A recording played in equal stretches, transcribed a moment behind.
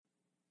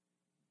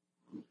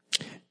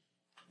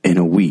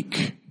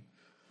week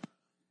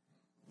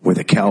where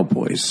the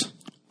Cowboys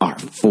are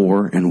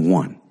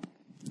 4-1.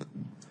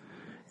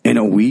 In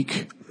a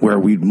week where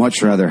we'd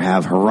much rather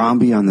have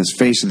Harambe on this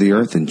face of the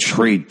earth and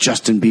trade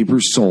Justin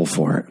Bieber's soul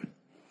for it.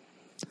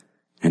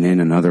 And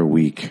in another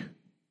week,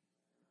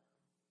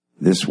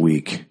 this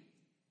week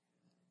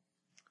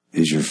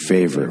is your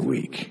favorite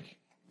week.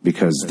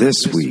 Because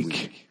this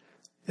week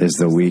is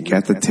the week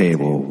at the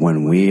table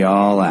when we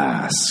all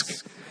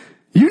ask,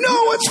 you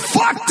know what's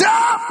fucked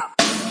up?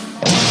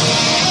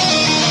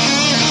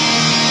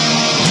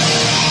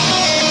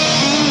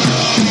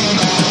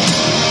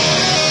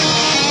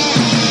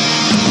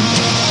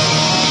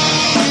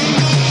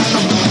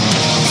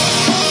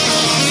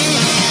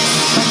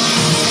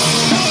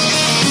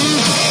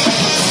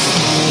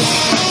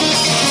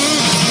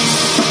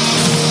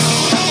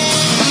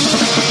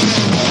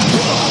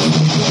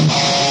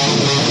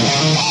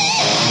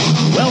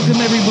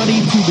 Welcome, everybody,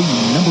 to the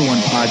number one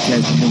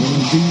podcast in the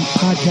world, the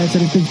podcast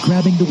that has been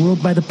grabbing the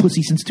world by the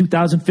pussy since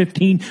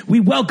 2015. We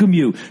welcome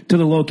you to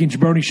the Loki and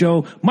Jabroni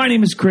Show. My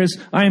name is Chris.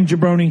 I am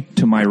Jabroni.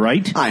 To my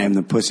right, I am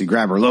the pussy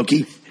grabber,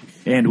 Loki.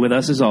 And with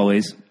us, as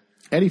always,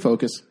 Eddie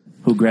Focus,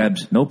 who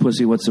grabs no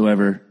pussy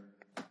whatsoever.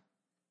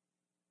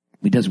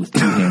 He does it with two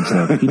hands,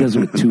 though. He does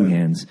it with two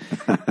hands.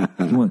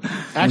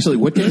 Actually,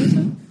 what day is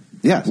it?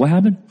 Yes. What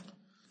happened?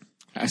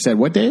 I said,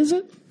 what day is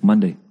it?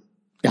 Monday.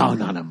 Oh,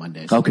 not on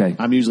Mondays. Okay.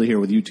 I'm usually here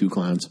with you two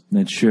clowns.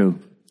 That's true.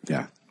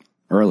 Yeah.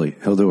 Early.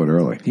 He'll do it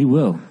early. He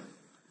will.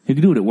 He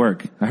can do it at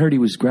work. I heard he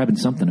was grabbing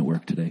something at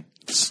work today.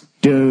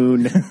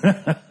 Stone.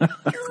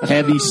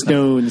 Heavy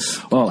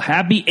stones. Well,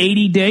 happy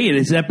 80 day. It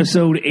is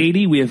episode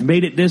 80. We have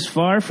made it this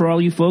far. For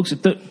all you folks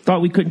that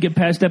thought we couldn't get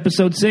past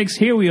episode 6,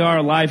 here we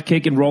are, live,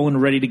 kicking, rolling,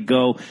 ready to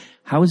go.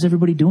 How is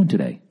everybody doing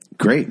today?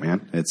 Great,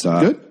 man. It's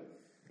good.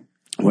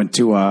 Went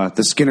to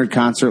the Skinner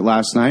concert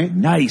last night.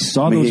 Nice.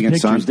 Saw those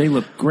pictures. Son. They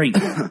look great.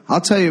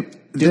 I'll tell you.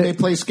 Did they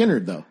play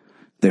Skinner, though?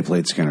 They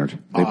played Skinner.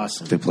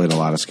 Awesome. They played a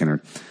lot of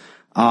Skinner.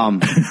 How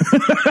do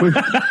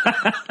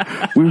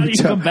you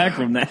come back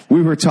from that?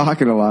 We were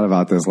talking a lot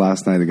about this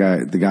last night.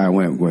 The guy I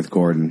went with,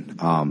 Gordon.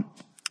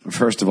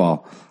 First of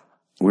all,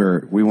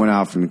 we went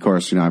out and of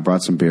course, I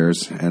brought some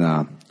beers and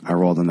I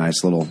rolled a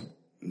nice little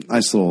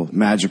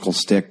magical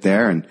stick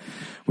there and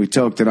we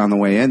toked it on the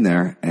way in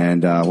there.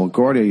 And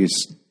Gordy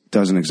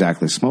doesn't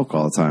exactly smoke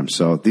all the time,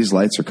 so these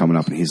lights are coming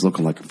up and he's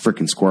looking like a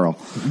freaking squirrel,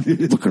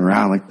 looking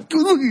around like,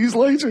 look, these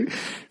lights are.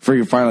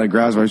 Freaking finally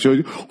grabs my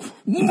shoulder.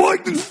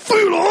 Mike, this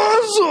food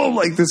awesome!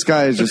 Like this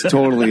guy is just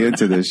totally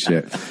into this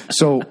shit.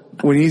 So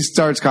when he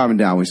starts calming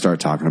down, we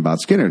start talking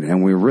about Skinner,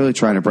 and we're really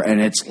trying to.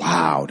 And it's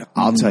loud.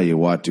 I'll tell you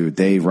what, dude,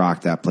 they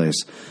rock that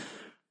place.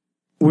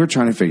 We're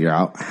trying to figure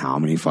out how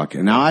many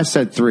fucking. Now I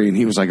said 3, and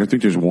he was like, "I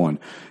think there's 1."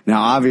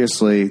 Now,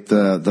 obviously,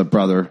 the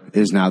brother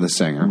is now the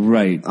singer,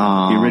 right?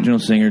 The original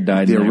singer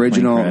died. The in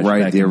original,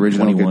 right? The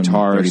original 21,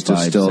 guitarist 35,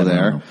 is still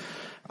there.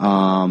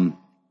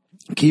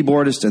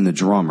 Keyboardist and the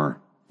drummer,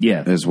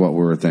 is what we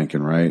were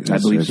thinking, right? I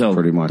believe so.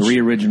 Pretty much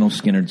 3 original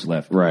Skinners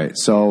left, right?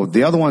 So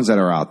the other ones that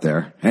are out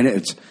there, and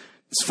it's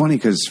funny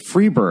because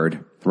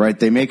Freebird. Right,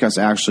 they make us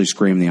actually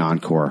scream the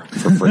encore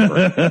for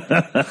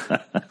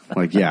Freebird.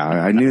 Like, yeah,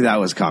 I knew that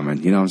was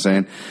coming. You know what I'm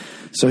saying?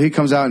 So he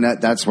comes out, and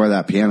that's where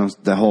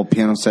the whole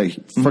piano set,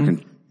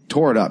 freaking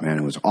tore it up, man.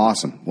 It was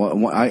awesome.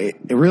 Well,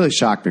 it really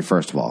shocked me.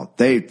 First of all,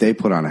 they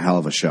put on a hell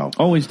of a show.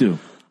 Always do.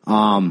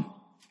 A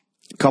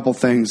couple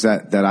things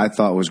that I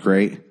thought was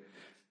great.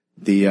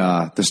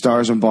 The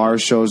Stars and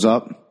Bars shows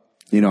up.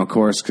 Of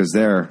course, because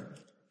they're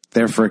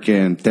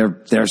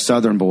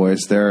Southern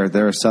boys.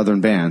 They're a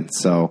Southern band,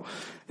 so.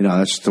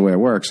 That's just the way it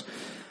works.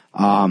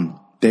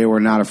 They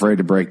were not afraid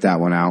to break that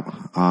one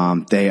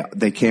out.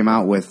 They came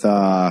out with,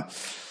 what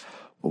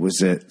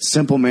was it?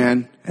 Simple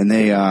Man. And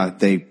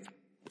they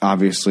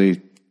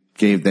obviously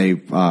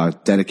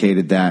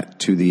dedicated that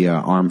to the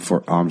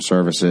armed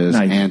services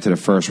and to the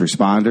first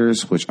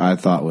responders, which I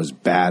thought was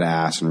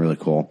badass and really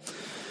cool.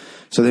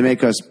 So they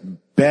make us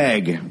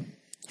beg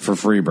for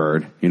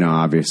Freebird,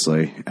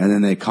 obviously. And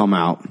then they come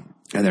out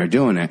and they're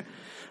doing it.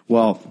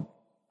 Well,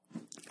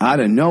 out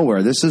of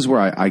nowhere, this is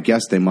where I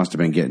guess they must have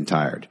been getting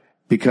tired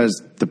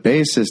because the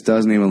bassist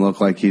doesn't even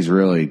look like he's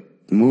really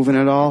moving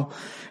at all.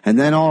 And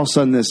then all of a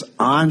sudden, this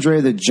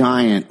Andre the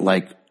Giant,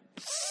 like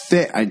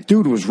thick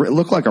dude,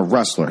 looked like a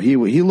wrestler. He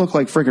looked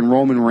like freaking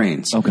Roman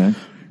Reigns. Okay,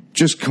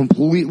 just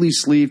completely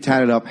sleeve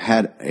tatted up,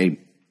 had a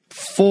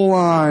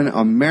full-on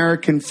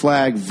American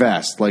flag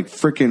vest, like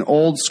freaking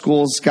old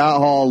school Scott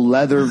Hall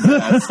leather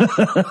vest,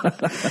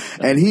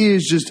 and he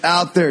is just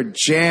out there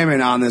jamming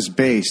on this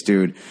bass,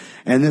 dude.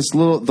 And the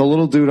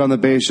little dude on the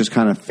bass just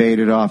kind of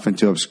faded off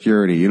into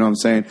obscurity. You know what I'm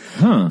saying?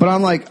 Huh. But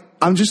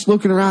I'm just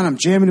looking around. I'm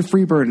jamming a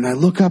Freebird, and I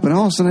look up, and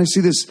all of a sudden I see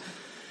this.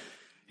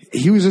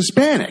 He was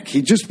Hispanic.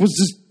 He just was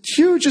this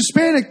huge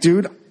Hispanic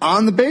dude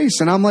on the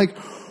bass, and I'm like,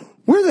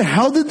 where the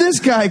hell did this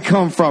guy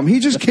come from? He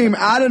just came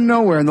out of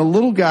nowhere, and the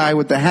little guy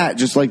with the hat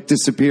just like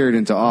disappeared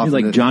into off. He's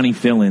like Johnny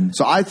Fill-In.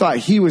 So I thought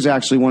he was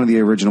actually one of the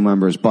original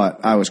members,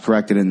 but I was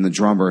corrected in the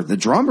drummer. The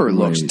drummer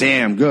looks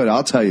damn good,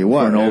 I'll tell you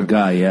what. For an old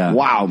guy, yeah.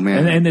 Wow,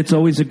 man. And it's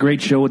always a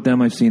great show with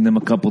them. I've seen them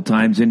a couple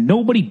times, and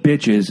nobody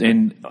bitches,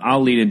 and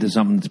I'll lead into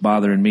something that's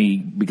bothering me,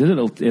 because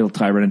it'll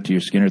tie right into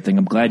your Skinner thing.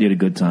 I'm glad you had a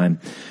good time.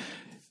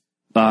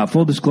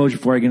 Full disclosure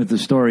before I get into the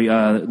story,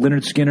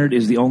 Lynyrd Skynyrd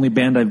is the only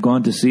band I've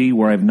gone to see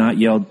where I've not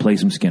yelled, "Play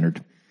some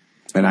Skynyrd."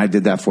 And I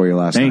did that for you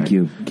last night. Thank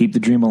you. Keep the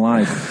dream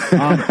alive.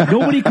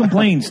 Nobody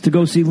complains to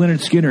go see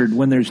Lynyrd Skynyrd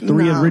when there's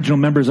 3 original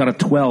members out of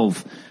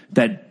 12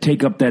 that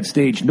take up that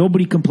stage.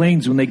 Nobody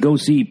complains when they go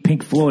see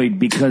Pink Floyd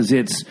because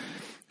it's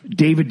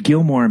David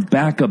Gilmour and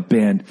backup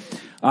band.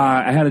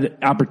 I had an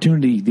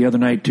opportunity the other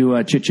night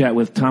to chit-chat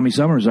with Tommy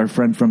Summers, our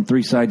friend from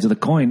Three Sides of the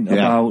Coin,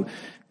 about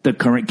the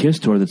current Kiss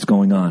tour that's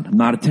going on. I'm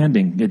not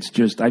attending. It's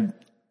just,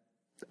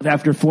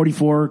 after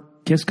 44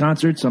 Kiss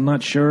concerts, I'm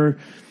not sure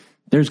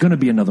there's going to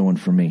be another one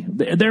for me.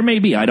 There may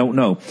be, I don't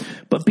know.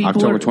 But people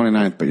October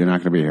 29th, but you're not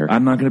going to be here.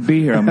 I'm not going to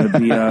be here. I'm going to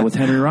be with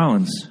Henry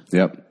Rollins.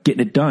 Yep.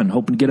 Getting it done.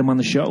 Hoping to get him on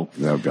the show.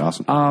 That would be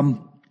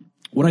awesome.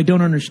 What I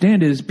don't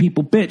understand is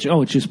people bitch,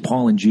 oh, it's just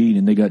Paul and Gene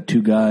and they got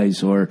 2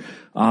 guys, or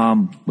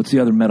what's the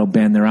other metal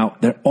band they're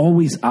out? They're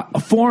always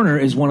Foreigner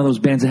is one of those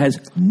bands that has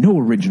no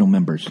original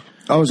members.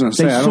 I was going to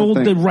say, they sold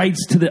the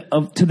rights to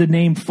the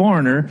name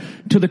Foreigner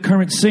to the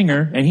current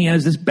singer, and he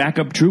has this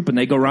backup troupe, and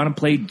they go around and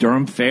play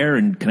Durham Fair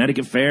and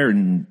Connecticut Fair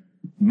and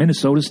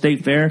Minnesota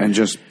State Fair, and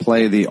just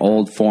play the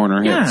old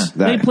Foreigner hits.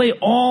 They play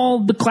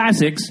all the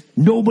classics.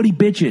 Nobody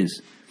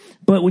bitches.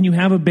 But when you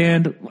have a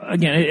band,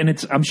 again,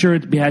 and I'm sure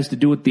it has to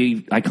do with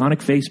the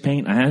iconic face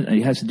paint.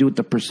 It has to do with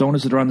the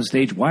personas that are on the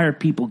stage. Why are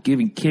people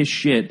giving Kiss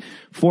shit?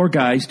 4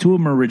 guys, 2 of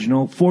them are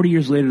original. 40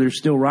 years later, they're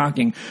still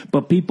rocking.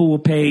 But people will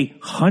pay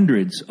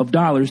hundreds of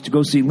dollars to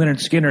go see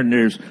Lynyrd Skynyrd, and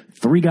there's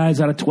 3 guys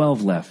out of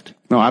 12 left.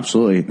 No,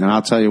 absolutely. And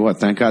I'll tell you what,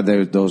 thank God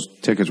those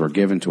tickets were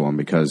given to him,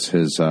 because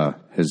his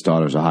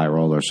daughter's a high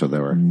roller, so they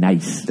were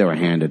nice. They were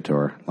handed to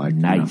her. Like,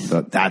 nice.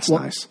 That's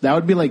nice. That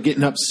would be like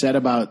getting upset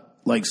about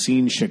like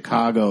seeing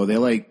Chicago. They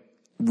like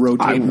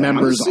rotate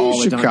members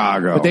all the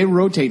time. But they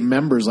rotate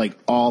members like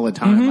all the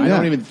time. I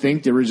don't even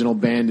think the original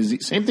band is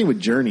same thing with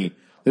Journey.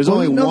 There's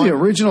only one. The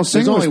original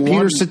singer was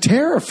Peter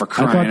Cetera, for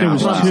crying out loud. I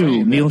thought there was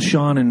 2. Neil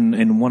Sean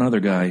and one other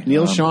guy.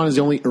 Neil Sean is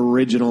the only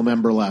original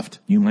member left.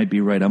 You might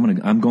be right.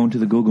 I'm going to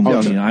the Google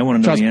machine. I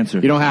want to know the answer.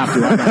 You don't have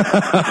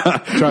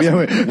to. Trust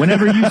me.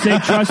 Whenever you say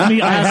trust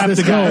me, I have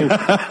to go.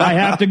 I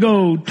have to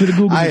go to the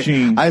Google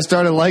machine. I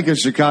started liking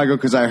Chicago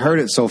because I heard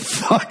it so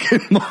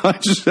fucking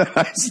much that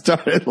I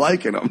started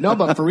liking them. No,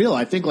 but for real,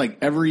 I think like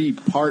every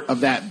part of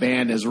that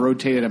band has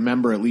rotated a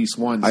member at least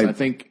once.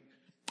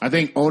 I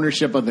think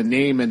ownership of the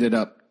name ended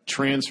up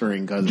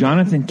transferring because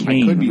Jonathan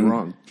Cain, I could be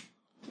wrong,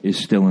 is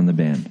still in the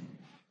band.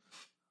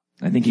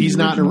 I think he's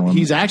not.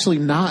 He's actually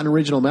not an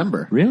original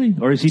member. Really,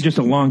 or is he just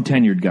a long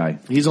tenured guy?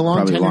 He's a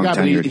long tenured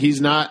guy, but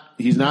he's not.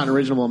 He's not an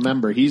original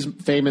member. He's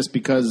famous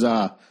because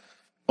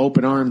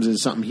 "Open Arms"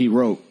 is something he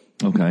wrote.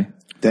 Okay,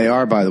 they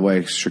are, by the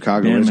way.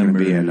 Chicago is going to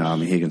be in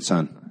Mohegan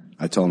Sun.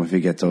 I told him if he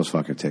gets those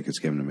fucking tickets,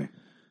 give them to me.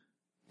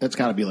 That's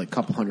got to be like a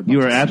couple $100.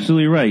 You are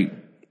absolutely right.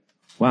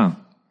 Wow.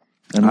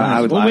 Wait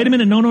a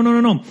minute.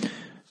 No.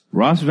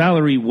 Ross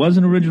Valerie was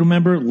an original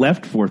member,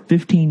 left for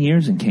 15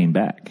 years, and came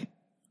back.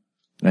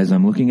 As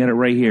I'm looking at it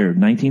right here,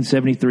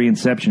 1973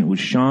 inception. It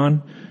was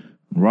Sean,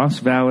 Ross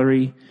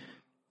Valerie,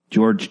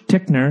 George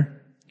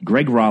Tickner,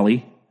 Greg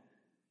Raleigh,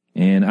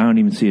 and I don't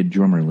even see a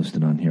drummer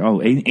listed on here.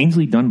 Oh,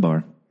 Ainsley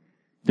Dunbar.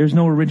 There's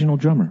no original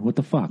drummer. What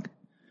the fuck?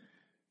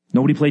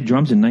 Nobody played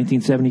drums in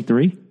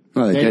 1973?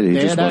 No, they did. He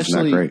just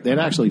wasn't that great. They had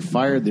actually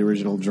fired the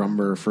original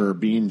drummer for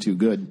being too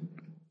good.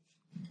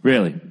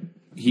 Really?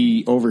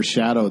 He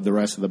overshadowed the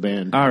rest of the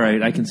band. All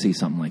right, I can see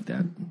something like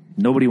that.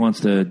 Nobody wants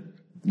to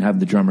have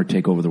the drummer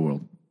take over the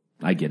world.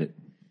 I get it.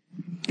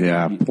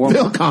 Yeah,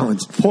 Phil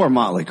Collins. Poor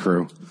Motley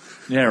Crue.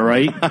 Yeah,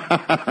 right?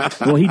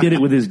 Well, he did it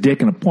with his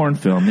dick in a porn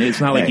film.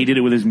 It's not like he did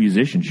it with his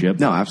musicianship.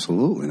 No,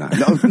 absolutely not.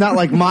 No, not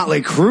like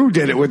Motley Crue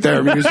did it with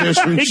their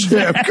musicianship.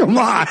 Exactly. Come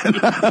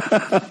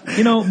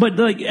on. But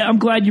like, I'm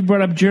glad you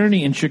brought up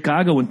Journey in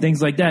Chicago and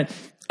things like that.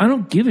 I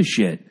don't give a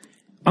shit.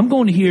 I'm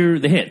going to hear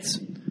the hits.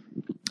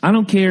 I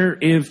don't care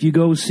if you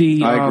go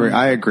see...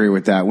 I agree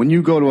with that. When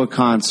you go to a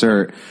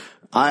concert,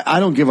 I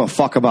don't give a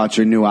fuck about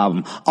your new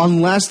album.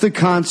 Unless the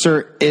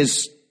concert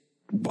is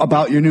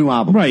about your new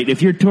album. Right.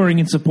 If you're touring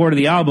in support of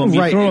the album,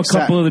 you throw a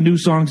couple of the new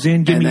songs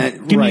in, give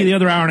me the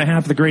other hour and a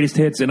half of the greatest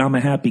hits, and I'm a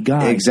happy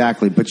guy.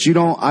 Exactly. But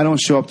I don't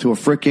show up to a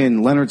freaking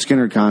Lynyrd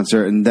Skynyrd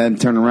concert and then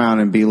turn around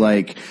and be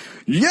like...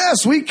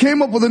 Yes, we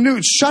came up with a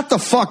new... Shut the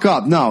fuck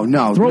up. No.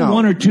 Throw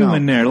 1 or 2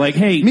 in there. Like,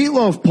 hey...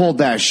 Meatloaf pulled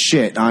that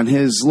shit on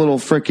his little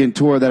freaking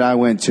tour that I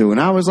went to. And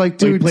I was like,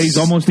 dude... He plays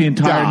almost the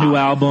entire new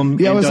album and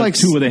does like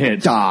 2 of the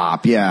hits.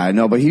 Stop. Yeah, I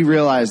know. But he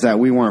realized that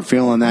we weren't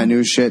feeling that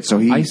new shit. So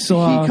he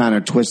kind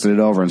of twisted it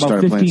over and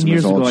started playing some of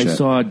his old shit. About 15 years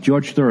ago, I saw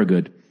George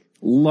Thorogood.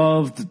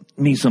 Loved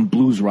me some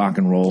blues rock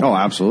and roll. Oh,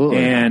 absolutely.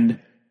 And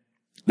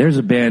there's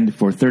a band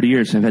for 30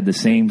 years have had the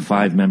same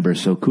 5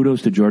 members. So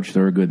kudos to George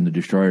Thorogood and the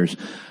Destroyers.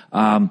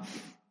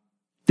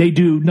 They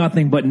do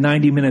nothing but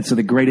 90 minutes of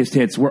the greatest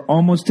hits. We're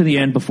almost to the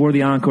end before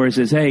the encore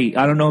says, hey,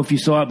 I don't know if you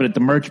saw it, but at the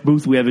merch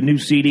booth, we have a new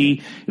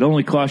CD. It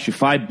only costs you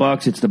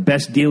 $5. It's the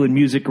best deal in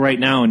music right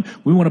now. And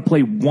we want to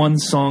play one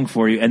song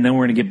for you. And then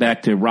we're going to get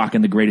back to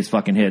rocking the greatest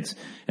fucking hits.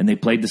 And they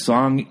played the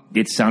song.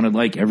 It sounded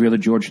like every other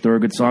George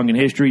Thorogood song in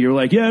history. You're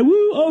like, yeah,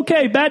 woo,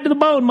 okay, bad to the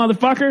bone,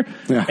 motherfucker.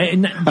 Yeah.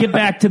 And get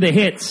back to the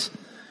hits.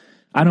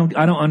 I don't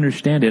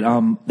understand it.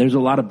 There's a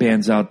lot of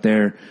bands out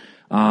there.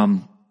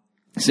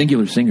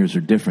 Singular singers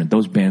are different.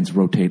 Those bands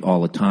rotate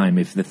all the time.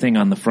 If the thing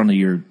on the front of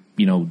your,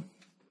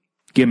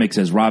 gimmick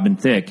says Robin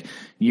Thicke,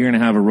 you're going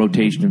to have a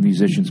rotation of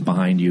musicians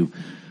behind you.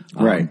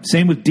 Right.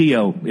 Same with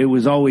Dio. It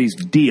was always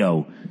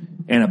Dio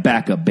and a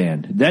backup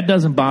band. That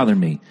doesn't bother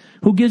me.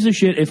 Who gives a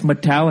shit if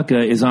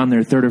Metallica is on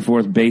their third or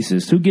fourth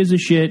bassist? Who gives a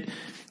shit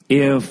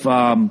if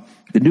the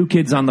New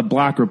Kids on the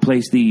Block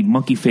replace the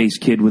monkey face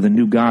kid with a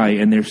new guy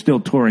and they're still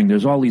touring?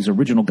 There's all these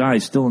original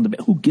guys still in the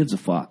band. Who gives a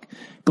fuck?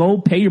 Go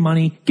pay your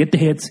money, get the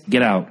hits,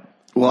 get out.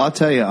 Well, I'll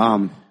tell you,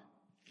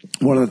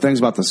 one of the things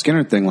about the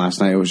Skinner thing last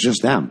night, it was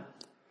just them.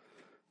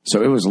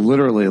 So it was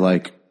literally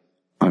like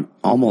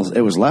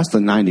it was less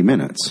than 90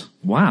 minutes.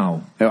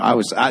 Wow.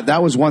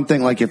 That was one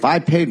thing. Like if I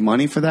paid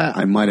money for that,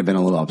 I might have been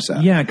a little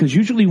upset. Yeah, because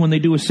usually when they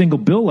do a single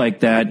bill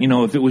like that,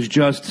 if it was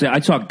just,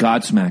 I saw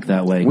Godsmack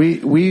that way.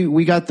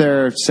 We got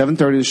there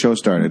 7:30. The show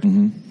started.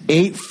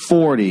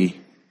 8:40,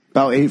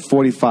 about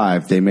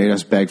 8:45. They made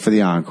us beg for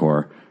the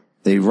encore.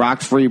 They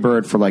rocked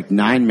Freebird for like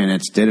 9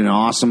 minutes. Did an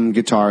awesome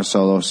guitar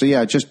solo. So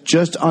yeah,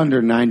 just under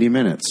 90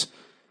 minutes,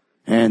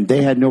 and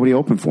they had nobody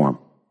open for them.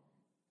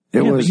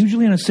 But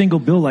usually on a single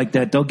bill like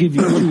that, they'll give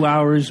you 2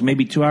 hours,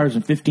 maybe 2 hours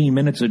and 15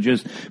 minutes of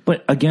just,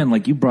 but again,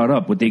 like you brought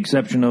up, with the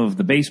exception of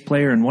the bass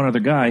player and one other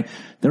guy,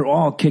 they're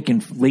all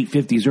kicking late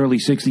 50s, early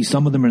 60s.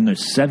 Some of them are in their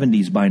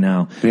 70s by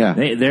now. Yeah.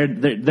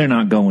 They're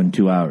not going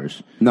 2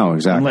 hours. No,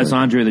 exactly. Unless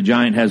Andre the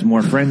Giant has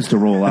more friends to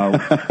roll out.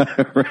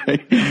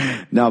 Right.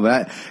 No,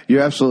 but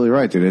you're absolutely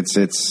right, dude.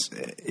 It's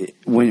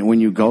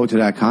when you go to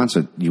that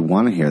concert, you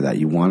want to hear that.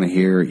 You want to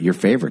hear your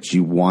favorites.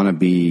 You want to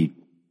be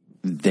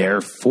there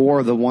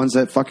for the ones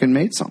that fucking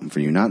made something for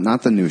you,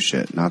 not the new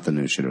shit,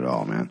 at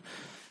all, man.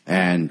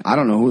 And I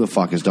don't know who the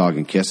fuck is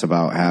dogging Kiss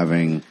about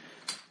having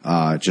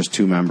just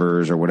 2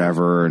 members or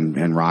whatever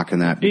and rocking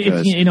that,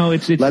 because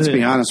let's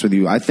be honest with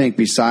you, I think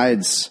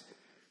besides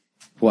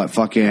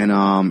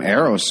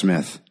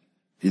Aerosmith,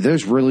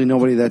 there's really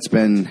nobody that's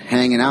been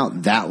hanging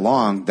out that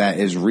long that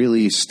is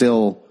really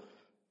still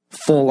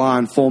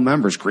full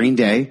members. Green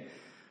Day,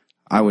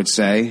 I would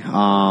say.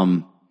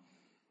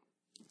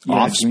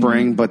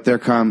 Offspring, but they're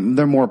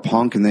more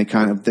punk, and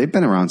they've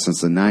been around since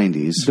the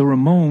 90s. The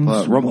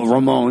Ramones.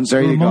 Ramones,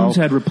 there you go. Ramones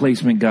had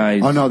replacement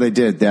guys. Oh, no, they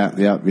did.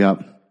 Yep.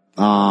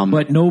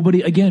 But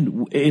nobody,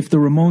 again, if the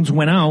Ramones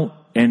went out,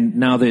 and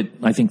now that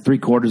I think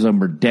 3/4 of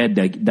them are dead,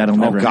 that'll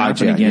never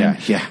happen again.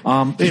 Yeah.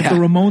 If the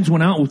Ramones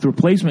went out with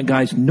replacement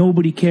guys,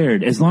 nobody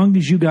cared. As long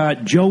as you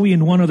got Joey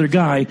and one other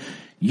guy,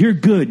 you're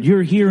good.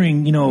 You're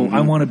hearing,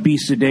 I Want to Be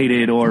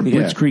Sedated or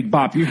Blitzkrieg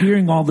Bop. You're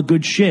hearing all the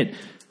good shit.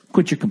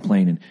 Quit your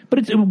complaining. But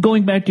it's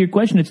going back to your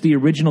question. It's the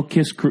original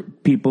Kiss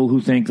people who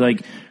think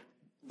like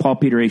Paul,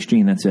 Peter, H.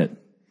 Gene. That's it.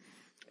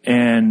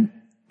 And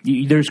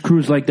there's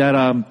crews like that.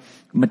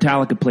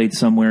 Metallica played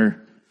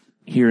somewhere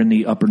here in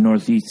the upper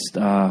Northeast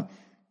a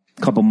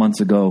couple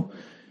months ago.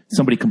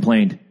 Somebody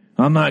complained,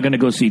 "I'm not going to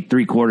go see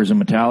 3/4 of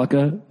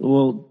Metallica."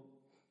 Well,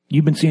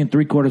 you've been seeing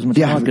 3/4 of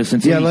Metallica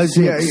since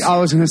 '86. I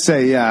was going to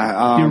say,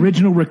 the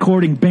original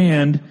recording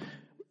band.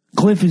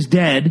 Cliff is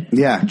dead.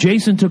 Yeah.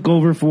 Jason took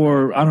over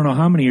for I don't know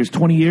how many years,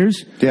 20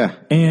 years. Yeah.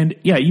 And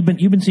you've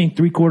been seeing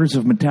 3/4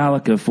 of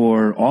Metallica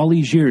for all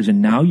these years,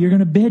 and now you're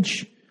gonna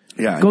bitch.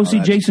 Yeah. Go see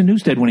Jason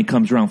Newsted when he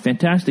comes around.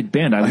 Fantastic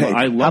band.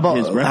 I love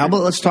his record. How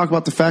about let's talk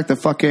about the fact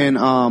that fucking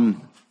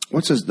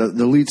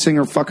the lead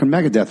singer of fucking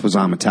Megadeth was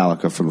on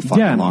Metallica for the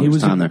fucking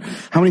longest time there.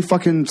 How many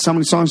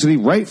songs did he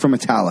write for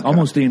Metallica?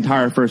 Almost the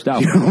entire first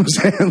album. You know what I'm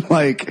saying?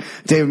 Like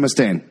David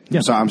Mustaine. Yeah.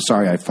 So I'm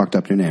sorry I fucked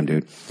up your name,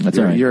 dude. That's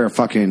all right. You're a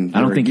fucking.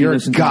 I don't think you're a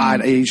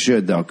god. You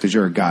should though, because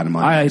you're a god in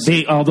my eyes.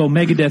 Although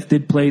Megadeth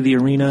did play the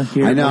arena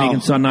here at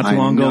Reagan Sun not too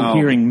long ago,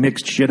 hearing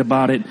mixed shit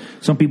about it.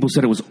 Some people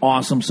said it was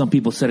awesome. Some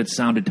people said it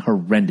sounded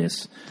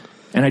horrendous.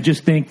 And I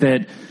just think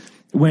that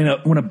when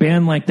a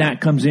band like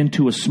that comes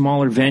into a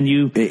smaller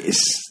venue,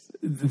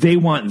 they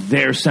want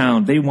their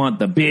sound. They want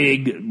the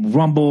big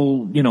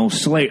rumble,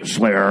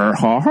 Slayer,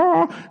 ha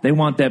ha. They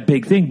want that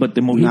big thing. But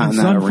the Mohegan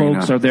Sun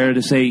folks are there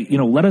to say,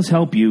 let us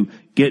help you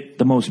get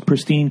the most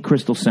pristine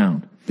crystal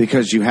sound.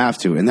 Because you have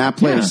to. In that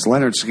place,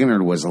 Leonard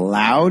Skinner was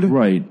loud,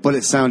 right? But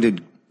it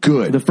sounded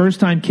good. The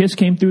first time Kiss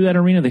came through that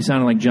arena, they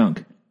sounded like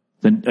junk.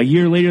 Then a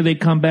year later, they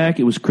come back.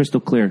 It was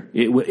crystal clear.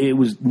 It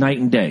was night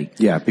and day.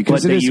 Yeah,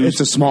 because it's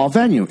a small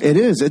venue. It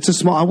is. It's a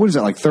small. What is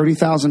it? Like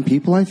 30,000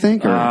 people, I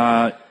think.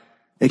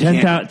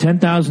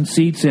 10,000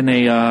 seats in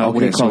a what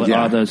do you call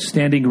it? The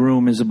standing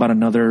room is about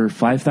another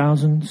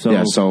 5,000.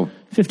 So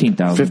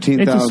 15,000.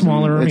 It's a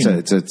smaller arena.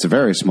 It's a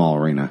very small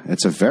arena.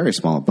 It's a very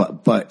small,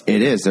 but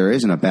it is. There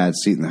isn't a bad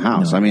seat in the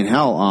house. No. I mean,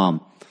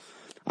 hell,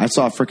 I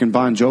saw freaking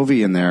Bon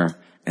Jovi in there,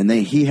 and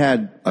he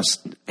had a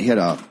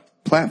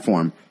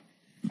platform.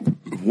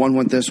 One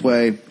went this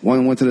way,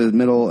 one went to the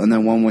middle, and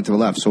then one went to the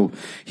left. So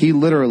he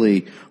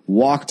literally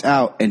walked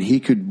out, and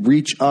he could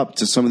reach up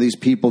to some of these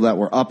people that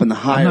were up in the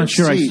higher seats.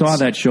 I'm not sure I saw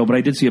that show, but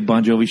I did see a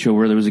Bon Jovi show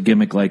where there was a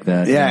gimmick like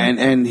that. Yeah,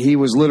 and he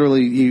was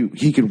literally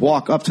he could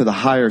walk up to the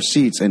higher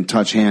seats and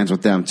touch hands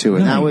with them too,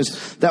 and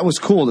that was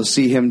cool to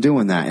see him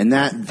doing that. And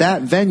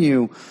that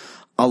venue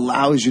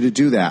allows you to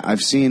do that.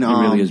 I've seen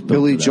really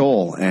Billy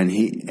Joel, and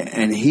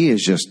he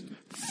is just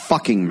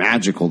fucking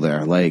magical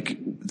there. Like,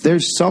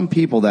 there's some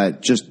people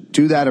that just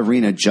do that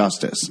arena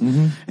justice,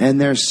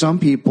 and there's some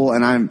people,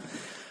 and I'm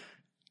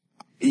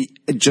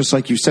just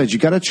like you said, you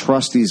got to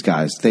trust these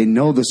guys. They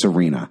know this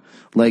arena.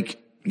 Like,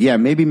 yeah,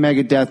 maybe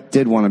Megadeth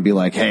did want to be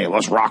like, hey,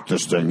 let's rock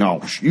this thing.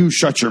 No, you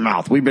shut your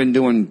mouth. We've been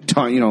doing, we've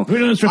been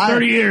doing this for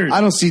 30 years.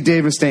 I don't see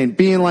Dave Mustaine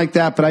being like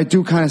that, but I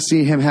do kind of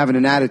see him having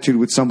an attitude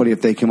with somebody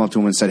if they came up to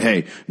him and said,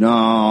 hey,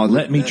 no.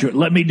 Let me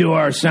do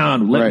our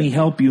sound. Let me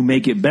help you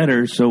make it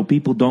better so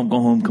people don't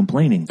go home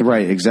complaining.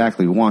 Right,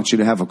 exactly. We want you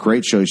to have a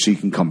great show so you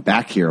can come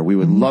back here. We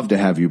would love to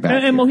have you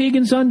back and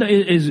Mohegan Sun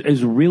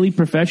is really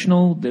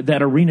professional.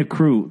 That arena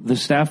crew, the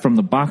staff from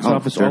the box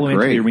office all the way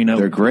into the arena.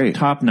 They're great.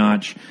 Top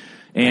notch.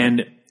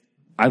 And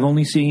I've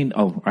only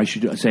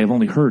I've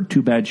only heard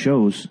 2 bad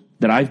shows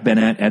that I've been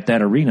at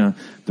that arena.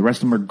 The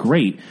rest of them are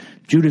great.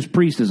 Judas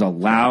Priest is a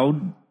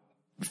loud,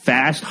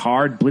 fast,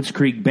 hard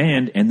Blitzkrieg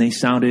band, and they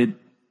sounded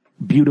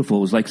beautiful.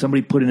 It was like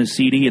somebody put in a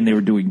CD and they were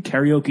doing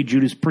karaoke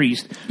Judas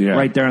Priest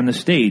right there on the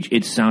stage.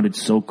 It sounded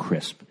so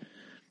crisp.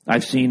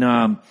 I've seen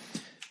I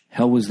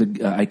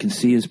can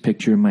see his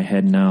picture in my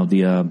head now.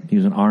 He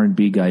was an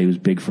R&B guy. He was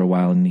big for a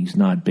while, and he's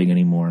not big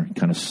anymore. He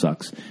kind of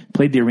sucks.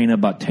 Played the arena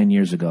about 10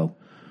 years ago.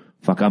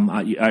 Fuck,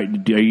 are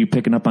you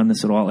picking up on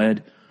this at all,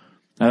 Ed?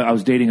 I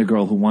was dating a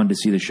girl who wanted to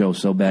see the show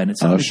so bad, and it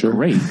sounded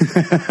great.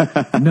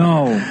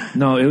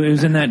 No, it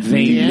was in that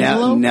vein.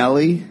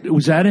 Nelly?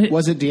 Was that it?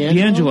 Was it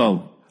D'Angelo?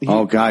 D'Angelo.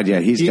 Oh, God, yeah,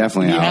 he's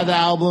definitely out. He had the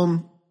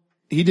album.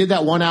 He did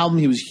that one album.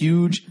 He was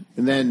huge,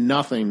 and then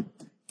nothing.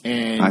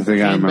 And I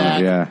think I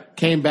remember,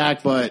 came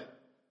back, but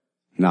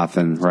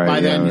nothing, right. By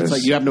then, it's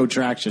like you have no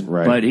traction.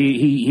 Right. But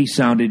he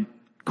sounded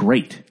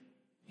great.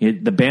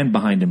 The band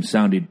behind him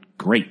sounded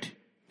great.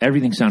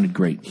 Everything sounded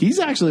great. He's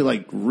actually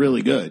like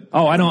really good.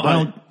 Oh, I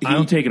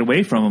don't take it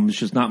away from him. It's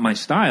just not my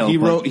style.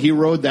 He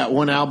wrote that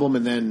one album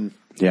and then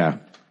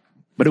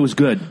but it was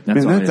good.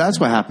 That's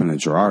what happened to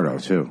Gerardo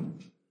too.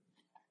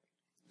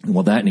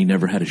 Well, that and he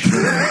never had a show.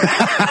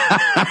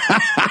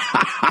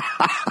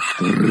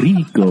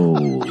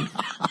 Rico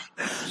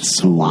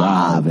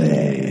Suave.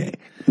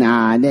 Do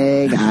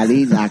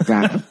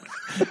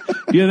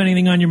you have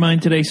anything on your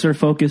mind today, Sir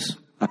Focus?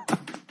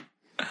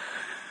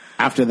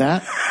 After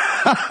that.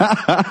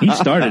 He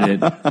started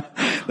it.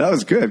 That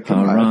was good.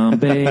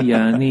 Harambe,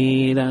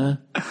 Yanira.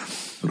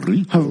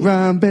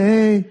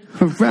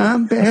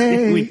 Harambe.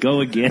 Here we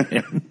go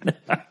again.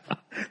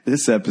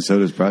 This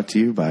episode is brought to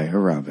you by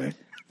Harambe.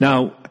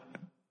 Now,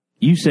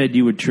 you said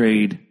you would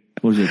trade,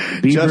 what was it,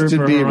 Bieber Justin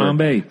for Bieber.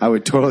 Harambe? I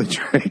would totally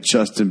trade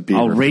Justin Bieber.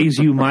 I'll raise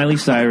you Miley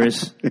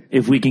Cyrus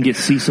if we can get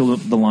Cecil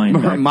the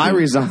Lion back.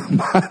 Miley's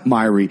on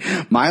my,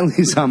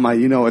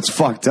 it's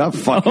fucked up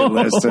fucking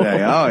list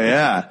today. Oh,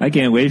 yeah. I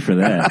can't wait for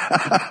that.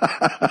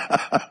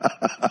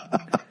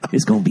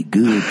 It's going to be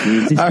good,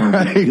 kids. It's going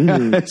to be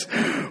good. Guys,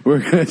 we're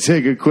going to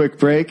take a quick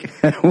break,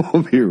 and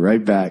we'll be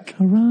right back.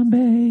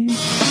 Harambe.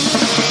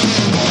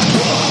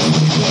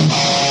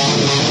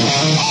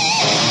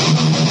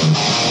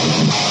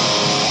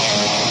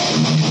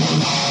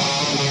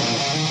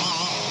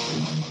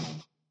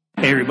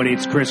 Hey everybody,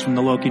 it's Chris from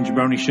the Loki and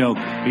Jabroni Show.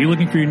 Are you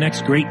looking for your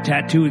next great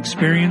tattoo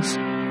experience?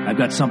 I've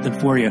got something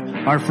for you.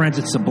 Our friends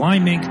at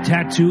Sublime Ink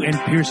Tattoo and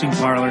Piercing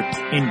Parlor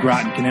in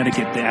Groton,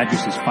 Connecticut. The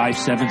address is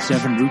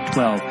 577 Route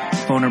 12.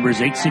 Phone number is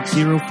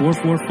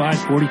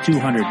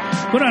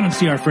 860-445-4200. Go down and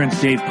see our friends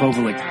Dave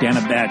Kovalik,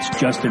 Dana Batch,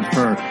 Justin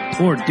Furr,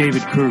 or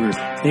David Kruger.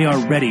 They are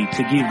ready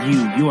to give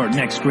you your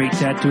next great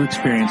tattoo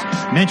experience.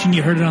 Mention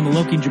you heard it on the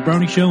Loki and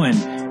Jabroni Show,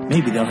 and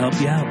maybe they'll help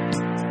you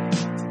out.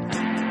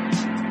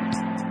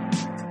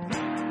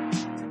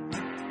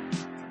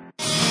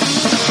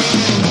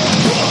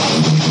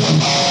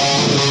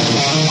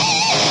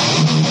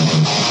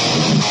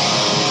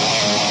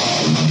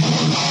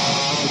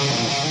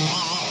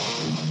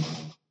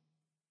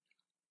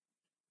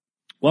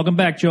 Welcome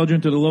back,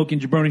 children, to the Loki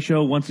and Jabroni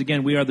Show. Once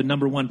again, we are the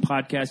 #1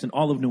 podcast in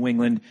all of New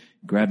England,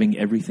 grabbing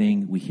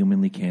everything we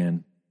humanly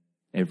can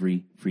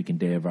every freaking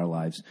day of our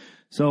lives.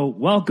 So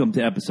welcome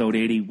to episode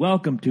 80.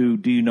 Welcome to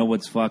Do You Know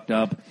What's Fucked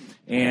Up?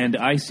 And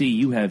I see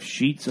you have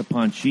sheets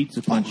upon sheets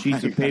upon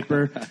sheets of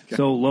paper.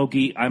 So,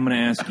 Loki, I'm going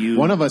to ask you.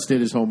 One of us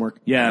did his homework.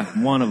 Yeah,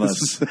 one of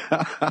us.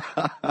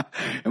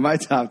 In my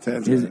top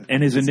 10.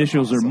 And his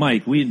initials are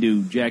Mike. We didn't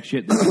do jack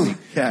shit this week.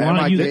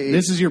 Yeah, so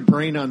this is your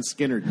brain on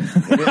Skinner.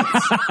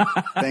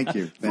 Thank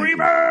you.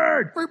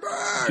 Freebird!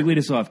 You lead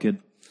us off, kid.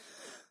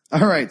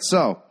 All right,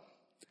 so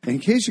in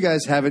case you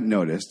guys haven't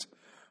noticed,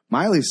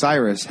 Miley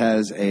Cyrus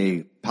has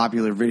a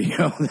popular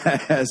video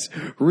that has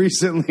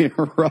recently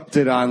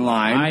erupted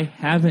online. I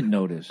haven't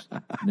noticed.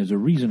 There's a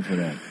reason for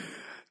that.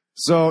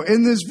 So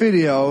in this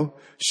video,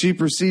 she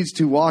proceeds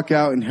to walk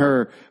out in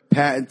her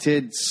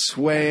patented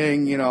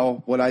swaying,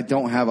 what I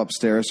don't have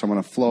upstairs, so I'm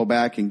going to flow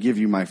back and give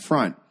you my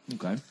front.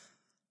 Okay.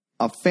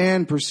 A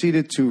fan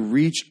proceeded to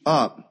reach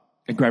up.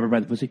 And grab her by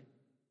the pussy?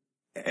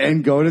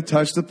 And go to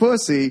touch the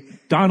pussy.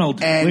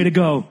 Donald, way to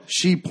go.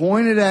 She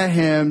pointed at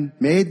him,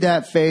 made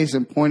that face,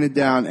 and pointed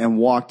down and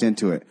walked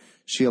into it.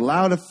 She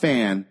allowed a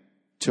fan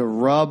to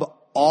rub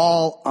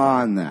all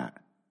on that.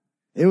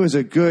 It was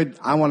a good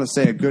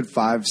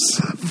 5-6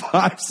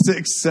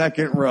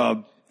 second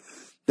rub.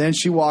 Then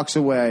she walks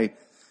away.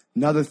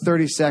 Another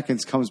 30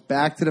 seconds, comes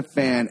back to the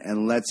fan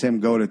and lets him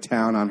go to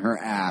town on her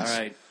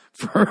ass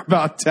for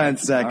about 10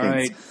 seconds. All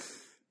right.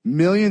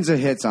 Millions of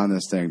hits on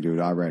this thing, dude,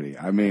 already.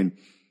 I mean,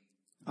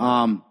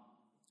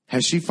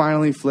 has she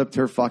finally flipped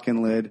her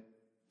fucking lid?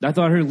 I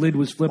thought her lid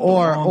was flipped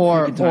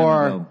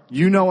or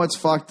you know what's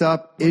fucked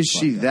up? Is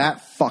she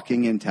that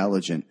fucking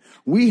intelligent?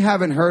 We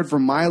haven't heard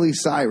from Miley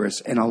Cyrus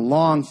in a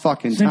long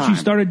fucking time. Since she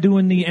started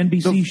doing the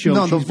NBC show,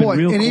 no, she's the voice,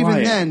 been real and quiet.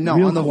 even then, no,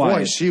 real on the quiet.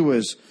 voice, she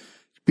was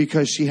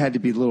because she had to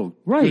be little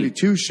goody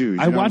two shoes.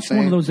 I watched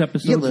one of those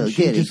episodes, and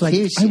she just like,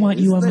 I want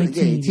you on my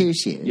team.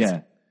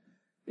 Yeah,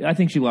 I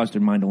think she lost her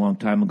mind a long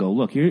time ago.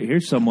 Look,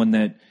 here's someone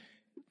that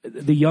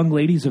the young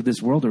ladies of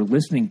this world are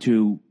listening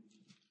to.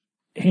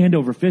 Hand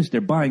over fist, they're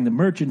buying the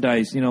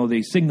merchandise.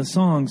 They sing the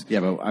songs.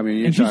 Yeah, but I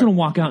mean, and she's going to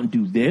walk out and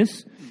do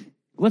this.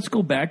 Let's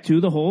go back to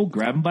the whole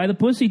grab him by the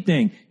pussy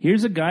thing.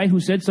 Here's a guy who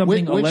said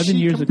something 11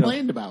 years ago.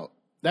 Complained about.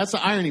 That's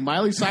the irony.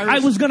 Miley Cyrus. I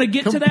was going to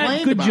get to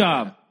that. Good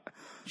job.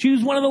 She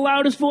was one of the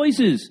loudest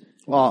voices.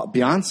 Well,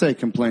 Beyonce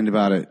complained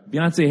about it.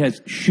 Beyonce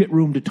has shit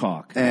room to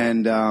talk.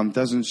 And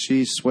doesn't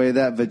she sway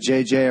that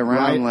vajayjay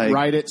around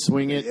ride it,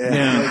 swing it.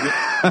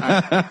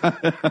 Yeah.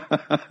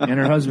 And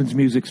her husband's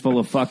music's full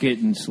of fuck it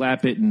and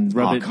slap it and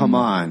rub it. Oh, come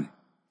on.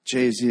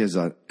 Jay-Z is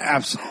an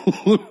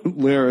absolute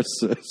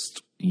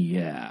lyricist.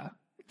 Yeah.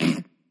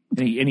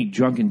 Any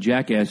drunken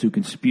jackass who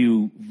can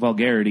spew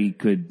vulgarity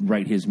could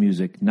write his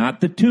music.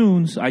 Not the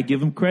tunes. I give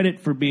him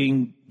credit for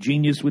being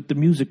genius with the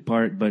music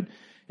part, but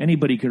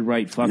anybody could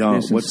write fuck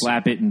this and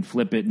slap it and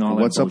flip it and all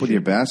that What's up bullshit. with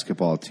your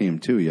basketball team,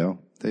 too, yo?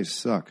 They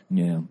suck.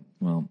 Yeah,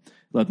 well,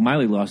 look,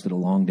 Miley lost it a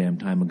long damn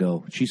time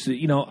ago. She said,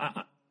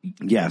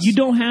 yes, you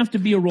don't have to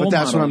be a role model.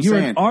 That's what I'm You're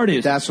saying. An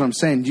artist. That's what I'm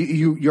saying.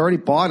 You already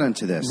bought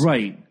into this.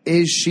 Right.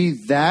 Is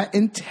she that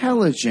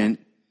intelligent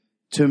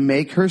to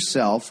make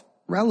herself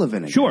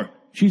relevant again? Sure.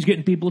 She's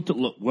getting people to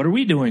look. What are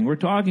we doing? We're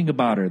talking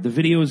about her. The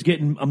video is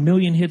getting 1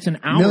 million hits an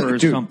hour or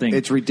something.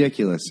 It's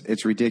ridiculous.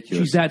 It's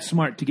ridiculous. She's that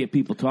smart to get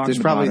people talking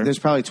about her. There's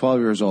probably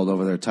 12-years-old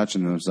over there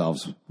touching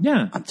themselves.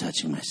 Yeah. I'm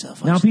touching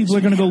myself. Now people are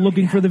going to go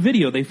looking for the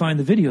video. They find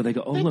the video. They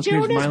go, oh, look,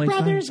 here's Miley Cyrus. The Jonas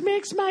Brothers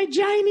makes my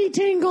Johnny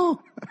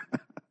tingle.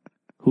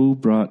 Who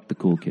brought the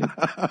cool kid?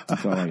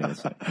 That's all I got to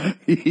say.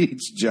 He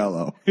eats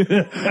Jell-O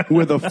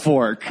with a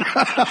fork.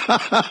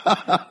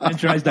 And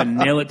tries to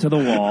nail it to the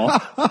wall.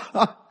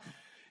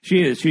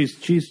 She is.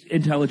 She's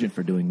intelligent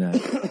for doing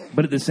that.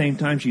 But at the same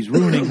time, she's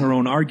ruining her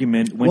own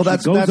argument when she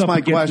goes up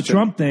against the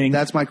Trump thing.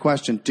 That's my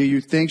question. Do you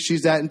think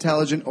she's that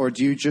intelligent, or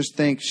do you just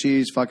think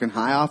she's fucking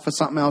high off of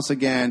something else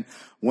again,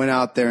 went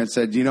out there and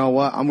said, you know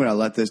what, I'm going to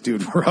let this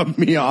dude rub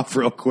me off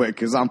real quick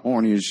because I'm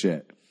horny as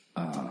shit?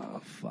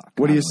 Fuck.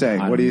 What do you say?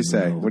 What do you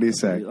say? know. What do you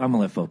say? I'm going to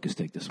let Focus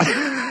take this one.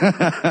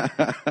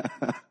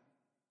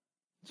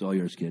 It's all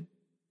yours, kid.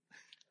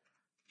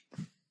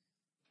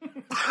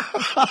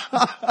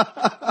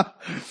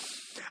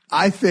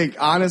 I think,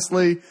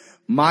 honestly,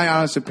 my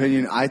honest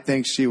opinion, I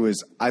think she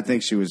was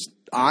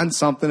on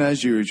something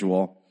as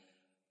usual.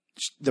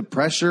 The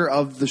pressure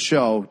of the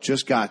show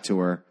just got to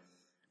her,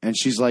 and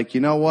she's like,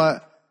 you know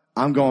what?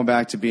 I'm going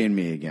back to being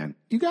me again.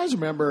 You guys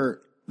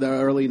remember the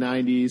early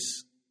 90s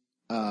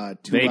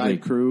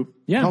Two-Live Crew?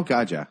 Yeah. Oh,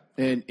 God, yeah.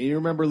 And you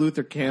remember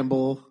Luther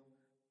Campbell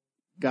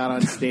got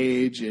on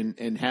stage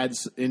and had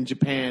in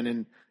Japan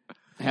and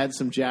had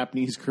some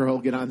Japanese girl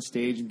get on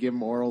stage and give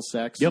him oral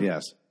sex? Yep.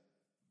 Yes.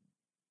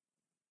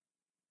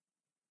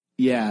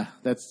 Yeah,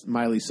 that's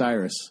Miley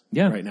Cyrus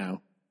right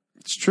now.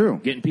 It's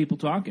true. Getting people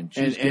talking.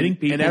 She's And getting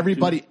people.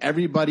 And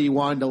everybody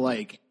wanted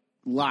to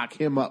lock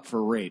him up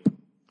for rape.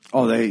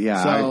 Oh,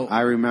 So-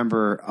 I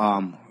remember.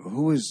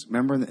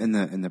 Remember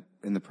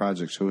in the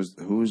projects who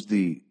was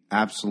the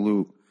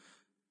absolute?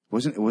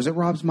 Was it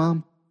Rob's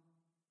mom?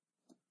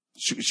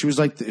 She was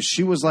like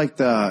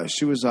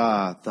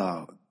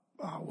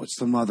what's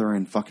the mother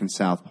in fucking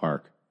South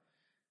Park?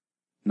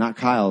 Not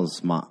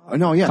Kyle's mom. Oh,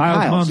 no, yeah,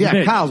 Kyle's.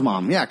 Yeah, Kyle's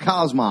mom. Yeah,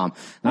 Kyle's mom.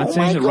 Not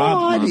saying that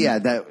Rob's mom. Yeah,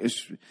 that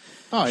is.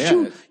 Oh,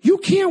 yeah. You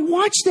can't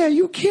watch that.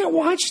 You can't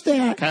watch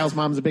that. Kyle's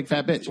mom's a big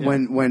fat bitch. Yeah.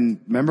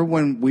 Remember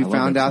when we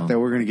found out song. that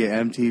we're going to get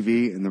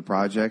MTV in the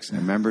projects? And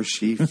remember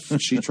she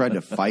tried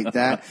to fight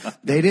that.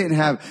 They didn't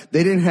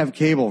have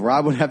cable.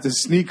 Rob would have to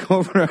sneak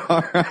over to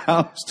our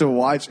house to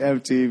watch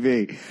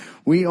MTV.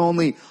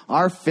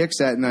 Our fix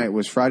that night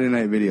was Friday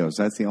night videos.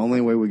 That's the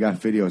only way we got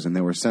videos, and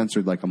they were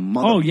censored like a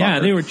motherfucker. Oh, yeah,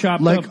 they were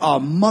chopped like up.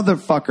 a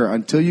motherfucker.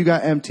 Until you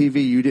got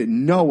MTV, you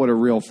didn't know what a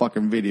real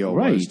fucking video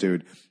was,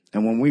 dude.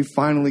 And when we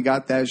finally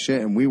got that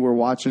shit and we were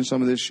watching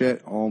some of this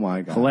shit, oh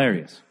my God.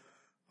 Hilarious.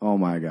 Oh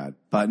my God.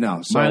 But no.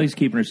 So, Miley's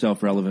keeping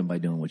herself relevant by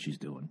doing what she's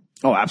doing.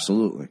 Oh,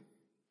 absolutely.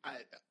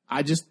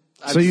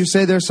 So you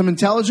say there's some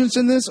intelligence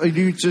in this, or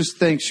do you just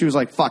think she was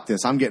like, fuck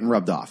this, I'm getting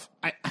rubbed off?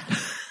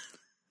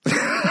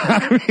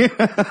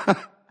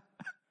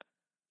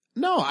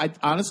 No,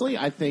 honestly,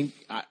 I think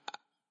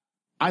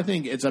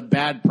it's a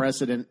bad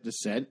precedent to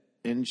set,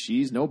 and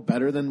she's no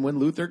better than when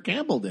Luther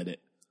Campbell did it.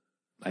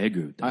 I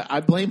agree with that.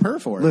 I blame her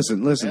for it.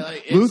 Listen.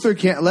 Luther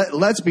can't.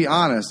 Let's be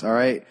honest, all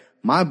right?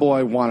 My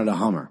boy wanted a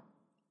Hummer.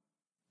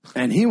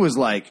 And he was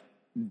like,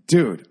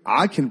 dude,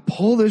 I can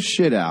pull this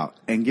shit out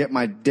and get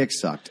my dick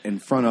sucked in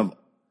front of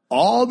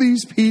all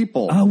these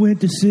people. I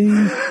went to see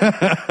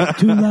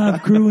Two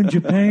Live Crew in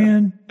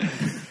Japan.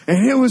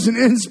 And it was an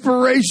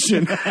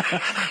inspiration.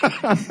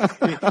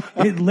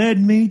 It led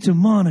me to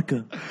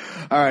Monica.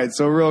 All right,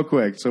 so real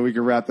quick, so we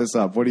can wrap this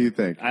up. What do you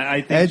think?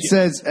 I think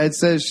Ed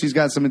says she's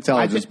got some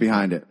intelligence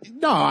behind it.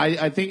 No,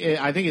 I think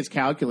it's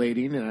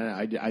calculating,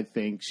 and I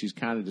think she's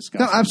kind of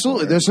disgusting. No,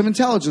 absolutely. There's some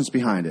intelligence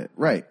behind it,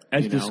 right?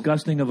 As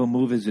disgusting of a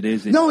move as it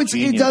is, it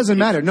doesn't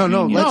matter. No.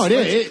 We're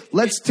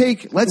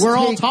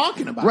all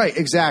talking about right.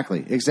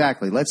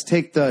 Exactly. Let's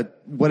take the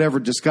whatever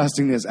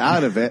disgustingness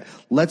out of it.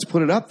 Let's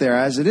put it up there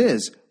as it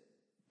is.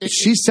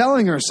 She's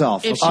selling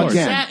herself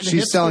again.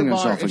 She's selling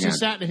herself again. If she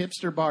sat in a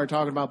hipster bar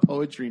talking about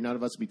poetry, none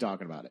of us would be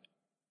talking about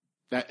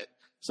it.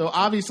 So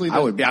obviously,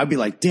 I'd be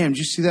like, damn, did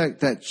you see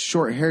that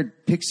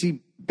short-haired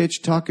pixie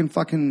bitch talking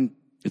fucking?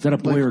 Is that a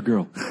boy or a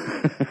girl?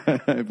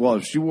 Well,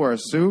 if she wore a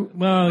suit.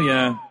 Well,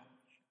 yeah.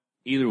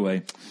 Either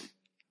way.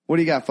 What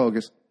do you got,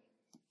 Focus?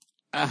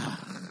 Well,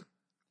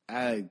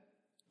 then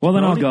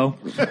I'll go.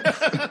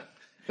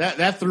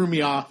 That threw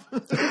me off.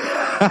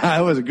 That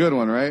was a good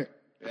one, right?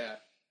 Yeah.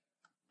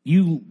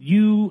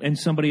 You and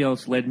somebody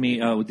else led me,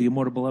 the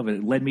Immortal Beloved,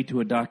 it led me to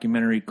a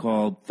documentary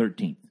called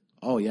 13th.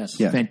 Oh, yes.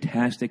 Yeah.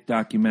 Fantastic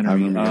documentary. I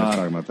remember you guys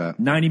talking about that.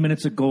 90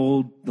 minutes of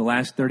gold. The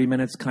last 30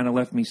 minutes kind of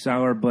left me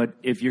sour, but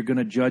if you're going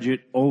to judge it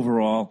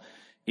overall,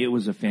 it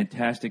was a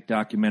fantastic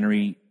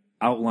documentary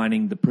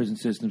outlining the prison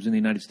systems in the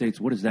United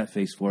States. What is that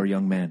face for,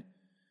 young man?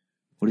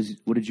 What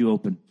did you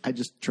open? I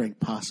just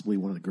drank possibly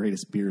one of the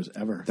greatest beers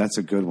ever. That's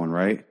a good one,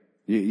 right?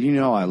 You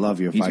know I love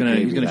you if I gave you that one.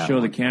 He's going to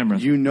show the camera.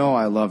 You know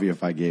I love you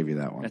if I gave you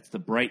that one. That's the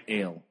Bright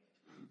Ale.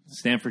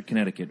 Stamford,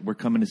 Connecticut. We're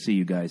coming to see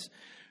you guys.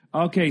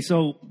 Okay,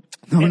 so...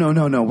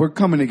 No. We're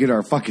coming to get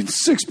our fucking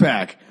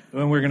six-pack.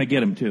 And we're going to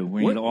get them, too.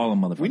 We're going to get all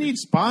them motherfuckers. We need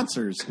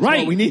sponsors.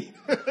 Right. We need...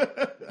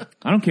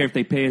 I don't care if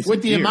they pay us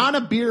with the amount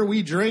of beer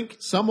we drink,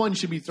 someone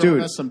should be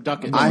throwing us some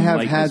ducats. I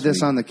have had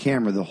this on the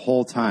camera the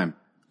whole time.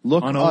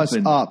 Look us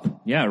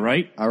up. Yeah,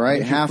 right? All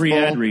right, half free full.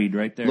 Ad read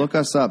right there. Look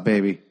us up,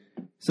 baby.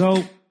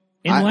 So...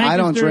 I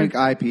don't drink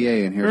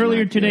IPA in here.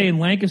 Earlier today in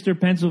Lancaster,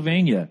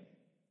 Pennsylvania,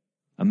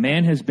 a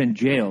man has been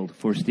jailed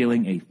for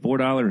stealing a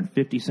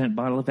 $4.50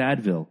 bottle of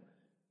Advil.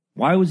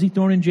 Why was he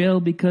thrown in jail?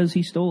 Because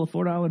he stole a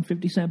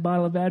 $4.50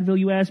 bottle of Advil,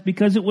 you ask?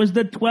 Because it was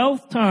the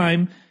 12th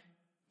time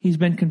he's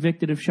been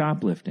convicted of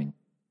shoplifting.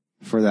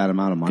 For that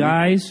amount of money?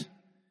 Guys,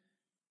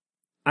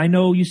 I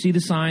know you see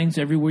the signs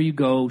everywhere you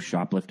go.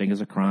 Shoplifting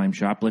is a crime.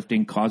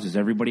 Shoplifting causes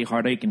everybody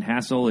heartache and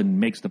hassle and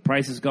makes the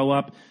prices go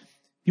up.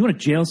 You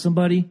want to jail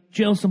somebody?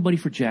 Jail somebody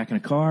for jacking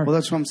a car. Well,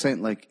 that's what I'm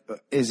saying. Like,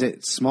 is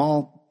it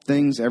small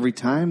things every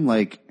time?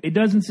 Like, it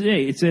doesn't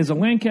say. It says a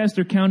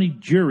Lancaster County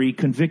jury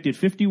convicted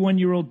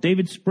 51-year-old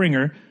David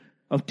Springer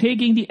of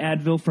taking the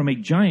Advil from a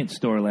Giant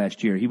store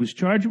last year. He was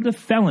charged with a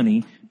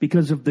felony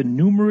because of the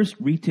numerous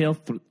retail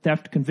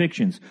theft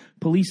convictions.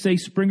 Police say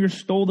Springer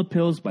stole the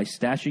pills by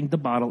stashing the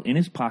bottle in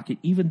his pocket,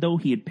 even though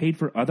he had paid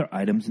for other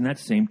items in that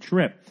same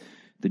trip.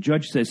 The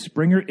judge says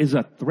Springer is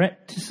a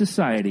threat to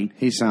society.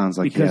 He sounds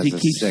like because he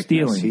keeps sickness.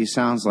 Stealing. He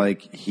sounds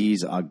like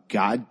he's a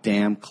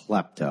goddamn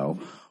klepto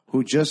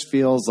who just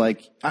feels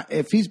like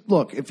if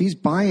he's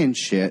buying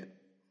shit,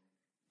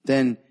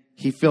 then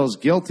he feels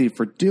guilty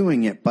for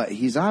doing it, but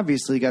he's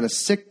obviously got a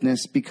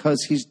sickness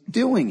because he's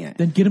doing it.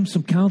 Then get him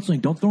some counseling.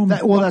 Don't throw him in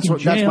jail. That's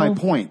my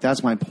point.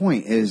 That's my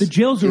point. Is the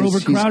jails are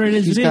overcrowded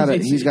as it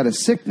is. He's got a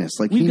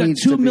sickness. Like we've he got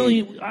needs 2 to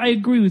million. I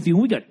agree with you.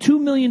 We got 2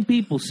 million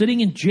people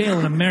sitting in jail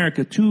in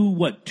America.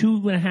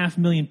 2.5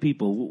 million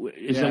people.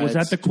 Was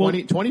that the quote?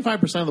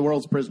 25% of the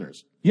world's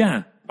prisoners.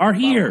 Yeah, are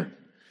here,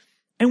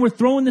 and we're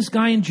throwing this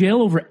guy in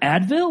jail over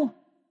Advil.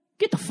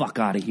 Get the fuck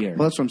out of here.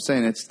 Well, that's what I'm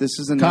saying. This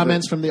is another...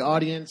 Comments from the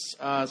audience.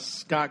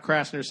 Scott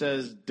Krasner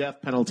says,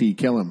 death penalty,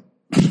 kill him.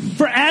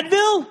 For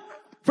Advil?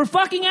 For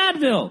fucking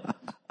Advil.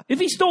 If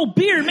he stole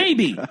beer,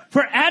 maybe.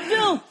 For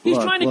Advil? He's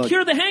trying to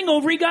cure the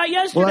hangover he got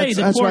yesterday,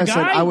 the poor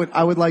guy.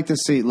 I would like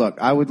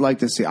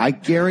to see, I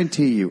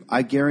guarantee you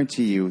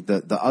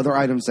the other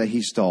items that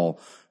he stole,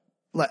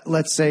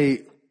 let's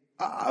say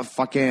a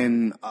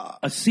fucking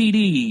a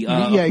CD,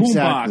 yeah,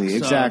 exactly,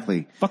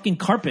 exactly, fucking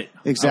carpet,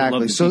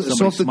 exactly. So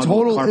if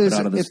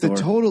the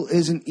total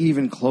isn't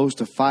even close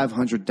to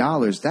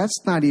 $500,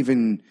 that's not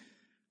even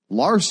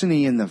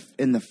larceny in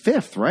the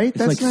fifth, right? It's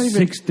that's like not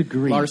even 6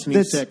 degrees.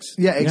 Larceny 6.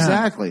 Yeah,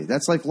 exactly. Yeah.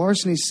 That's like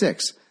larceny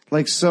 6.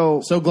 Like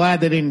so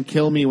glad they didn't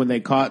kill me when they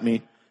caught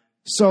me.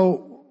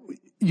 So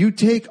you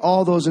take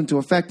all those into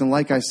effect, and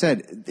like I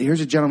said,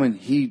 here's a gentleman.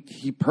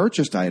 He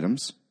purchased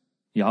items.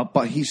 Yep.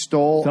 But he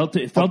stole felt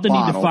the need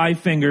to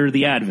 5-finger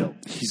the Advil.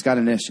 He's got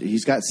an issue.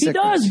 He's got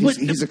sickness. He does,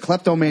 but he's a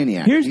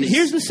kleptomaniac. Here's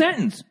the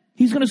sentence.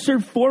 He's going to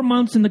serve 4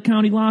 months in the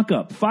county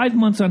lockup, 5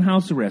 months on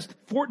house arrest,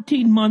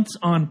 14 months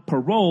on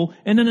parole,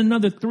 and then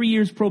another 3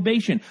 years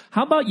probation.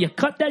 How about you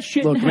cut that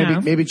shit in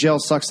half? Maybe jail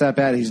sucks that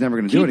bad he's never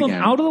going to do it again. Keep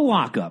him out of the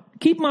lockup.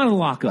 Keep him out of the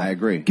lockup. I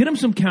agree. Get him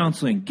some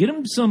counseling. Get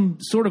him some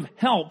sort of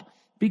help,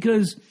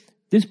 because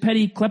this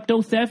petty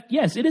klepto theft,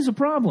 yes, it is a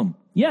problem.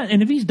 Yeah,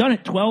 and if he's done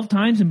it 12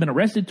 times and been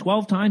arrested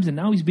 12 times and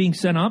now he's being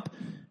sent up,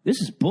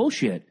 this is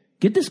bullshit.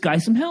 Get this guy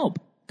some help.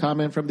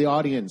 Comment from the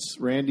audience.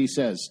 Randy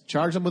says,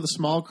 charge them with a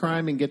small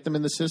crime and get them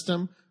in the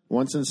system.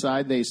 Once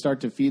inside, they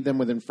start to feed them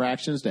with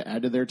infractions to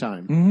add to their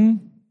time. Mm-hmm.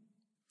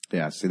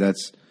 Yeah, see,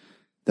 that's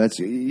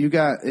you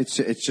got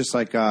it's just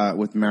like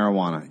with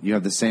marijuana. You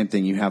have the same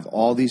thing. You have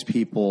all these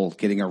people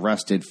getting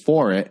arrested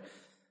for it.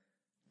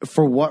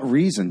 For what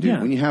reason, dude?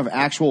 Yeah. When you have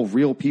actual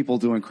real people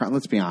doing crime,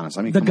 let's be honest.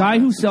 I mean, the guy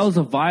who sells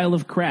a vial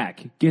of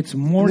crack gets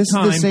more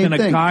time than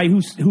a guy who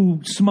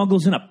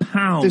smuggles in a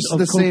pound of cocaine. This is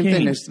the same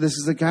thing. This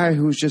is a guy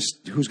who's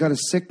got a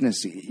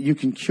sickness. You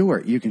can cure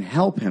it. You can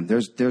help him.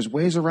 There's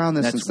ways around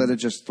this instead of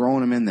just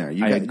throwing him in there.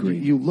 I agree.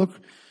 You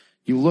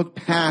look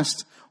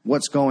past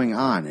what's going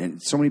on,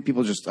 and so many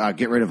people just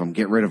get rid of him,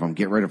 get rid of him,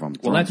 get rid of him.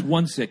 Well, that's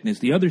one sickness.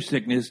 The other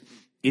sickness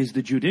is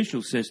the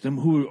judicial system,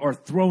 who are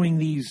throwing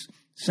these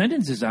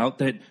sentences out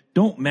that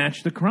don't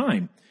match the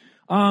crime.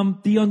 The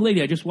young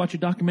lady, I just watched a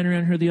documentary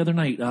on her the other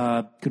night,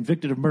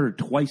 convicted of murder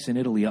twice in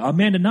Italy.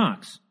 Amanda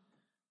Knox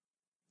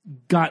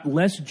got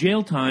less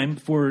jail time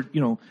for,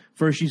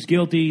 first she's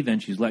guilty, then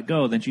she's let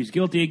go, then she's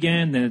guilty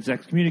again, then it's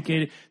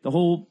excommunicated. The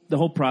whole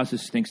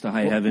process stinks to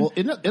high heaven. Well,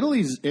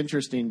 Italy's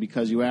interesting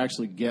because you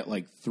actually get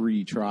like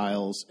 3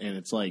 trials, and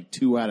it's like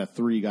 2 out of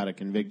 3 got to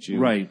convict you.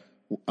 Right.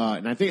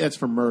 And I think that's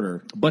for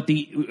murder. But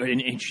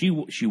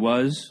she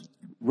was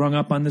rung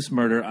up on this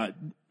murder.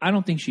 I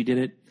don't think she did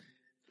it.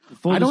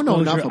 Full I don't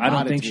know enough disclosure, about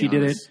I don't think she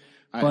did it.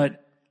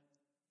 But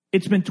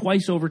it's been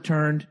twice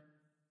overturned.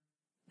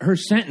 Her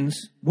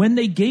sentence, when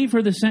they gave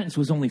her the sentence,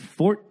 was only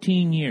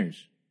 14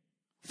 years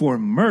for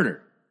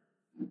murder.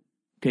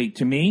 Okay,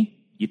 to me,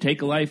 you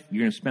take a life,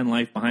 you're going to spend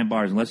life behind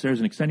bars unless there's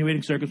an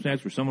extenuating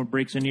circumstance where someone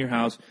breaks into your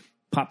house,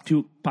 pop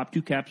two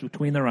caps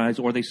between their eyes,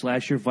 or they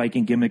slash your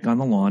Viking gimmick on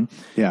the lawn.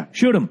 Yeah.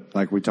 Shoot them.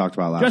 Like we talked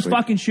about last week. Just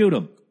fucking shoot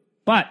them.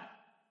 But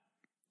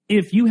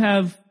if you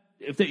have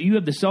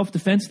the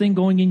self-defense thing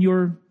going in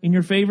your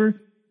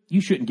favor,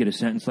 you shouldn't get a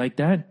sentence like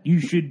that.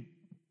 You should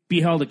be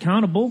held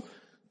accountable.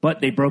 But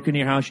they broke into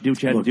your house. You do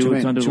what you had to do.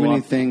 It's under the law. Too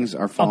many things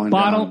are falling down.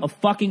 A bottle down. of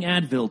fucking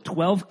Advil,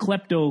 12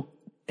 klepto,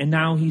 and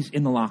now he's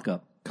in the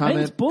lockup.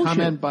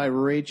 Comment by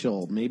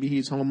Rachel. Maybe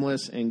he's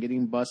homeless and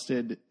getting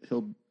busted.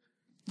 He'll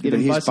get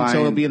him busted,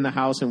 so he'll be in the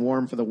house and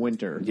warm for the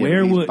winter.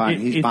 Yeah,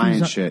 he's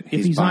buying shit.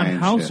 If he's on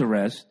house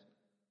arrest.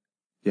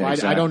 Yeah, well,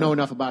 exactly. I don't know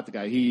enough about the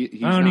guy.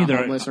 He's not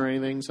homeless or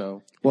anything.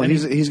 So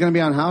he's going to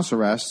be on house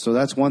arrest. So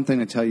that's one thing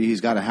to tell you.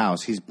 He's got a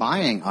house. He's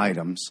buying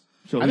items.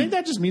 So I think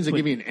that just means they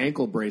give you an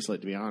ankle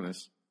bracelet. To be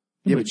honest.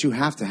 Yeah, but you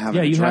have to have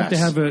an address. You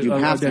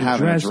have to have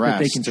an address that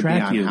they can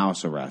track you. You.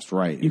 House arrest,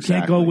 right? You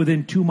can't go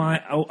within 2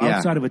 mile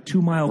outside of a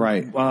 2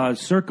 mile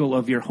circle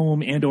of your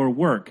home and or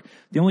work.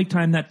 The only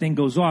time that thing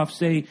goes off,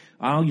 say,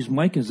 I'll use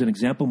Mike as an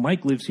example.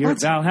 Mike lives here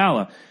at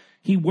Valhalla.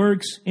 He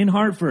works in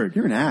Hartford.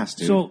 You're an ass,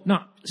 dude. So no,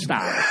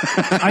 stop.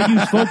 I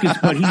use Focus,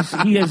 but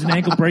he has an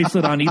ankle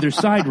bracelet on either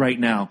side right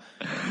now.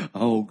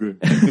 Oh, good.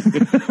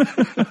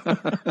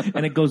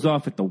 And it goes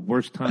off at the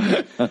worst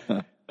time.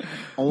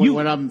 Only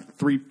when I'm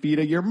 3 feet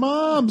of your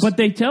mom's. But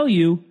they tell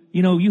you,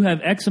 you have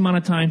X amount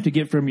of time to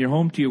get from your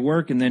home to your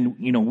work, and then,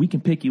 we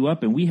can pick you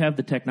up, and we have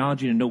the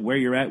technology to know where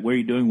you're at, where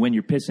you're doing, when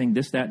you're pissing,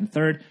 this, that, and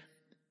third.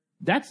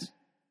 That's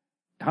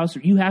house.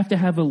 You have to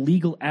have a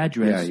legal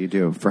address. Yeah, you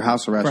do. For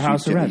house arrest,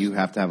 you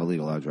have to have a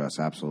legal address,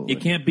 absolutely.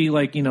 It can't be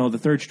like, the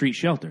 3rd Street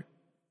shelter.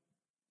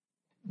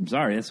 I'm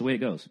sorry, that's the way it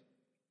goes.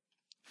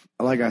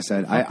 Like I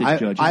said,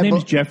 his name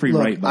is Jeffrey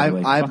Wright, by the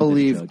way. I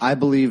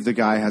believe the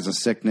guy has a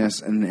sickness,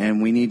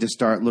 and we need to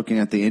start looking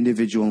at the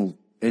individual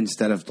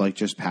instead of like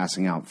just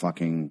passing out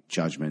fucking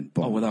judgment.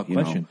 Boom, without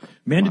question.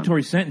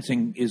 Mandatory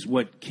sentencing is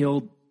what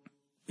tripled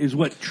and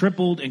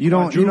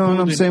quadrupled. You know what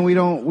I'm saying? We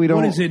don't.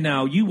 What is it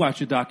now? You watched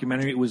the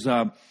documentary. It was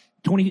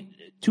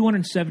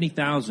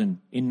 270,000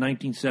 in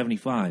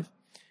 1975,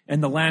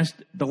 and the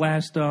last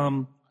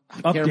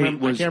I can't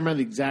remember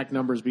the exact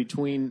numbers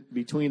between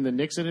the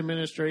Nixon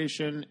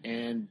administration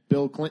and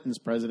Bill Clinton's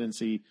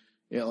presidency.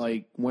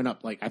 It went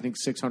up I think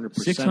 600%.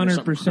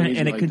 600%,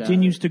 and it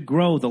continues to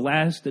grow. The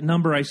last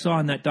number I saw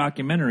in that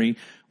documentary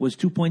was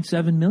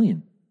 2.7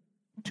 million.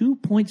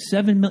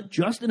 $2.7 million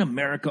just in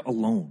America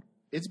alone.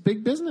 It's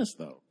big business,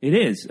 though. It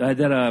is.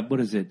 What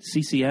is it?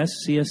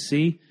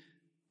 CSC,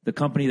 the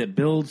company that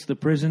builds the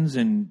prisons,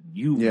 and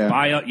you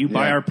buy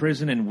our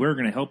prison, and we're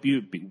going to help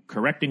you be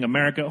correcting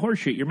America.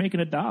 Horseshit, you're making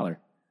 $1.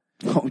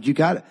 Oh, you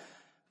got it.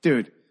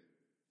 Dude,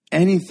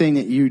 anything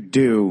that you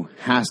do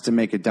has to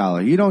make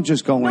 $1. You don't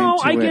just go into it. No,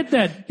 I get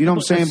that. You know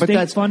what I'm saying? But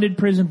that's funded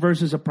prison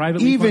versus a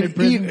privately funded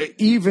prison.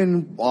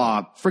 Even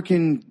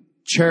freaking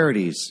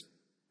charities.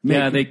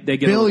 They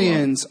get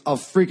billions of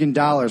freaking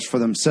dollars for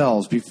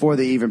themselves before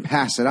they even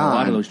pass it on. A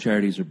lot of those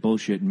charities are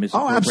bullshit and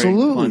misappropriate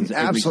funds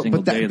every absolutely.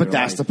 single day. But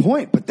that's the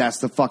point. But that's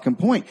the fucking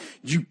point.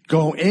 You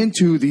go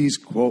into these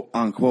quote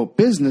unquote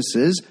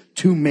businesses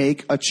to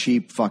make a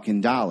cheap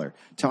fucking dollar.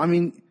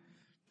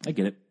 I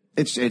get it.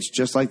 It's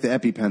just like the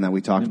EpiPen that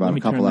we talked about a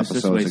couple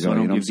episodes ago.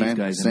 So you know what I'm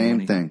saying?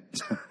 Same thing.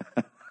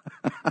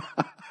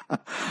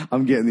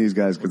 I'm getting these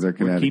guys because they're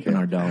Connecticut. We're keeping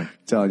our dollar. I'm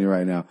telling you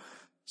right now.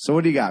 So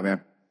what do you got,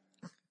 man?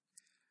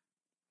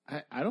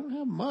 I don't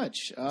have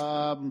much.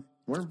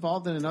 We're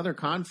involved in another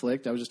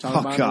conflict. I was just talking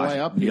about on the way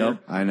up here.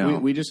 Yep, I know.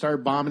 We just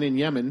started bombing in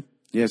Yemen.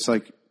 Yeah, it's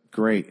like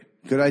great,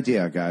 good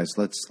idea, guys.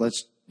 Let's.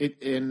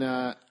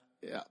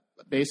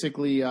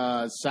 Basically,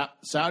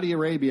 Saudi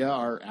Arabia,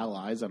 our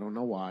allies. I don't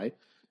know why.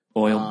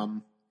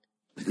 Oil.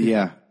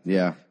 Yeah.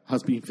 I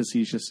was being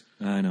facetious.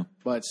 I know.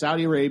 But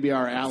Saudi Arabia,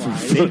 our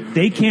allies.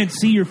 they can't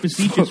see your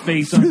facetious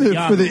face on the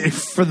yacht.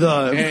 For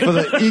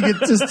the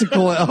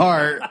egotistical at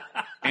heart.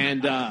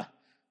 And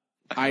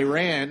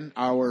Iran,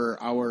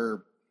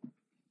 our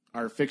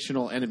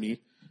fictional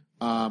enemy,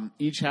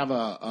 each have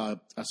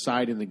a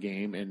side in the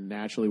game, and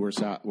naturally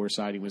we're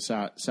siding with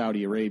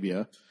Saudi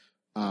Arabia.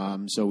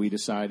 So we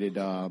decided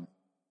to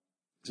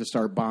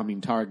start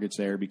bombing targets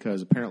there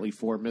because apparently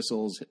 4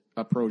 missiles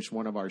approached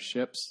one of our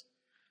ships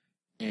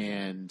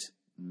and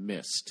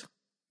missed.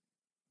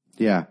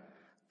 Yeah.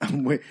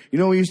 You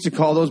know what we used to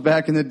call those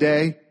back in the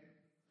day?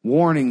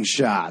 Warning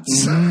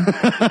shots.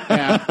 Mm-hmm.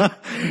 Yeah.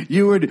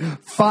 You would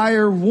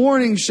fire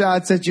warning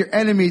shots at your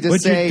enemy to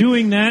say, you're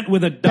doing that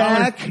with $1.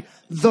 Back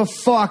the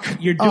fuck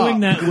You're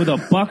doing that with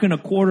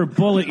 $1.25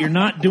 bullet. You're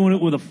not doing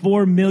it with a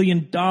 $4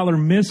 million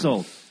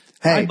missile.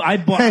 Hey,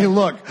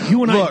 look.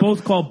 You and I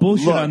both called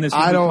bullshit on this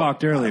when we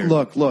talked earlier.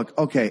 Look.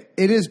 Okay,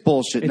 it is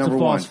bullshit. It's number a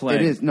false one.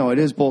 flag. It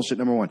is bullshit.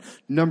 Number one.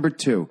 Number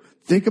two.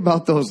 Think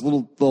about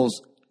the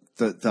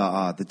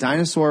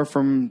dinosaur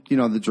from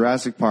the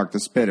Jurassic Park, the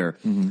spitter.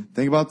 Mm-hmm.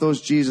 Think about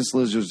those Jesus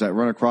lizards that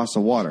run across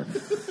the water.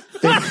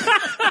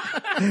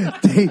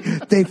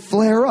 They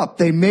flare up.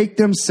 They make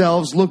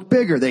themselves look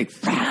bigger. You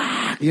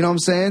know what I'm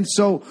saying?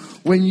 So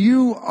when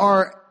you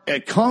are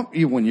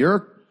when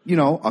you're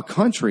a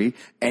country,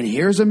 and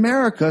here's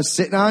America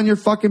sitting on your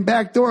fucking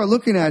back door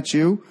looking at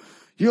you,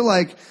 you're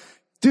like,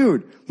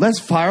 dude, let's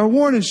fire a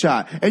warning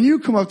shot. And you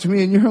come up to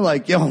me and you're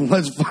like, yo,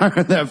 let's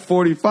fire that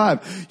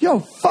 45. Yo,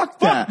 fuck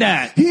that. Fuck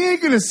that. He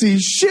ain't gonna see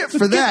shit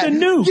for that. Get the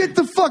nuke. Get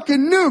the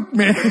fucking nuke,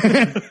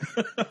 man.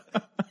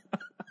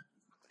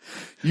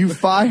 You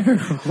fire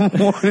a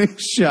warning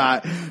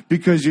shot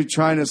because you're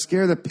trying to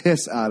scare the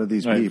piss out of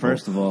these people.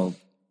 First of all,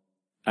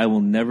 I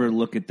will never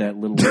look at that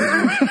little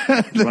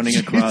lizard running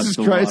across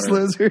the Christ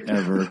water lizard.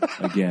 ever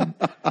again.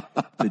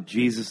 The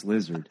Jesus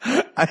lizard.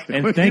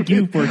 And thank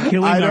you for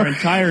killing our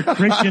entire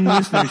Christian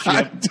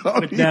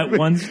listenership with that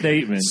one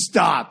statement.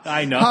 Stop.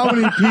 I know. How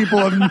many people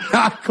have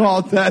not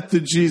called that the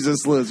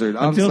Jesus lizard?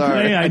 I'm Until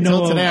sorry. Today,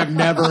 Until today, I've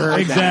never heard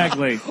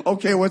exactly. that.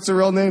 Okay, what's the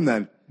real name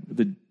then?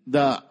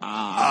 The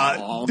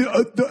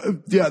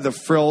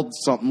frilled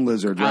something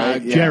lizard,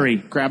 right? Jerry.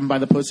 Grab him by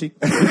the pussy.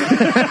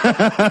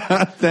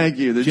 Thank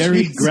you.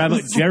 Jerry grab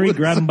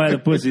him by the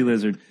pussy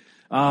lizard.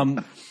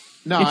 No,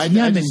 it's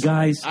Yemen,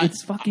 guys.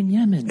 It's fucking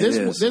Yemen.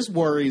 This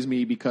worries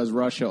me because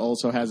Russia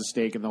also has a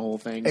stake in the whole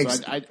thing.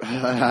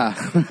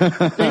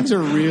 So things are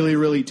really,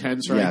 really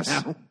tense right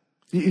now.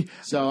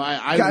 So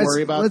I guys,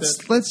 worry about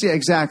this. Yeah,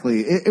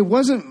 exactly. It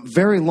wasn't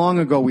very long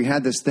ago we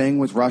had this thing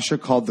with Russia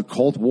called the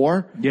Cold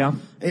War. Yeah.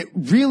 It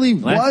really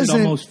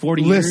wasn't. Almost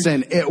 40 years.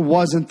 Listen, it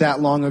wasn't that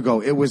long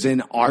ago. It was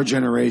in our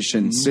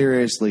generation. Mm-hmm.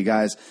 Seriously,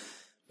 guys.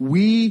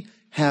 We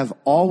have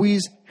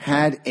always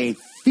had a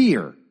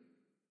fear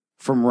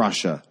from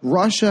Russia.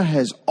 Russia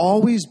has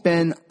always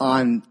been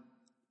on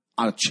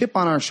a chip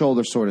on our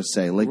shoulder, sort of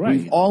say. Like, right.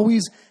 We've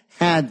always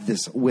had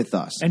this with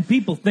us. And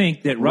people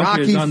think that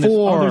Russia Rocky is on this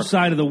other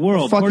side of the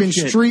world. Fucking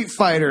Street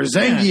Fighter,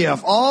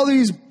 Zangief, all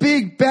these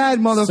big bad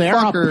motherfuckers.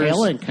 Sarah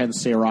Palin can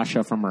see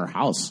Russia from her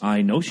house.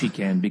 I know she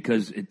can,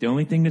 because the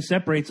only thing that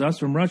separates us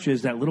from Russia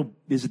is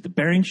is it the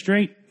Bering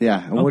Strait?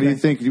 Yeah. And what do you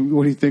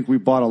think we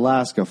bought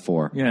Alaska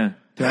for? Yeah.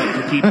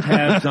 To keep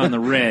tabs on the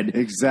red.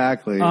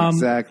 Exactly.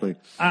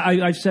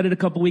 I've said it a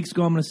couple weeks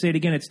ago. I'm going to say it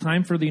again. It's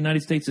time for the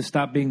United States to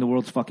stop being the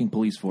world's fucking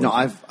police force. No,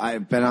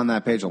 I've been on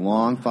that page a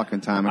long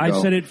fucking time ago.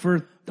 I've said it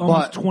for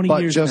almost 20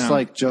 years now.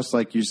 But just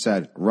like you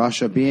said,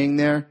 Russia being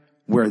there,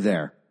 we're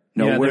there.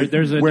 No, yeah, we're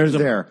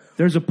there.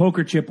 There's a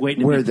poker chip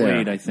waiting to be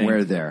played, I think.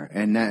 We're there.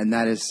 And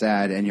that is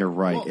sad, and you're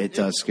right. Well, it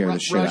does scare the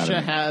shit out of me.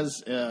 Russia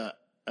has a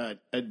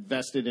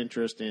vested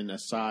interest in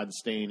Assad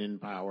staying in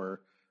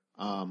power.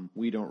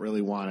 We don't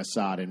really want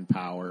Assad in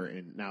power,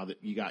 and now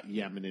that you got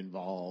Yemen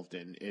involved,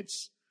 and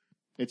it's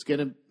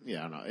gonna, I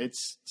don't know,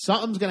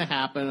 something's gonna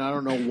happen. I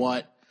don't know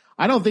what.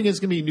 I don't think it's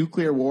gonna be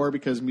nuclear war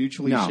because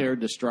mutually shared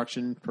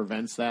destruction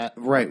prevents that.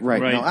 Right.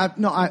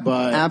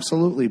 But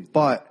absolutely.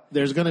 But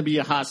there's gonna be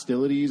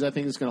hostilities. I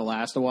think it's gonna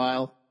last a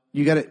while.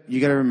 You got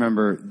to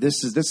remember,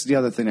 this is the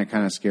other thing that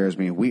kind of scares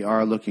me. We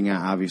are looking at,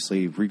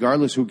 obviously,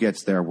 regardless who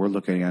gets there, we're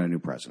looking at a new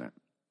president.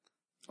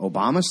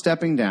 Obama's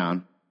stepping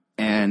down,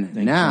 and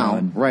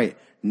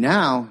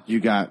now you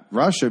got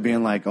Russia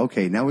being like,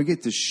 okay, now we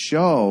get to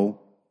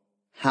show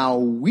how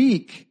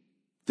weak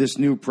this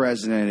new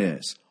president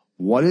is.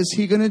 What is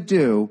he going to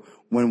do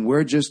when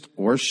we're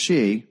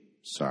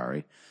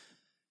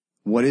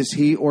what is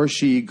he or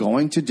she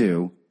going to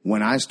do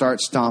when I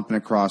start stomping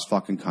across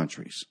fucking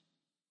countries?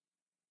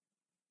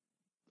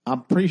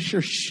 I'm pretty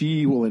sure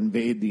she will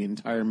invade the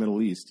entire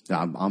Middle East.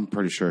 I'm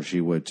pretty sure she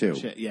would too.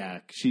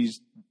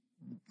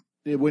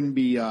 It wouldn't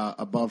be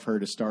above her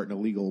to start an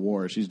illegal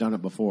war. She's done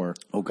it before.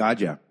 Oh,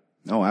 God, yeah.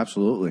 Oh,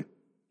 absolutely.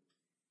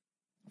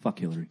 Fuck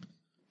Hillary.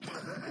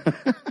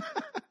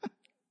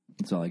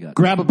 That's all I got.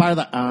 Grab it by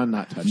the...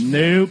 not touching it.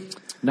 Nope.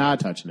 Not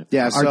touching it.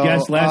 Yeah, Our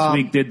guest last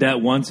week did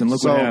that once, and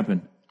look what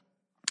happened.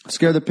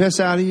 Scare the piss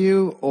out of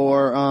you,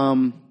 or...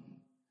 I'm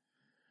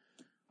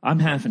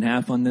half and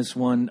half on this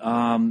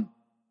one.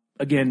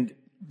 Again,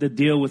 the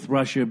deal with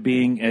Russia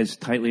being as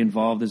tightly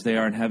involved as they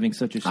are and having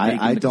such a stake in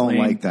the I don't claim,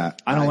 like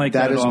that. I don't like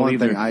that at all either.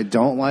 That is one thing I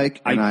don't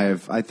like, and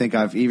I think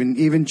I've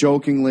even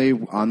jokingly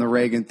on the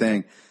Reagan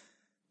thing,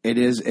 it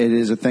is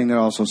a thing that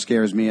also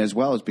scares me as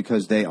well, is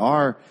because they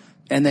are,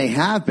 and they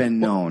have been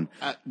known.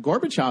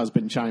 Gorbachev's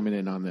been chiming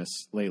in on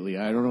this lately.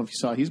 I don't know if you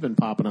saw, he's been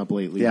popping up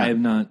lately. Yeah. I have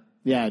not.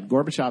 Yeah,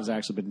 Gorbachev's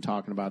actually been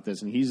talking about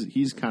this, and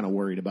he's kind of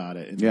worried about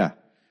it.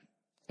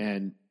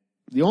 And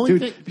the only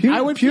thing I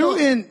would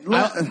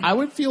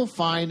feel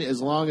fine as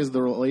long as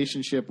the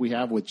relationship we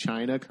have with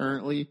China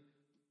currently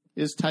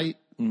is tight.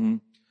 Mm-hmm.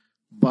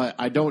 But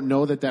I don't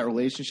know that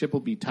relationship will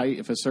be tight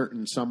if a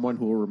certain someone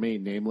who will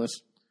remain nameless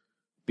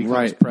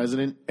becomes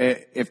president.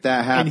 If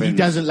that happens, and he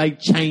doesn't like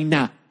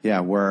China.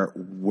 Yeah,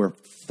 we're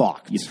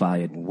fucked. You're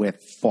fired. We're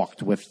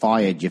fucked. We're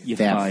fired. You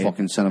fat fired.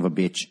 Fucking son of a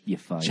bitch. You're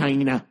fired.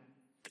 China.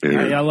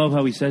 I love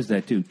how he says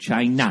that too.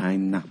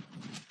 China.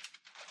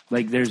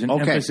 Like there's an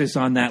emphasis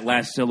on that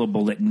last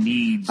syllable that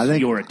needs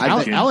your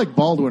attention. Alec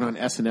Baldwin on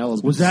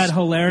SNL was that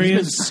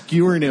hilarious? He's been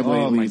skewering him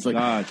lately. Oh my He's like,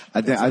 God!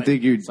 I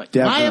think you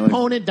definitely. My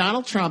opponent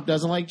Donald Trump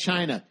doesn't like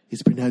China.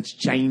 It's pronounced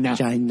China.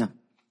 China.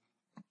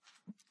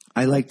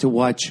 I like to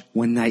watch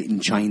One Night in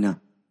China.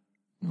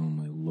 Oh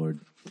my Lord!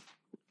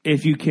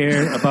 If you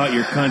care about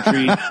your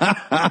country,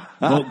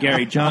 vote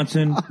Gary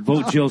Johnson.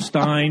 Vote Jill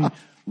Stein.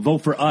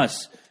 Vote for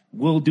us.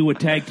 We'll do a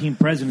tag team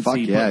presidency. Fuck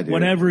yeah, but dude.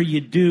 Whatever you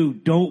do,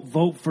 don't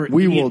vote for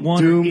we idiot will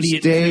one or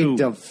idiot two.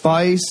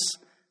 Device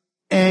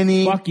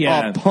any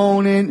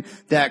opponent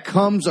that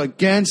comes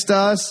against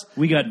us.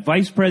 We got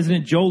Vice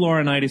President Joe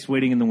Laurinaitis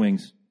waiting in the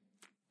wings.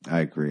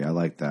 I agree. I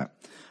like that.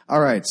 All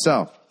right,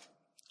 so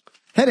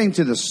heading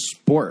to the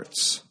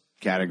sports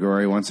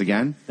category once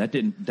again.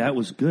 That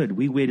was good.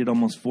 We waited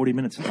almost 40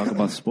 minutes to talk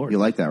about sports. You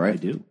like that, right? I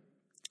do.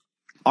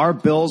 Our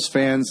Bills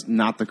fans,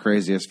 not the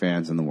craziest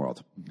fans in the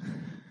world.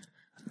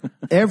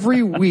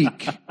 Every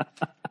week,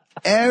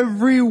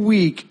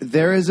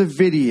 there is a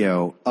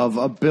video of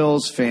a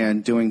Bills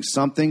fan doing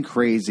something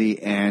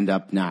crazy and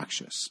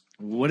obnoxious.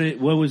 What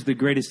was the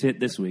greatest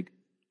hit this week?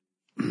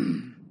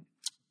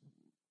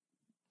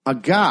 A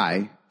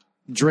guy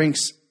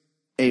drinks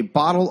a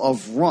bottle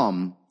of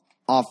rum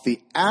off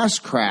the ass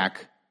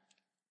crack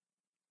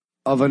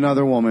of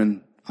another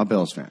woman, a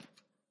Bills fan.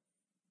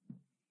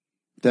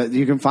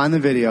 You can find the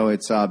video.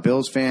 It's a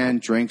Bills fan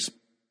drinks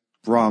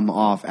rum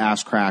off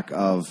ass crack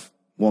of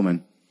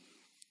woman.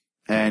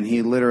 And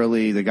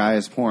the guy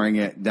is pouring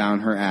it down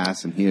her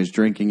ass and he is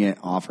drinking it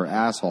off her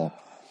asshole.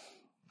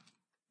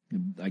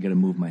 I got to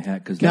move my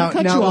hat because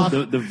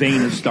the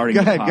vein is starting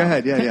to pop. Go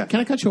ahead. Yeah. Can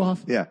I cut you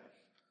off? Yeah.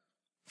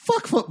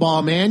 Fuck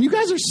football, man. You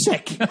guys are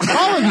sick.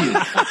 All of you.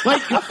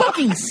 Like, you're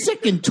fucking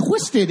sick and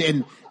twisted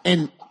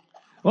and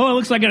oh, it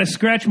looks like I got to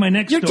scratch my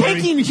neck. You're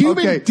taking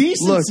human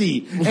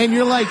decency and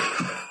you're like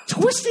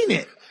twisting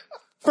it.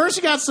 First,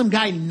 you got some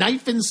guy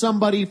knifing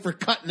somebody for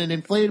cutting an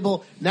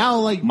inflatable.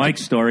 Now, like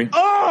Mike's story.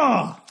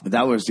 Oh,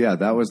 that was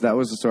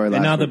the story.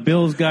 And now the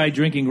Bills guy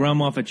drinking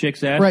rum off a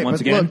chick's ass. Right, once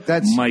again, look,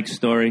 that's Mike's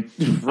story.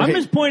 Right. I'm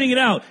just pointing it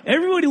out.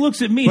 Everybody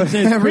looks at me and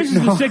says, "Chris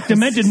is a sick,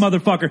 demented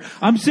motherfucker."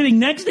 I'm sitting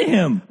next to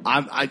him.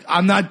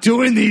 I'm not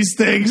doing these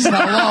things.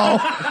 Hello.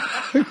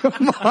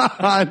 Come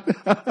on.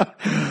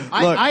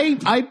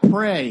 I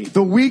pray.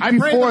 The week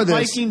before the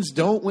Vikings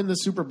don't win the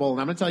Super Bowl,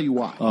 and I'm going to tell you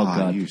why. Oh,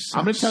 God.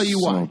 I'm going to tell you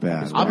why.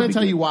 Bad. I'm going to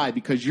tell you why,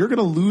 because you're going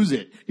to lose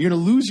it. You're going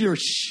to lose your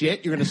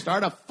shit. You're going to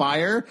start a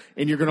fire,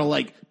 and you're going to,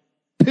 like,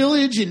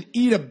 pillage and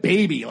eat a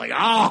baby. Like,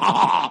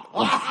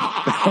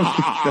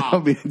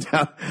 That'll be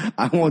down.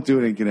 I won't do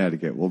it in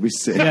Connecticut. We'll be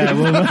sick. Yeah,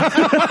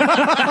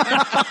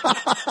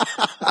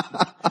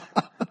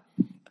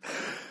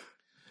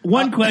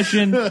 One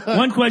question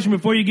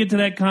before you get to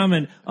that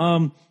comment.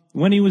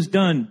 when he was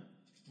done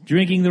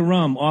drinking the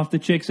rum off the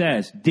chick's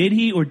ass, did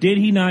he or did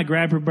he not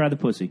grab her by the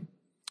pussy?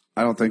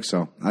 I don't think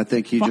so. I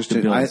think he Fuck just the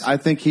did. Bills. I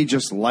think he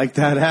just liked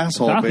that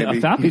asshole, baby.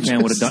 A Falcons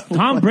fan would have done.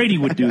 Tom Brady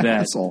would do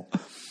that. Asshole.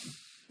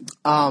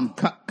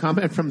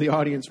 Comment from the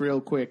audience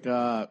real quick.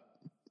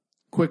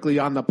 Quickly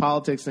on the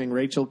politics thing,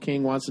 Rachel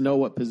King wants to know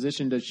what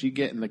position does she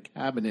get in the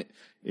cabinet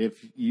if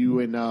you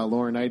and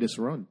Laurinaitis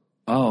run?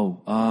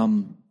 Oh,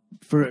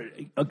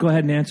 go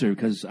ahead and answer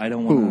because I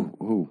don't want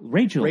to. Who?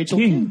 Rachel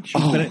King.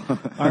 She's been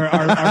our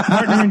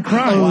partner in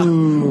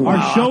crime.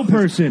 Our show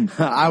person.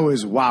 I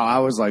was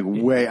like,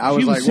 wait. I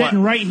was She was like, sitting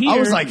what? right here. I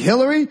was like,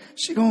 Hillary?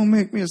 She gonna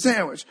make me a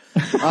sandwich.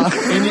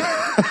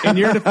 In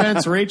your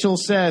defense, Rachel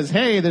says,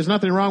 hey, there's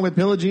nothing wrong with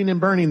pillaging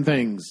and burning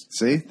things.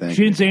 See? Thank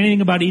She you. didn't say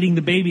anything about eating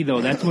the baby,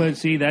 though. That's what,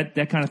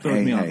 that kind of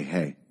throws me off.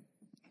 Hey.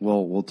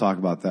 We'll talk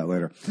about that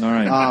later. All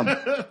right.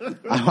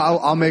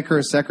 I'll make her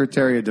a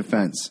Secretary of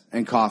Defense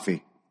and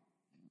coffee.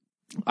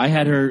 I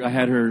had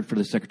her for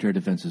the Secretary of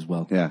Defense as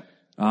well. Yeah.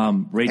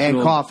 Rachel.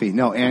 And coffee.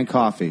 No, and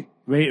coffee.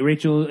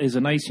 Rachel is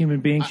a nice human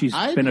being. She's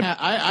I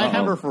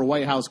have her for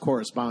White House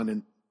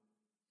correspondent.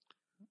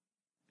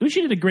 Well,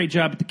 she did a great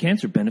job at the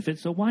cancer benefit,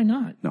 so why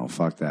not? No,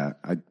 fuck that.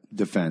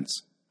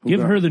 Defense.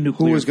 Give her the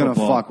nuclear Who was going to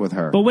football. fuck with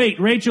her? But wait,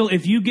 Rachel,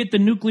 if you get the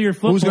nuclear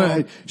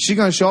football... She's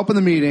going to show up in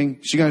the meeting.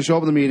 She's going to show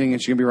up in the meeting,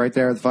 and she's going to be right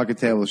there at the fucking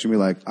table. She'll be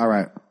like, all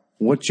right,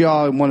 what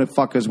y'all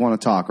fuckers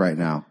want to talk right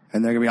now?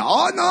 And they're going to be like,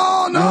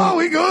 oh, no,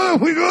 we good.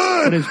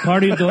 But as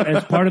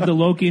part of the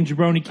Loki and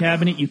Jabroni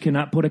cabinet, you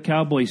cannot put a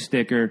cowboy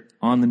sticker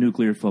on the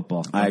nuclear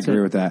football. I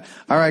agree with that.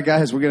 All right,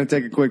 guys, we're going to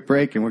take a quick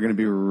break, and we're going to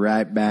be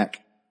right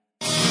back.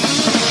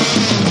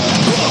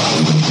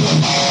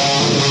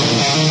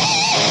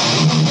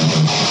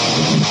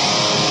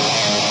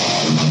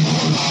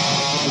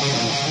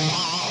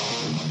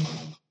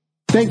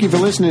 Thank you for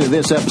listening to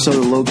this episode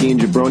of Loki and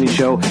Jabroni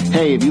Show.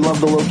 Hey, if you love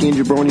the Loki and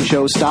Jabroni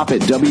Show, stop at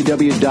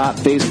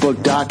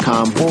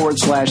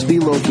www.facebook.com/The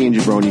Loki and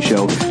Jabroni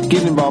Show.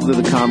 Get involved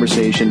in the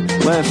conversation.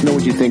 Let us know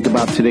what you think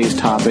about today's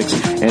topics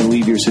and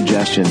leave your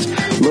suggestions.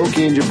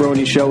 Loki and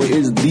Jabroni Show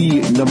is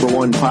the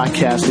 #1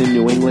 podcast in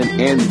New England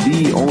and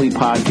the only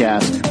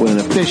podcast with an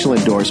official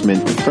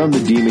endorsement from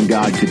the demon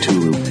god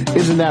Cthulhu.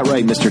 Isn't that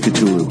right, Mr.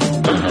 Cthulhu?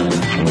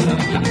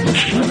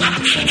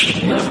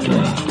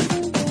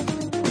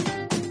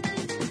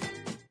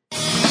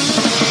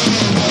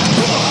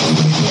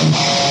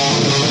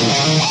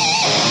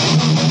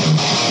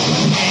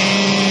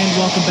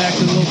 Welcome back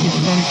to the Loki and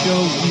Jabroni Show.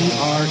 We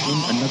are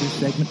in another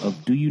segment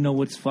of Do You Know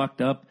What's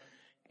Fucked Up?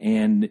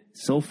 And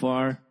so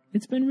far,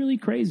 it's been really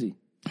crazy.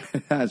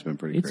 It has been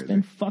pretty crazy. It's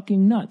been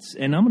fucking nuts.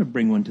 And I'm going to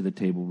bring one to the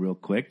table real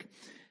quick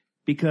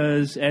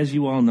because, as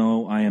you all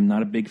know, I am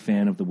not a big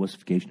fan of the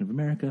wussification of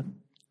America.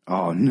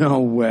 Oh,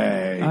 no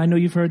way. I know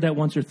you've heard that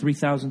once or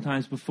 3,000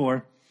 times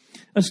before.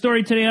 A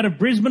story today out of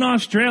Brisbane,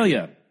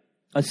 Australia.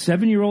 A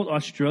 7-year-old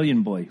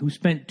Australian boy who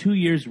spent 2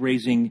 years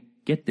raising,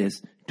 get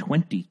this,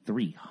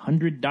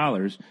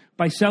 $2,300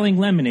 by selling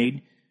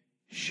lemonade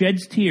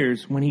sheds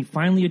tears when he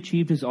finally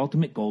achieved his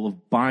ultimate goal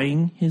of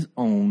buying his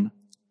own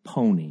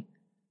pony.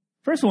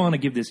 First of all, I want to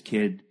give this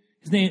kid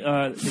his name.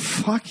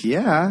 Fuck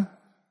yeah.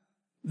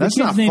 That's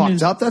not name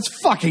fucked up.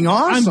 That's fucking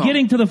awesome. I'm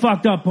getting to the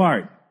fucked up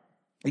part.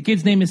 The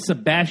kid's name is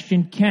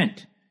Sebastian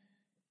Kent.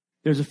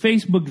 There's a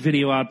Facebook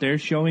video out there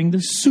showing the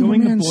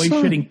boy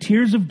shedding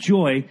tears of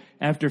joy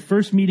after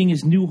first meeting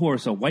his new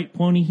horse, a white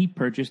pony he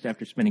purchased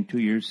after spending 2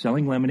 years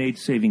selling lemonade,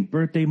 saving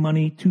birthday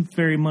money, tooth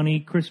fairy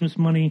money, Christmas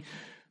money,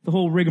 the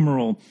whole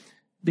rigmarole.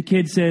 The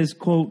kid says,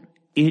 quote,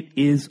 "It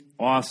is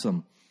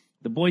awesome."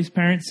 The boy's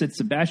parents said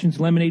Sebastian's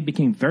lemonade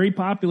became very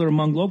popular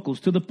among locals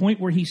to the point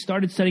where he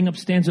started setting up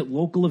stands at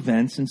local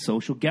events and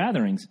social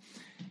gatherings.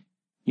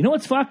 You know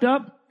what's fucked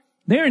up?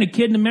 There ain't a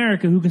kid in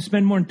America who can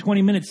spend more than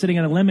 20 minutes sitting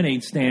at a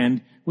lemonade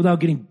stand without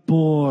getting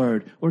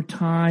bored or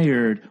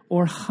tired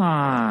or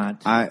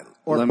hot.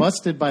 Or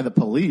busted by the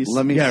police.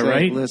 Let me say,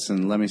 right?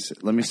 Listen, let me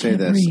say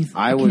this. Breathe.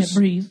 I can't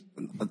breathe.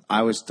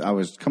 I was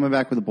coming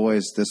back with the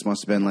boys. This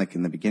must have been like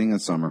in the beginning of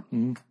the summer.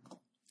 Mm-hmm.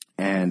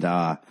 And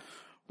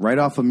right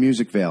off of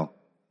Musicvale,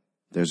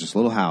 there's this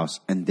little house,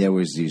 and there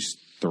was these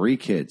 3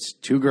 kids,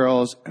 2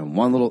 girls and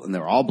one little, and they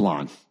were all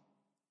blonde.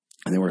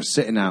 And they were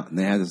sitting out, and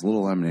they had this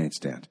little lemonade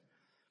stand.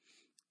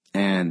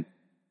 And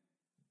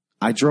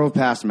I drove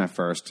past them at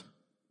first,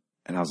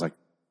 and I was like,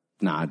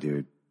 nah,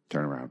 dude,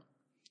 turn around.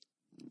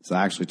 So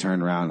I actually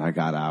turned around, and I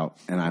got out,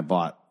 and I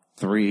bought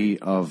 3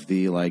 of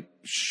the, like,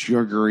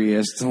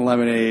 sugariest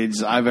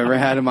lemonades I've ever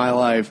had in my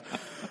life.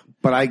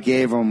 But I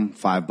gave them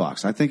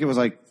 $5. I think it was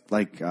like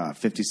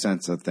 50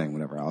 cents a thing,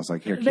 whatever. I was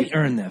like, here, They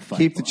earned that $5.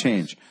 Keep the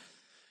change.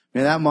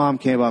 Man, that mom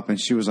came up, and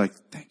she was like,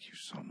 thank you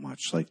so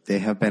much. Like, they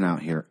have been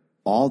out here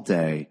all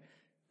day,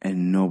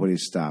 and nobody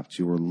stopped.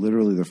 You were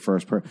literally the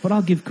first person. But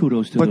I'll give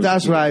kudos to. But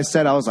that's kids. what I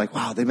said. I was like,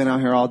 wow, they've been out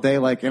here all day,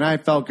 like, and I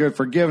felt good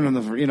for giving them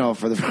the,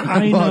 for the.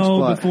 I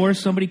know. Before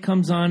somebody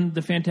comes on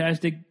the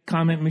fantastic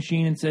comment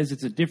machine and says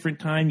it's a different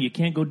time, you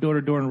can't go door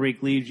to door and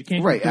rake leaves. You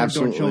can't go door to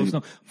door and show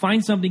snow.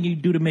 Find something you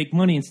do to make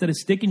money instead of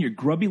sticking your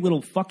grubby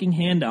little fucking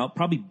hand out,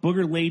 probably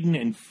booger laden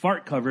and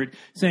fart covered,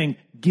 saying,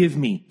 "Give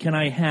me, can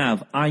I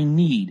have, I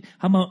need."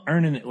 How about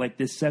earning it like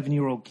this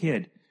 7-year-old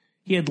kid?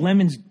 He had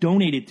lemons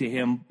donated to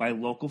him by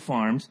local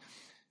farms.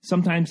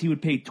 Sometimes he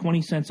would pay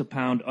 20 cents a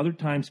pound. Other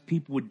times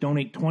people would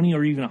donate $20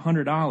 or even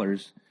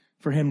 $100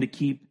 for him to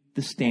keep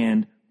the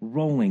stand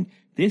rolling.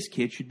 This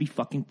kid should be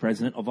fucking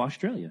president of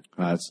Australia.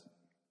 That's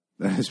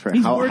right.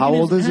 How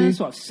old is he?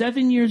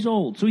 7 years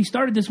old. So he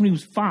started this when he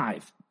was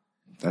 5.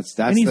 That's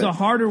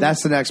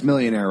the next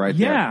millionaire right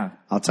there. Yeah.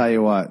 I'll tell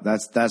you what.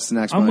 That's the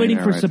next. I'm waiting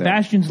for right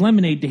Sebastian's there.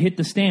 Lemonade to hit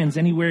the stands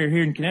anywhere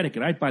here in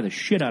Connecticut. I'd buy the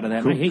shit out of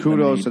that. I hate kudos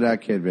lemonade. to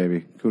that kid,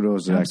 baby.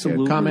 Kudos to that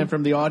kid. Comment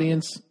from the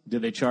audience: do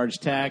they charge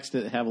tax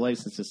to have a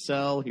license to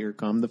sell? Here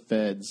come the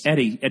feds.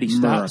 Eddie,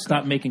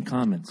 stop making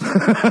comments.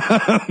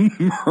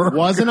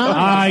 Wasn't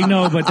I? I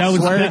know, but that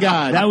Swear to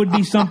God, that would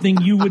be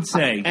something you would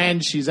say.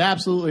 And she's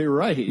absolutely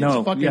right. It's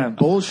fucking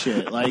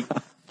bullshit. Like,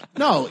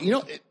 no,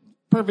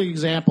 perfect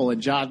example,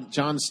 and John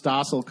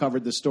Stossel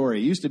covered the story.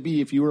 It used to be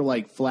if you were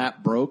like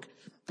flat broke,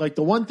 like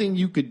the one thing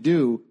you could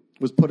do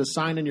was put a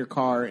sign in your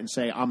car and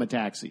say, "I'm a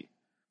taxi."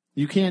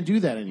 You can't do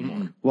that anymore.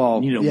 Mm-hmm.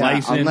 Well, you need a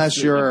license,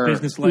 unless you're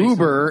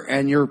Uber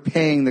and you're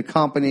paying the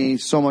company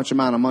so much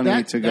amount of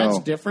money to go. That's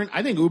different.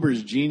 I think Uber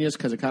is genius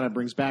because it kind of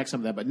brings back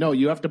some of that. But no,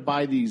 you have to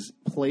buy these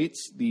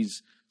plates,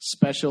 these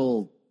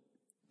special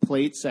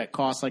plates that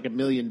cost like $1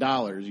 million.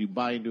 You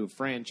buy into a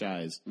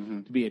franchise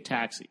to be a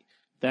taxi.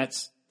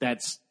 That's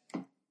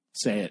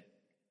say it.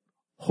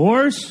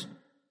 Horse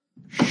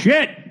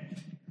shit.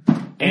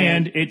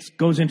 And it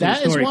goes into the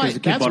story because the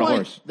kid bought a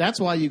horse.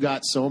 That's why you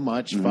got so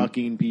much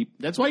fucking people.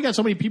 That's why you got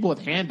so many people with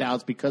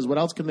handouts, because what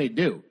else can they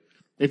do?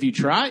 If you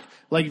try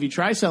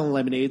selling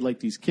lemonade like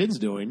these kids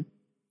doing,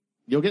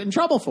 you'll get in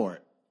trouble for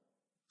it.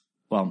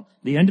 Well,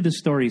 the end of the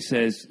story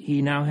says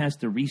he now has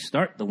to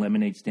restart the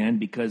lemonade stand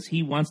because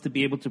he wants to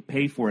be able to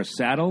pay for a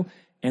saddle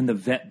and the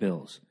vet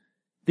bills.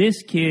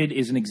 This kid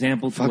is an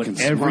example to what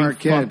every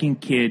fucking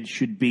kid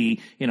should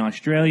be in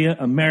Australia,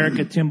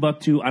 America,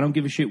 Timbuktu. I don't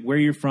give a shit where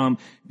you're from.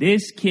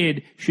 This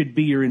kid should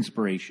be your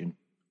inspiration.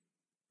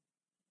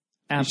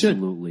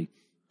 Absolutely.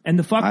 And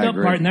the fucked up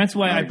part, and that's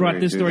why I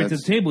brought this story to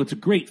the table. It's a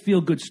great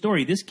feel-good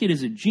story. This kid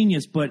is a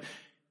genius, but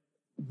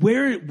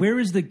where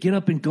is the get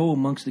up and go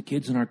amongst the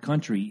kids in our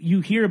country?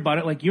 You hear about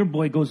it like your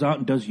boy goes out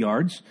and does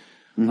yards.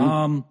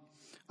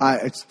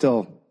 It's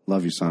still...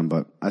 Love you, son,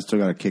 but I still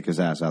got to kick his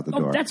ass out the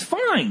door. That's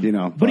fine.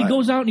 But he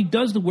goes out and he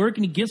does the work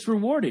and he gets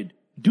rewarded.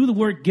 Do the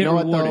work, get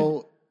rewarded. What,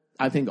 though?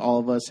 I think all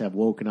of us have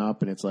woken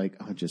up and it's like,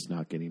 I'm just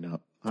not getting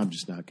up.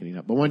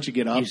 But once you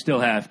get up, you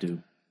still have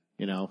to.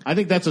 I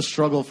think that's a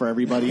struggle for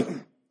everybody.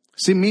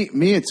 See, me,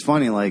 it's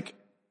funny. Like,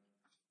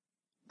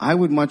 I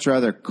would much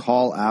rather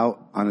call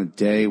out on a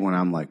day when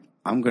I'm like,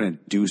 I'm going to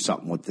do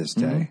something with this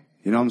day. Mm-hmm.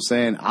 You know what I'm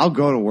saying? I'll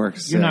go to work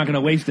sick. You're not going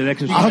to waste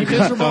it. I'll be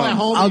miserable at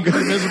home. I'll be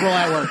miserable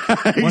at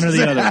work. One or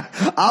the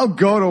other. I'll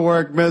go to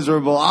work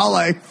miserable.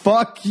 I'll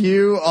fuck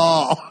you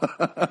all.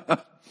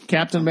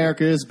 Captain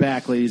America is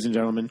back, ladies and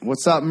gentlemen.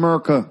 What's up,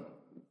 Merca?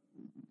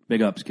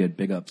 Big ups, kid.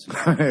 Big ups.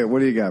 Hey, what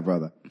do you got,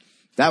 brother?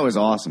 That was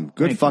awesome.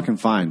 Good fucking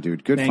find,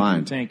 dude. Good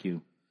find. Thank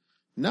you.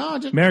 No,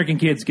 just American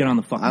kids, get on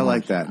the fucking horse. I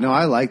like that. No,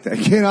 I like that.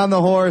 Get on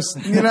the horse.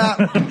 Get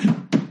up.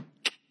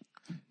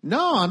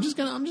 No, I'm just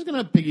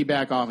gonna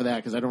piggyback off of that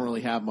because I don't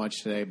really have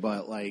much today.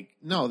 But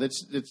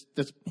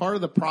that's part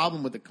of the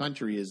problem with the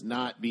country is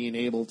not being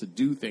able to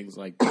do things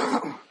like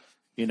that.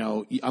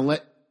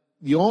 Unless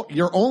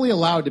you're only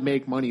allowed to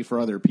make money for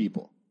other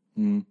people.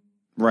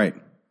 Right.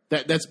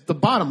 That's the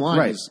bottom line.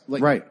 Right. Is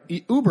like right.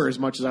 Uber, as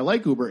much as I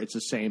like Uber, it's the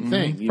same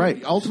thing.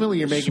 Right. Ultimately,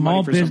 you're making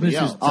small money for somebody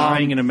business else. is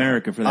dying in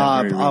America for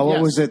that very reason. What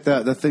was it?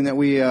 The thing that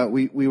we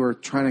were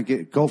trying to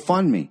get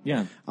GoFundMe.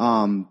 Yeah.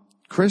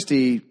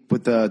 Christy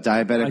with the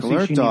diabetic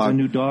alert she dog. Needs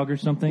a new dog or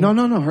something?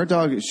 No. Her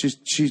dog. It's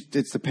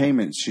the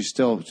payment. It's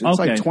like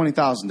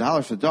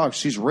 $20,000 for the dog.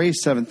 She's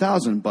raised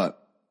 $7,000,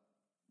 but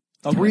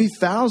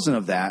 $3,000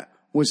 of that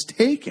was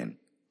taken.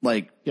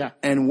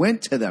 And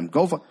went to them.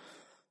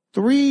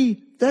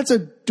 That's a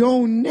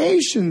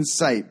donation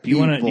site.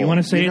 People. You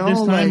want to say it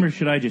this time, or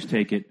should I just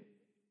take it?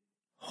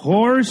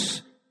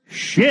 Horse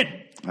shit.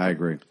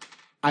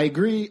 I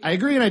agree,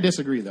 and I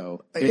didisagree.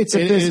 Though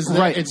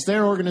it's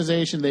their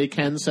organization; they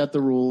can set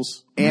the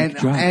rules. And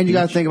you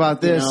got to think about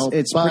this.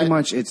 It's pretty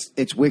much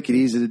it's wicked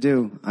easy to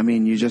do. I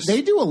mean,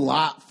 they do a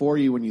lot for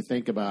you when you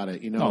think about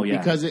it.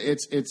 Because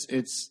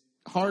it's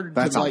hard.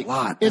 That's a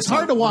lot. It's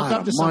hard to walk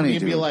up to somebody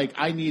and be like,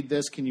 "I need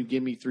this. Can you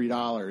give me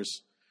 $3?"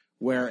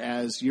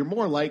 Whereas you're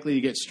more likely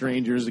to get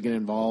strangers to get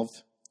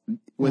involved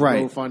with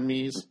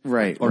GoFundMes,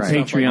 or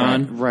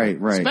Patreon,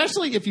 right.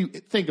 Especially if you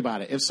think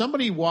about it, if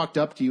somebody walked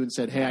up to you and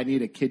said, "Hey, I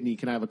need a kidney.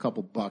 Can I have a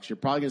couple bucks?" You're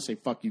probably going to say,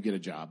 "Fuck you, get a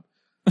job."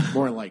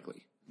 More than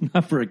likely,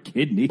 not for a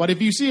kidney. But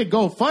if you see a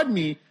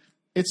GoFundMe,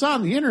 It's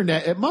on the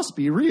internet. It must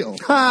be real.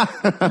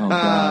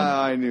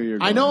 I knew you were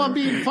going I know there. I'm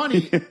being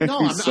funny.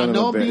 No, I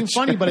know I'm being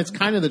funny, but it's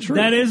kind of the truth.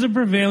 That is a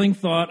prevailing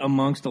thought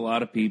amongst a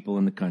lot of people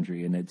in the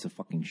country, and it's a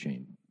fucking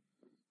shame.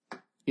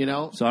 You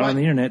know? Saw it on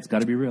the internet. It's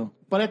got to be real.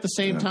 But at the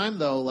same time,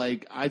 though,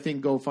 like, I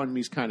think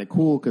GoFundMe's kind of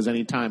cool because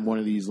anytime one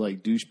of these,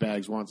 like,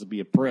 douchebags wants to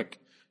be a prick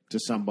to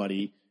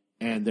somebody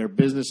and their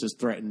business is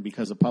threatened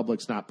because the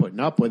public's not putting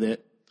up with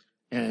it,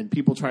 and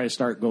people try to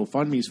start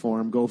GoFundMes for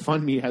them,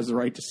 GoFundMe has the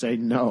right to say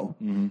no.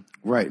 Mm-hmm.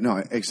 Right. No,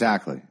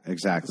 exactly.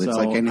 Exactly. So it's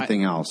like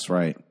anything else,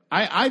 right?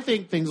 I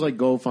think things like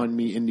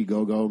GoFundMe,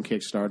 Indiegogo, and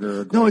Kickstarter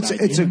are a great No, idea.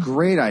 it's a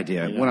great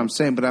idea, You know? what I'm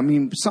saying. But, I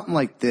mean, something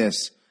like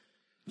this,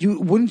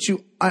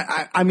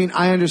 I mean,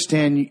 I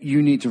understand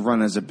you need to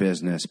run as a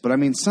business, but, I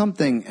mean,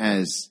 something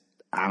as,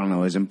 I don't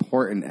know, as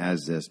important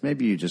as this,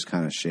 maybe you just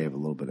kind of shave a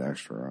little bit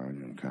extra on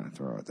you and kind of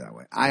throw it that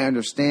way. I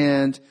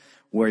understand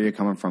where you're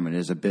coming from. It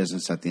is a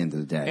business at the end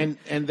of the day.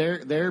 And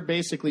they're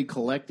basically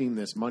collecting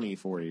this money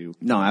for you.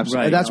 No,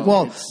 absolutely.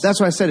 Right. That's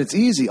why I said it's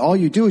easy. All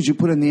you do is you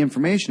put in the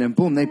information and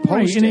boom, they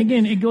post And it.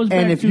 again, it goes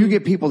back and if to, you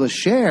get people to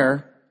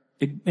share,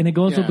 it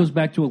also goes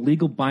back to a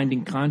legal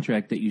binding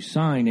contract that you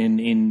sign.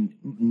 And in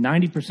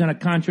 90% of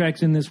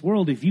contracts in this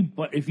world, if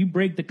you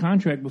break the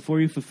contract before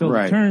you fulfill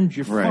the terms,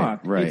 you're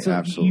fucked. Right,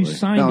 absolutely. You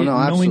signed it knowing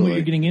absolutely. what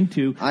you're getting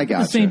into. I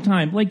got At the same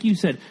time, like you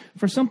said,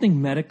 for something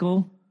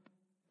medical,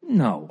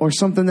 no. or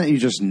something that you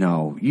just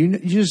know. You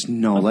just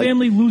know. A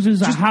family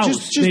loses a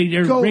house. Just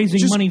they're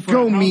raising money for a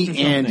house go meet or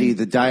something. Andy,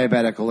 the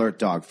diabetic alert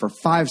dog, for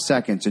 5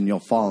 seconds, and you'll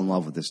fall in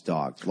love with this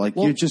dog. Like,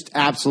 you're just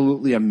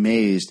absolutely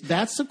amazed.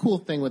 That's the cool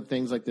thing with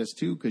things like this,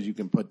 too, because you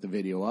can put the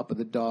video up of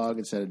the dog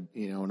instead of,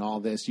 and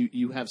all this.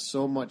 You have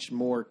so much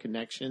more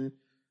connection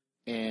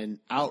and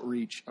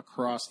outreach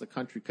across the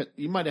country.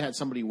 You might have had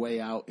somebody way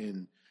out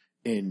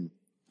in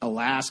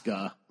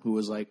Alaska who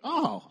was like,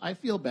 oh, I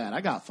feel bad. I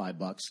got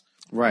 $5.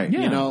 Right.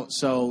 Yeah.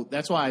 So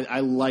that's why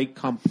I like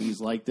companies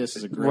like this.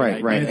 Is a great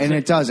idea. Right. And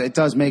it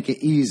does make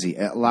it easy.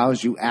 It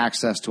allows you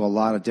access to a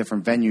lot of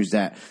different venues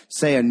that,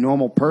 say, a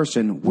normal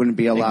person wouldn't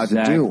be allowed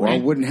to do or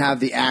wouldn't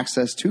have the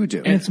access to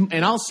do.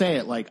 And I'll say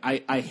it, like,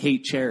 I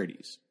hate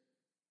charities.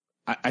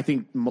 I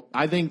think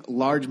the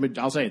large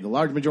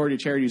majority of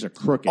charities are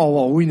crooked. Oh,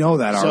 well, we know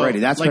that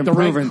already. That's like been the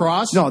proven. Red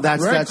Cross. No, the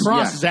Red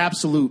Cross is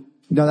absolute.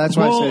 No, that's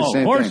why I say the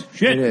same horse thing.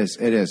 shit.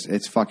 It is.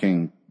 It's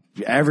fucking.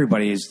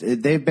 Everybody is.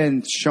 They've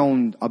been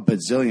shown a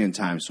bazillion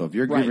times. So if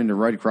you're giving the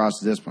Red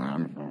Cross this,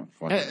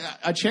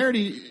 A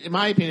charity, in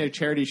my opinion, a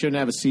charity shouldn't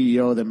have a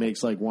CEO that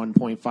makes like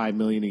 $1.5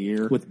 million a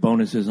year with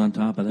bonuses on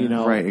top of that.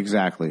 Right?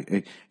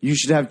 Exactly. You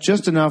should have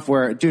just enough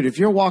where, dude, if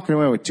you're walking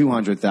away with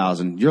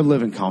 $200,000, you're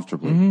living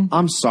comfortably. Mm-hmm.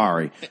 I'm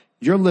sorry.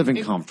 You're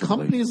living comfortably.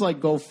 Companies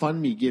like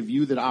GoFundMe give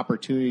you the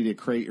opportunity to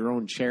create your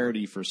own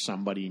charity for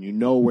somebody, and you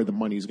know where the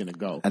money's going to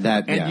go.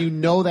 You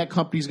know that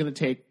company's going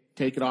to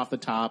take it off the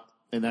top,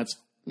 and that's,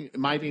 in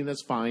my opinion,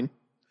 that's fine.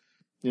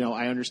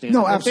 I understand.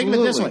 No, that. absolutely.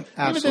 Think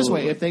of it this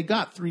way. If they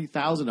got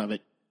 3,000 of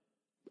it,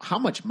 how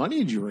much money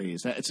did you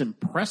raise? It's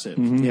impressive.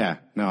 Mm-hmm. Yeah.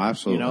 No,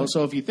 absolutely.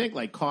 So if you think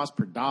like cost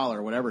per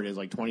dollar, whatever it is,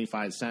 like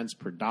 25 cents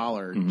per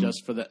dollar,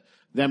 just for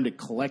them to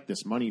collect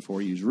this money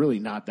for you is really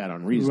not that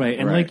unreasonable. Right.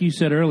 And like you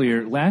said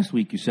earlier, last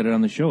week you said it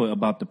on the show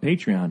about the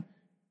Patreon.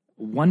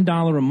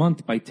 $1 a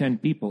month by 10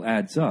 people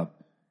adds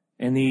up.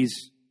 And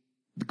these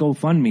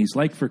GoFundMes,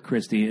 like for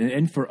Christy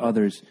and for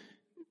others,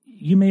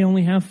 you may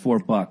only have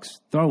 $4.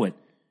 Throw it.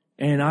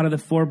 And out of the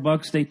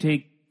 $4, they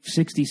take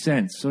 60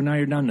 cents. So now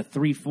you're down to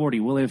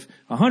 $3.40. Well, if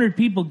 100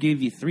 people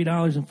gave you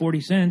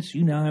 $3.40,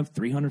 you now have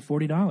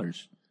 $340.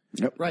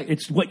 Yep. Right.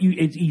 It's what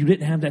you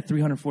didn't have that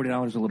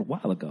 $340 a little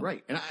while ago.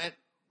 Right. And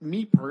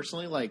me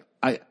personally, like,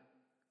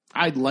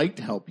 I'd like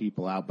to help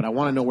people out, but I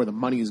want to know where the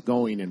money is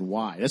going and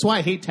why. That's why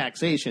I hate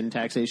taxation.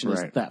 Taxation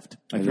is theft.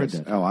 I've heard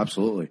that. Oh,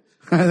 absolutely.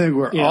 I think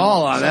we're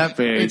all on that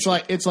page.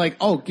 It's like,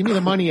 oh, give me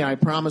the money and I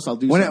promise I'll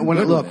do something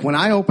good with it. When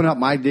I open up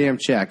my damn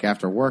check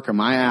after working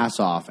my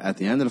ass off at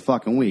the end of the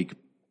fucking week,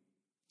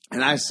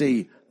 and I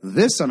see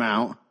this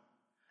amount,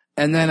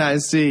 and then I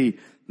see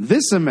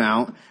this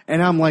amount,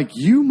 and I'm like,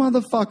 you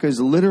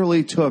motherfuckers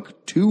literally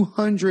took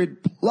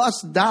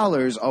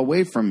 $200+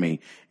 away from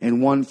me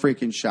in one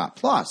freaking shot.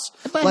 Plus,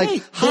 but like,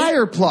 hey,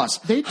 higher plus,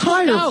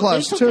 higher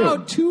plus they too. took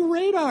out 2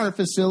 radar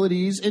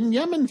facilities in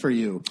Yemen for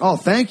you. Oh,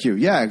 thank you.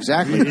 Yeah,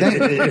 exactly.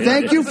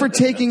 Thank you for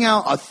taking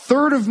out a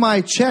third of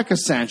my check,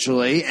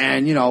 essentially,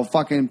 and,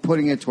 fucking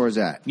putting it towards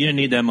that. You didn't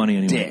need that money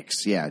anyway.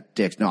 Dicks. Yeah,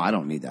 dicks. No, I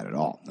don't need that at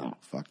all. No,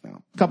 fuck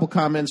no. Couple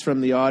comments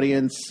from the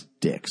audience.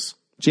 Dicks.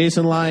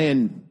 Jason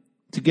Lyon,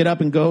 to get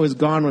up and go is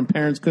gone when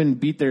parents couldn't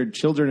beat their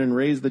children and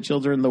raise the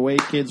children the way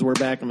kids were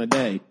back in the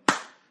day.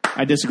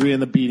 I disagree on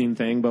the beating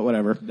thing, but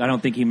whatever. I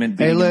don't think he meant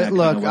beating. Hey, in that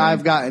look, kind of way.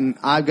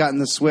 I've gotten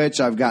the switch,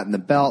 I've gotten the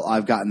belt,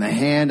 I've gotten the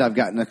hand, I've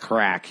gotten the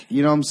crack.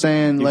 You know what I'm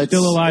saying? You're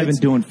still alive and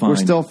doing fine. We're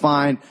still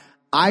fine.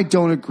 I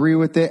don't agree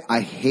with it.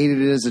 I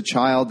hated it as a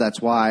child.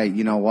 That's why,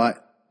 you know what?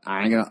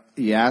 I ain't gonna.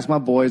 You ask my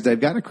boys; they've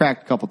gotten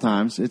cracked a couple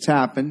times. It's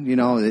happened,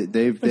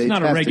 It's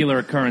not a regular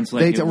occurrence,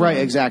 like right?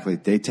 Exactly.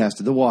 They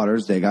tested the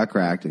waters. They got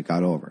cracked. It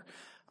got over.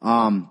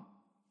 Couple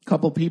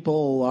couple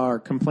people are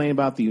complaining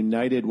about the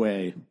United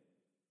Way.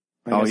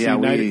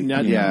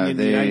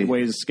 United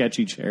Way is a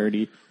sketchy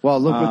charity.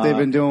 Well, look what they've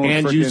been doing.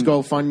 Angie's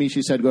GoFundMe,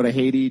 she said, go to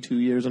Haiti 2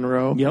 years in a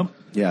row. Yep.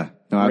 Yeah.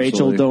 No,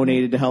 Rachel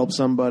donated to help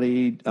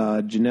somebody.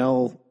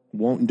 Janelle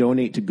won't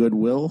donate to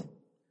Goodwill.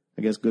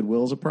 I guess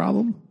Goodwill's a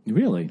problem.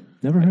 Really?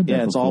 Never heard that.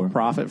 Yeah, it's before. all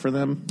profit for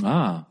them.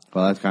 Ah.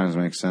 Well, that kind of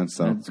makes sense,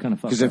 though. That's kind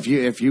of fucked because up.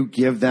 if you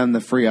give them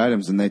the free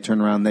items and they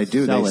turn around, they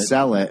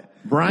sell it.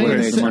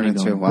 Brian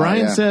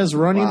says says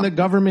running the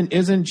government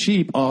isn't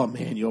cheap. Oh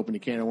man, you opened a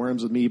can of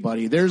worms with me,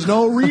 buddy. There's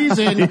no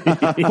reason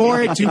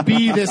for it to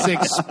be this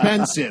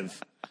expensive.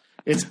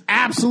 It's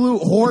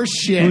absolute horse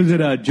shit. Who's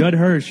it? Judd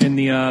Hirsch in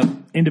the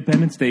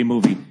Independence Day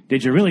movie.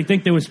 Did you really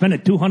think they would spend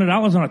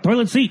 $200 on a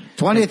toilet seat?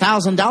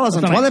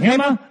 $20,000 on toilet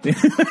paper?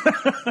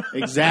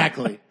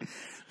 Exactly.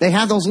 They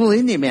have those little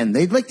Indian men.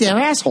 They lick their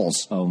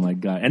assholes. Oh my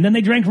god! And then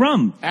they drank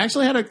rum.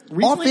 Actually,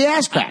 off the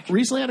ass crack.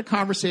 Recently, had a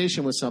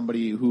conversation with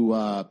somebody who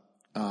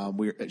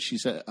she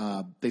said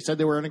they said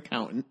they were an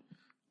accountant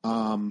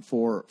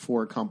for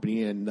a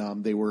company, and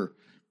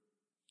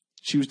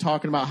she was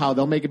talking about how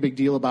they'll make a big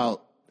deal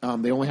about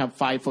they only have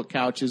 5-foot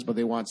couches, but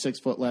they want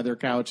 6-foot leather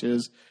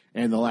couches,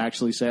 and they'll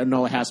actually say,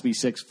 no, it has to be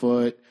 6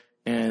 foot,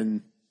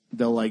 and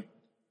they'll like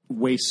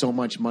waste so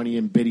much money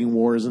in bidding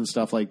wars and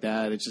stuff like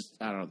that. It's just,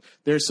 I don't know.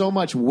 There's so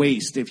much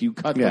waste if you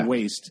cut the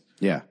waste.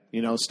 Yeah.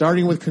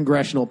 Starting with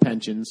congressional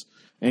pensions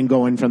and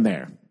going from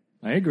there.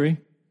 I agree.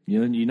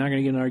 You're not going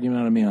to get an argument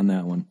out of me on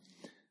that one.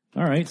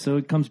 All right, so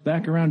it comes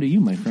back around to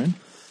you, my friend.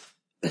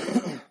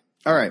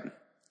 All right.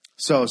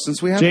 So since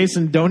we have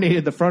Jason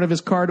donated the front of his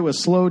car to a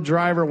slow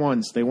driver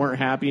once. They weren't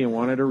happy and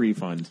wanted a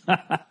refund.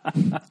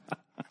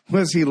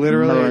 Was he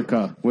literally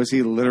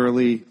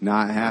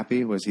not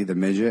happy? Was he the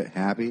midget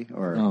happy?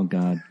 Or oh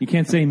God, you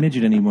can't say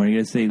midget anymore. You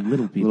got to say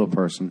little people. Little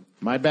person.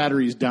 My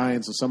battery's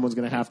dying, so someone's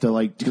going to have to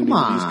tune into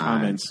these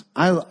comments.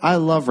 I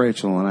love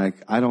Rachel, and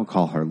I don't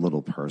call her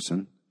little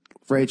person.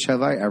 Rach,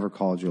 have I ever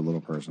called you a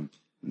little person?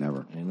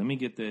 Never. Hey, let me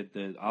get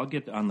I'll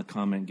get on the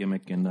comment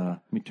gimmick, and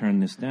let me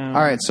turn this down.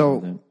 All right,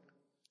 so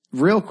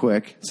real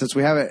quick, since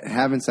we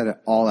haven't said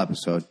it all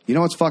episode, you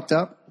know what's fucked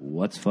up?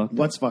 What's fucked up?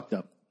 What's fucked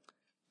up?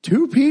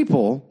 2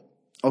 people.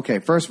 Okay,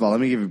 first of all, let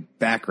me give you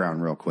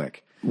background real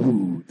quick.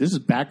 Ooh, this is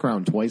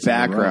background twice.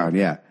 Background,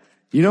 yeah.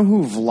 You know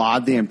who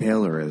Vlad the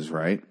Impaler is,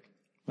 right?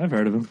 I've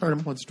heard of him. Heard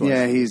him once or twice.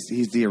 Yeah,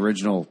 he's the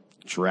original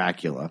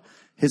Dracula.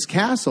 His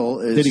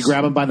castle is... Did he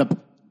grab him by the...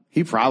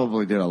 He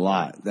probably did a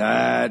lot.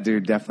 That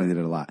dude definitely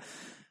did a lot.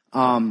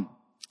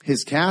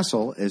 His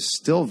castle is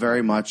still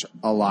very much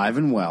alive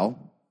and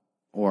well,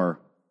 or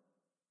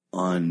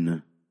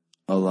unalive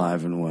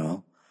and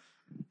well,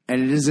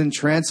 and it is in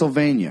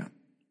Transylvania.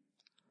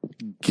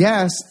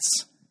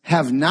 Guests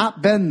have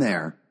not been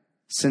there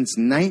since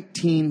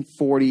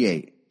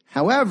 1948.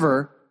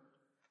 However,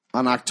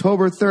 on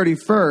October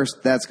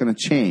 31st, that's going to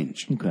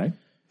change. Okay.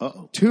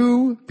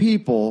 2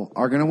 people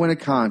are going to win a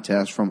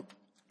contest from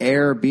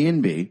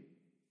Airbnb.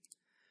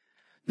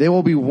 They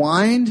will be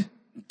wined,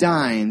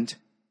 dined,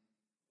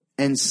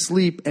 and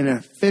sleep in an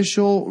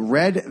official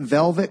red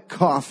velvet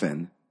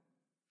coffin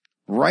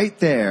right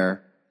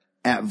there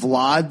at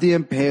Vlad the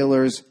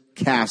Impaler's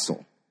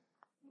castle.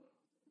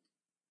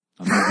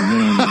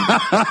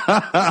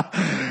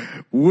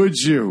 Would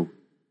you?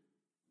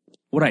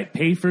 Would I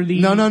pay for the...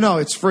 No.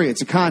 It's free.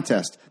 It's a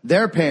contest.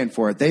 They're paying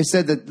for it. They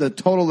said that the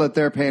total that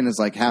they're paying is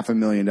like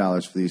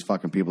 $500,000 for these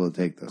fucking people to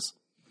take this.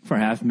 For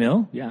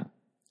 $500,000? Yeah.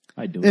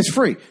 I'd do it. It's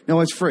free.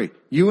 No, it's free.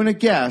 You and a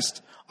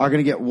guest are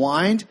going to get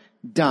wined,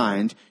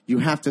 dined. You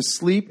have to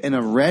sleep in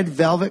a red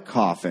velvet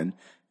coffin,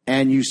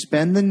 and you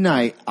spend the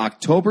night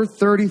October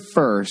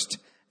 31st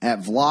at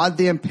Vlad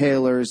the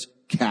Impaler's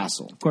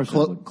castle. Of course.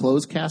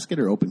 Closed casket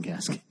or open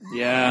casket?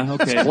 Yeah,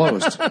 okay. It's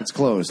closed. It's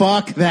closed.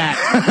 Fuck that.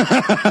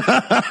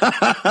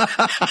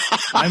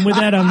 I'm with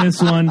that on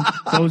this one.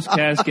 Closed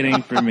casket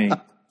ain't for me.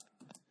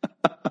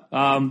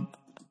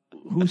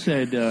 Who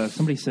said,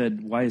 somebody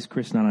said, why is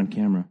Chris not on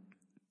camera?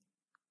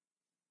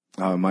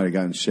 Oh, it might have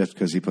gotten shift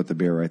because he put the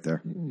beer right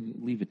there.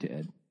 Leave it to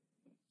Ed.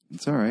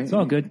 It's all right. It's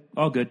all good.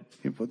 All good.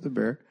 He put the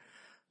beer.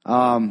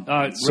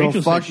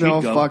 So fuck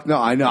no.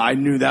 I know. I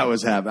knew that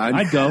was happening.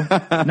 I'd go.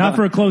 Not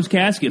for a closed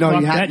casket. No,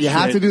 fuck you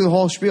have to do the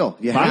whole spiel.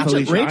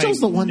 Rachel's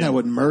the one that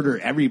would murder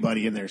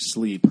everybody in their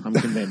sleep. I'm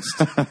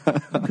convinced.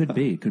 Could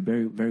be. Could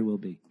very, very well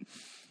be.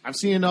 I've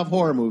seen enough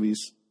horror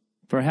movies.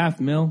 For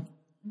 $500,000,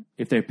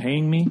 if they're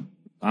paying me,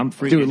 I'm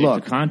free. Dude, it's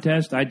look. a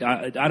contest. I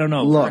don't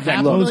know. Look, that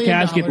closed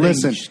casket thing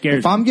listen, scares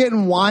if I'm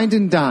getting wined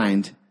and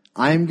dined,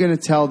 I'm going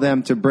to tell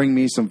them to bring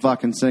me some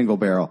fucking single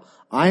barrel.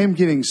 I am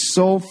getting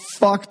so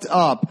fucked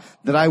up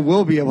that I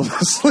will be able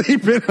to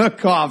sleep in a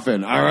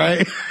coffin, all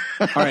right?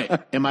 All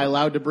right. Am I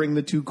allowed to bring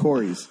the 2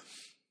 Corys?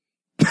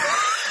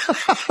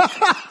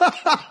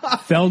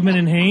 Feldman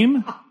and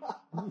Haim?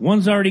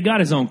 One's already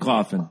got his own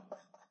coffin.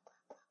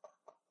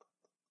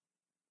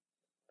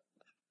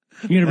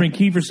 You going to bring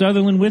Kiefer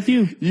Sutherland with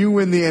you? You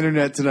win the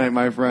internet tonight,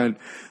 my friend.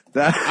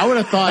 I would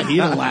have thought he'd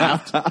have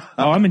laughed.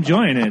 Oh, I'm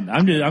enjoying it.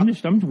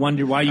 I'm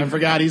wondering why you I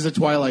forgot he's a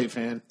Twilight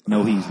fan.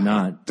 No, he's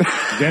not.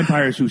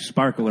 Vampires who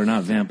sparkle are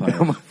not vampires.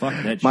 Fuck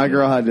that shit. My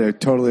girl had to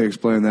totally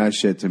explain that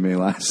shit to me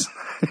last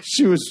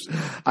night.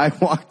 I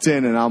walked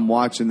in and I'm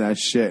watching that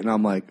shit and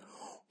I'm like,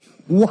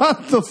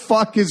 what the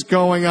fuck is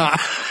going on?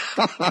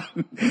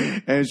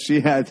 And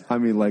she had,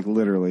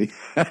 literally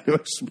had to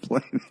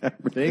explain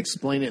everything. They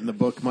explain it in the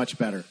book much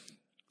better.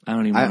 I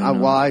don't even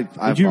know.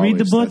 Did you read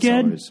the book,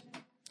 Ed?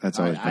 That's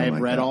always been I have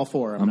like read that. all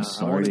four. I'm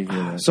sorry to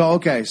hear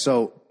that.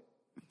 So,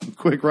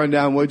 quick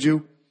rundown, would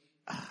you?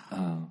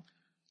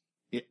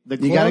 You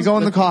got to go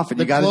in the coffin.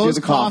 You got to do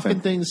the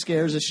coffin. Thing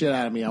scares the shit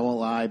out of me. I won't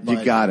lie. But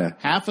You got to.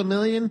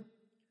 $500,000?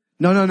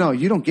 No.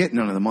 You don't get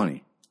none of the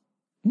money.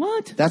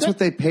 What? That's what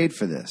they paid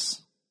for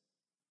this.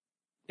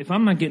 If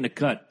I'm not getting a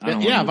cut, I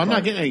don't if want I'm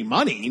not getting any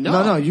money,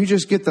 no. No, you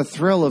just get the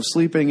thrill of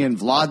sleeping in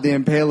Vlad the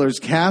Impaler's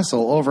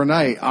castle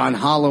overnight on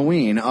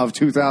Halloween of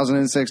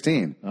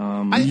 2016.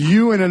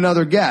 You and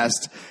another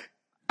guest.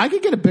 I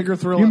could get a bigger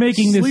thrill. You're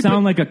making this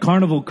sound like a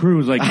carnival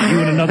cruise, like you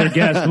and another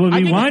guest will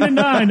be wine and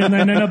dine and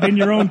then end up in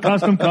your own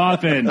custom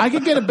coffin. I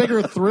could get a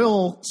bigger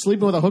thrill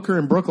sleeping with a hooker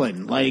in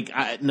Brooklyn.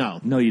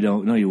 No. No, you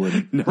don't. No, you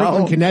wouldn't. No.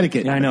 Brooklyn,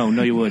 Connecticut. Yeah, I know.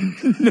 No, you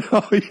wouldn't.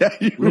 No, yeah,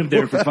 you lived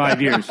there for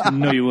 5 years.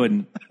 No, you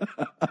wouldn't.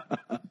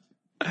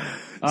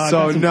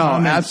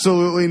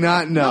 Absolutely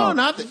not. No.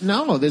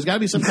 No. There's got to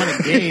be some kind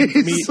of game for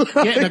me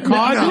getting a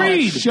coffin.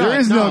 Agreed. There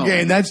is no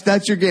game.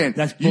 That's your game.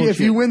 That's bullshit. If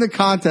you win the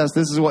contest,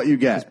 this is what you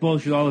get. That's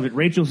bullshit. All of it.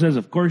 Rachel says,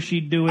 of course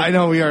she'd do it. I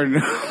know we are.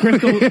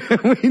 Crystal,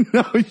 we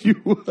know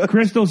you would.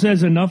 Crystal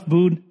says enough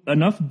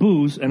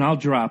booze, and I'll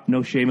drop.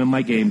 No shame in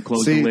my game.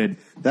 Close the lid.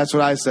 That's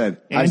what I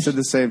said. I said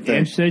the same thing.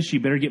 Ange says she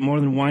better get more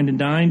than wined and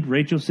dined.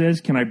 Rachel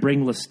says, can I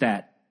bring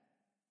Lestat?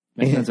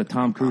 That's a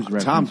Tom Cruise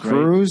reference. Tom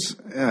Cruise?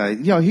 Right?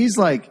 He's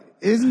like,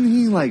 isn't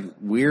he like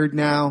weird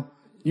now?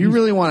 He's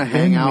really want to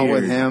hang out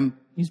with him?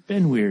 He's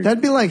been weird.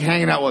 That'd be like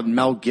hanging out with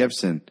Mel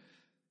Gibson.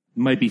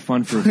 Might be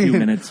fun for a few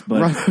minutes,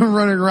 but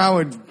running around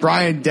with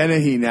Brian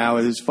Dennehy now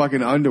with his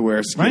fucking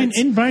underwear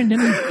skits. Brian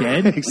Dennehy's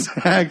dead.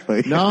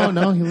 Exactly.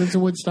 No, he lives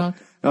in Woodstock.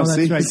 Oh,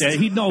 that's right.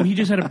 He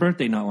just had a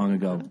birthday not long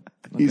ago.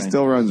 Okay. He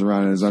still runs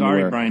around in his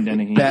underwear. Sorry, Brian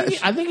Dennehy.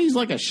 I think he's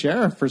like a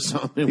sheriff or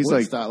something. He's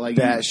Woodstock. like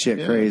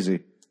batshit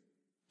crazy.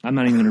 I'm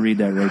not even going to read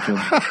that, Rachel.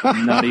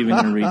 I'm not even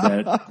going to read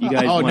that. You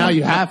guys. Now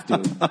you have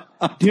to.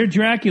 Dear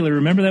Dracula,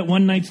 remember that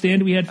one night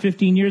stand we had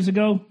 15 years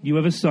ago? You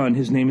have a son.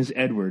 His name is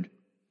Edward.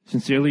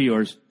 Sincerely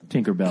yours,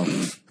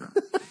 Tinkerbell.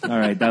 All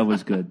right, that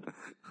was good.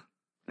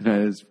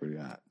 That is pretty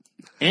hot.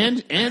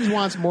 Ange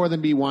wants more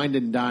than be wined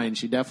and dined.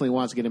 She definitely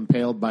wants to get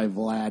impaled by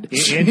Vlad.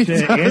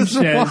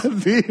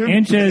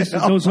 Ange says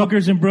those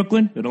hookers in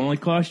Brooklyn, it only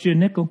cost you a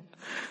nickel.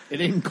 It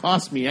didn't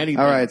cost me anything.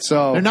 All right,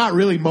 so they're not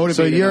really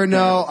motivated. So you're a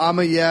no, I'm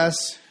a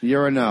yes,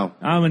 you're a no.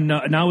 I'm a no,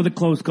 not with a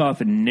closed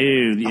coffin. No,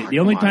 the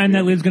only time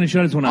that lid's going to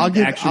shut is when I'm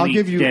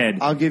actually dead.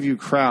 I'll give you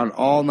crown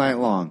all night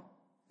long.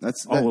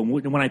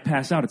 When I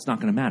pass out, it's not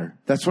going to matter.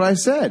 That's what I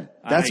said.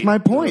 That's my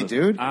point,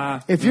 dude.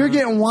 If you're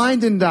getting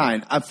wined and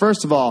dined,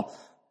 first of all,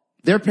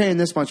 they're paying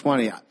this much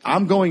money.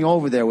 I'm going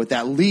over there with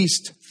at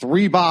least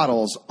 3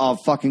 bottles of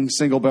fucking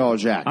single barrel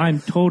Jack.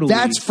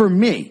 That's for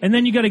me. And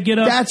then you got to get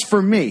up. That's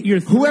for me.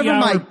 Whoever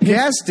my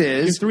guest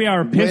is. Your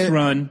 3-hour piss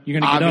run. You're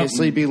going to get up.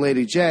 Obviously, be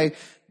Lady J.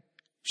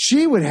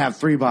 She would have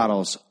 3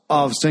 bottles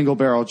of single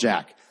barrel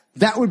Jack.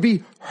 That would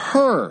be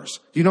hers.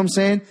 You know what I'm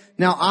saying?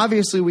 Now,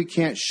 obviously, we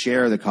can't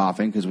share the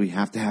coffin because we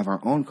have to have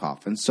our own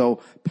coffin.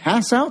 So,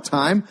 pass out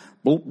time.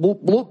 Bloop,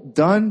 bloop, bloop.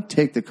 Done.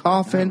 Take the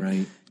coffin.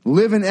 Right.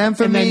 Live in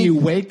infamy. And then you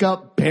wake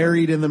up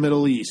buried in the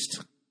Middle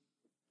East.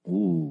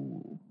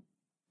 Ooh.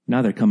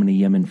 Now they're coming to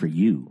Yemen for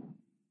you.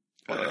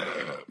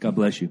 God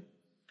bless you.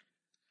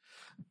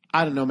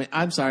 I don't know, man.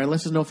 I'm sorry.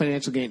 Unless there's no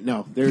financial gain.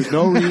 No, there's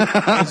no reason.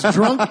 as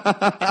drunk,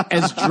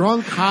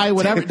 high,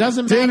 whatever. It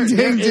doesn't matter.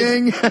 Ding,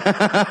 ding.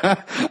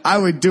 I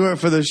would do it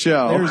for the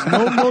show. There's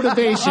no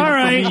motivation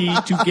for me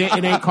to get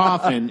in a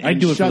coffin and I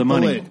do it for the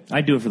money. lid.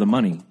 I do it for the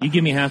money. You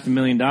give me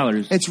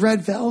 $500,000. It's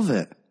red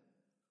velvet.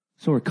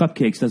 So are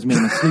cupcakes. Doesn't mean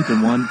I'm going to sleep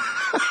in one.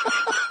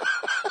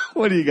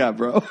 What do you got,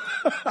 bro?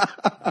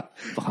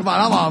 Come on,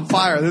 I'm on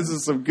fire. This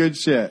is some good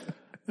shit.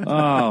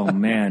 Oh,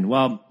 man.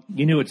 Well,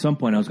 you knew at some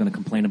point I was going to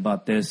complain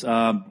about this.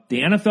 The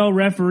NFL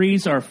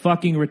referees are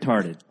fucking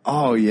retarded.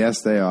 Oh,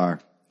 yes, they are.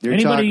 You're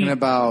talking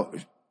about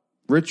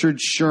Richard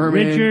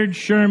Sherman. Richard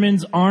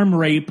Sherman's arm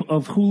rape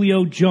of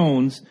Julio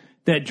Jones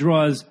that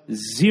draws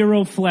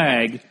 0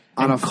 flag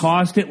and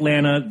cost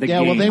Atlanta the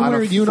game. Yeah, well, they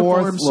wear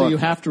uniforms, so you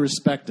have to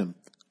respect them.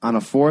 On a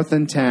 4th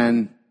and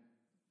 10,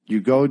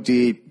 you go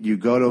deep, you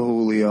go to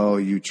Julio,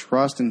 you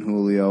trust in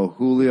Julio.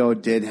 Julio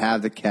did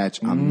have the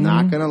catch. I'm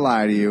not going to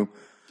lie to you.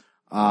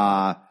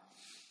 I've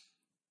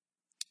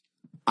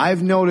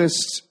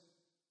noticed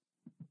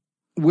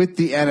with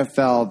the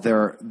NFL,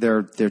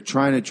 they're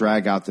trying to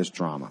drag out this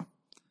drama.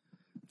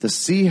 The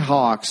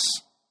Seahawks,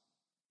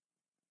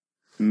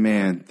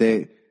 man,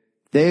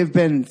 they've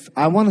been,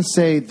 I want to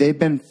say they've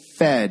been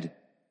fed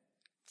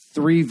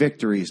 3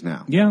 victories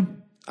now. Yeah.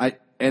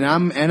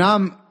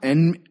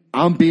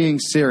 I'm being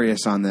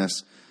serious on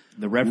this.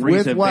 The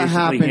referees have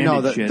basically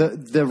handed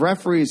shit. The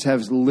referees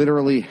have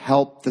literally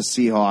helped the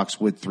Seahawks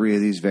with 3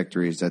 of these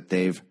victories that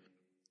they've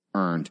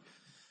earned.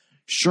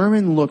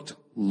 Sherman looked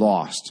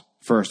lost,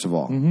 first of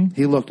all.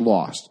 He looked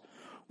lost.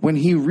 When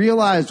he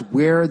realized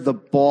where the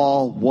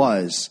ball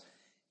was,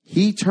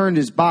 he turned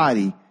his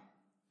body,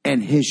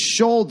 and his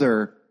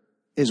shoulder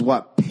is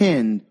what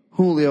pinned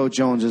Julio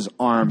Jones's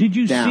arm down. Did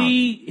you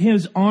see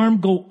his arm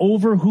go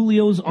over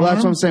Julio's arm? Well,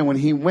 that's what I'm saying. When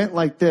he went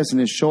like this and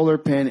his shoulder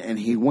pinned and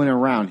he went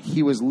around,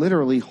 he was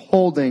literally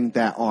holding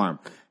that arm,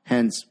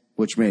 hence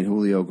which made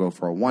Julio go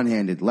for a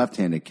one-handed,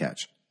 left-handed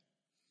catch.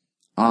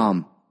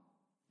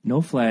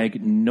 No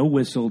flag, no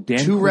whistle.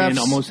 Dan Quinn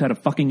almost had a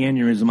fucking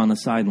aneurysm on the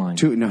sideline.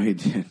 No, he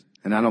did.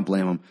 And I don't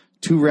blame him.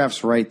 2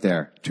 refs right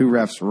there. 2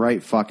 refs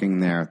right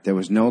fucking there. There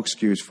was no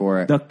excuse for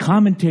it. The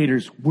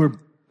commentators were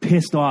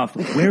pissed off.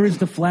 Where is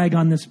the flag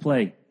on this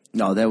play?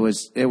 No, it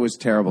was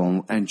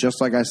terrible. And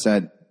just like I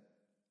said,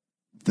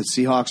 the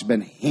Seahawks have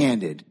been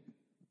handed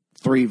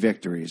 3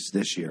 victories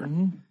this year.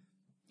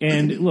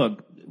 And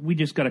look, we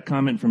just got a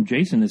comment from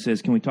Jason that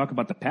says, can we talk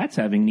about the Pats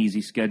having an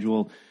easy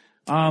schedule?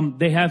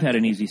 They have had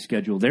an easy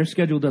schedule. Their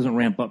schedule doesn't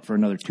ramp up for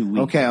another 2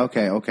 weeks.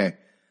 Okay.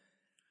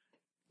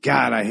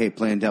 God, I hate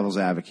playing devil's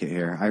advocate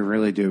here. I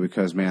really do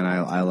because, man,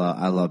 I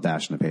love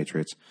bashing the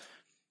Patriots.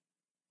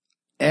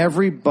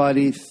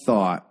 Everybody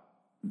thought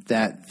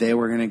that they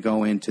were going to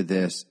go into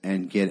this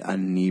and get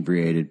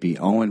inebriated, be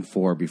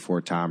 0-4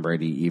 before Tom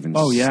Brady even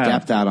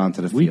stepped out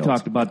onto the field. We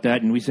talked about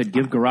that, and we said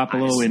give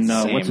Garoppolo and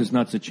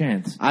what's-his-nuts a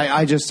chance.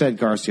 I just said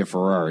Garcia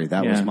Ferrari.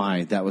 That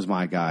was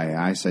my guy.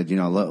 I said,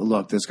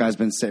 look, this guy's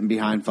been sitting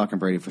behind fucking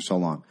Brady for so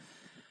long.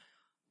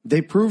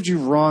 They proved you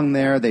wrong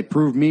there. They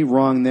proved me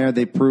wrong there.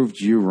 They proved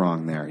you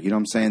wrong there. You know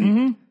what I'm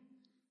saying?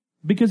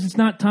 Because it's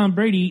not Tom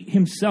Brady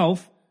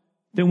himself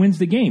that wins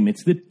the game.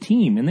 It's the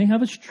team, and they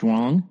have a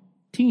strong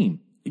team.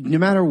 No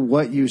matter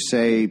what you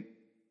say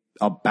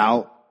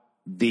about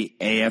the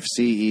AFC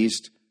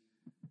East,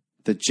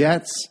 the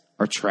Jets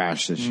are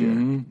trash this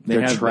year.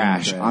 They're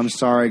trash. I'm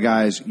sorry,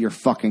 guys. You're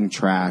fucking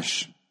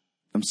trash.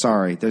 I'm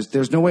sorry.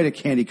 There's no way to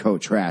candy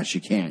coat trash.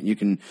 You can't. You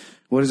can.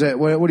 What is it?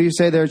 What do you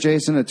say there,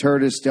 Jason? A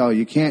turd is still.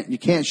 You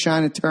can't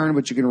shine a turd,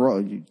 but you can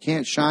roll. You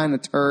can't shine a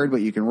turd,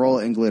 but you can roll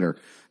it in glitter.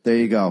 There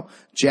you go.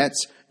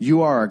 Jets,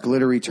 you are a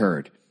glittery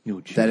turd.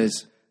 That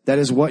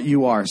is what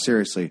you are.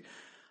 Seriously.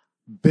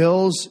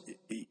 Bills,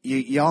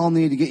 y'all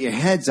need to get your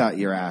heads out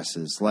your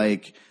asses.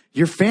 Like,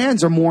 your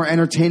fans are more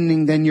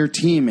entertaining than your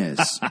team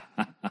is.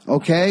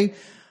 Okay?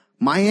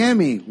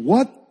 Miami,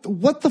 what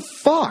the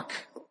fuck?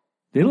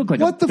 They look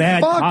like a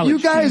bad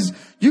college team.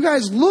 You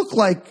guys look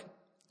like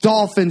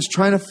dolphins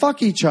trying to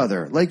fuck each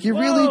other. Like, you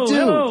really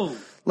do. Whoa.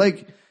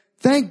 Like,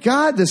 thank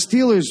God the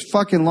Steelers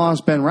fucking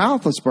lost Ben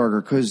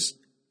Roethlisberger because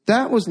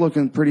that was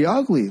looking pretty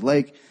ugly.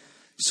 Like,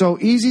 so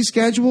easy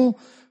schedule.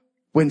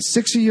 When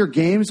 6 of your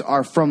games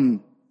are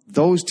from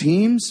those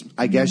teams,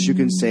 I guess you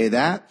can say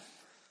that.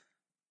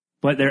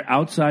 But their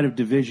outside of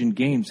division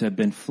games have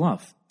been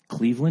fluff.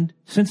 Cleveland,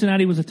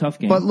 Cincinnati was a tough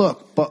game. But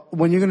look,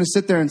 when you're going to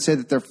sit there and say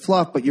that they're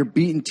fluff, but you're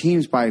beating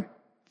teams by,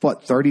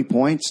 30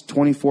 points,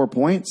 24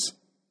 points?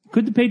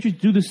 Could the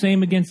Patriots do the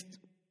same against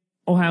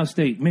Ohio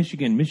State,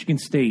 Michigan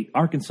State,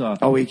 Arkansas?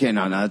 Oh, we can't.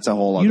 No, that's a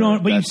whole other.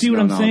 But you see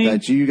what I'm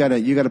saying? You got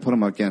to put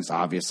them against,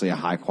 obviously, a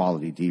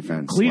high-quality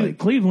defense.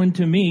 Cleveland,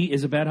 to me,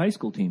 is a bad high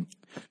school team.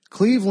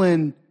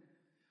 Cleveland,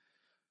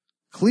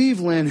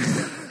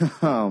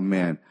 oh,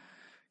 man.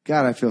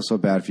 God, I feel so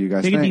bad for you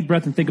guys. Take a deep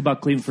breath and think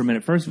about Cleveland for a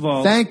minute. First of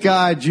all, thank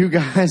God you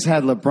guys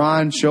had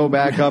LeBron show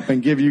back up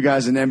and give you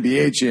guys an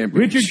NBA championship.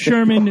 Richard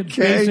Sherman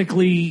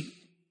basically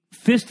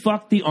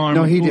fist-fucked the arm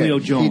of Julio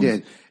Jones. He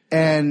did.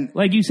 And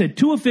like you said,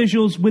 2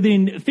 officials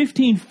within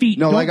 15 feet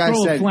don't like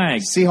throw I said, a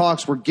flag.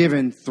 Seahawks were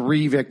given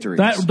 3 victories.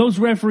 Those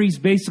referees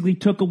basically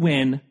took a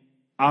win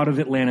out of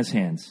Atlanta's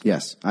hands.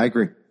 Yes, I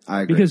agree.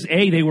 Because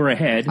they were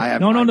ahead. They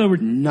were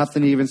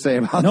nothing to even say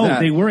about that. No,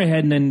 they were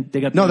ahead, and then they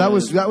got. No, that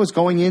was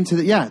going into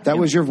the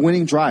was your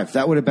winning drive.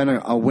 That would have been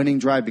a winning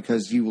drive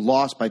because you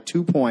lost by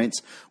 2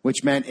 points,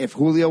 which meant if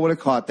Julio would have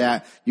caught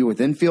that, you were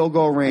within field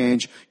goal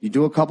range. You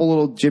do a couple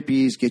little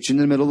jippies, get you in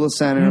the middle of the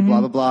center, blah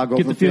blah blah. Go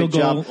get for the field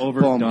goal,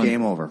 over, boom, done.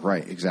 Game over.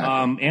 Right,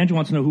 exactly. Andrew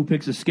wants to know who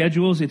picks the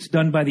schedules. It's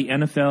done by the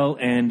NFL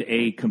and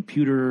a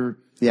computer.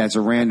 Yeah, it's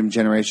a random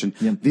generation.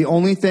 Yep. The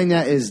only thing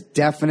that is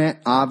definite,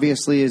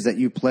 obviously, is that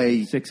you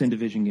play 6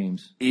 in-division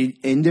games.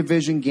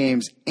 In-division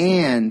games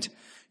and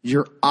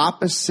your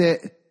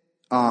opposite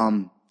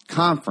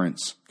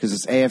conference, because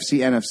it's AFC,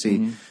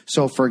 NFC.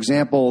 So, for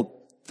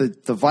example,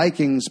 the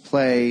Vikings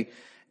play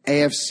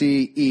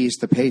AFC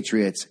East, the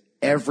Patriots,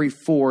 every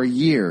 4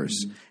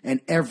 years. And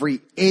every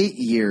 8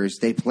 years,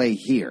 they play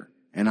here.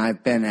 and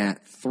I've been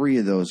at 3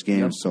 of those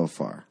games so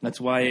far. That's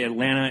why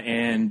Atlanta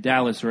and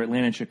Dallas, or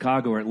Atlanta and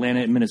Chicago, or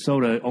Atlanta and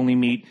Minnesota only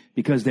meet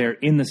because they're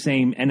in the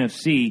same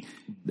NFC.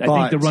 I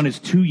think the run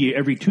is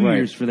every 2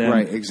 years for them.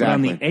 Right,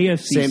 exactly. But on the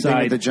AFC same side,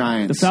 thing with the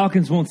Giants. the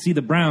Falcons won't see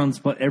the Browns,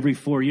 but every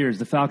 4 years.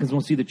 The Falcons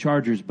won't see the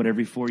Chargers, but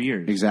every 4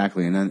 years.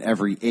 Exactly, and then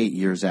every 8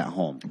 years at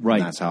home. Right.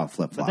 And that's how it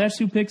flip-flops. But that's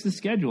who picks the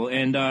schedule,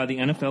 and the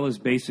NFL is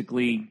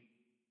basically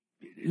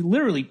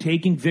literally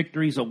taking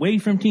victories away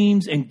from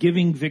teams and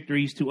giving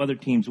victories to other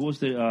teams. What was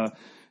the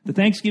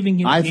Thanksgiving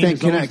game? I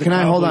think. Can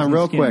I hold on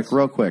real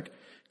quick?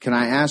 Can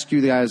I ask you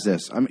guys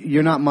this? I mean,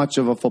 you're not much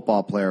of a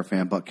football player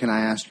fan, but can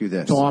I ask you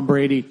this? Tom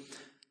Brady.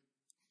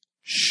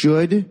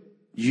 Should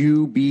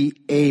you be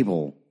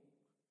able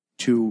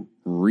to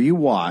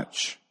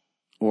rewatch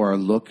or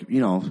look,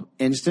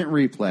 instant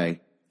replay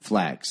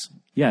flags?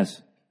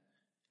 Yes.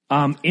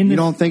 You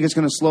don't think it's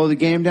going to slow the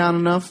game down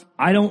enough?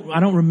 I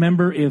don't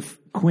remember if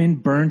Quinn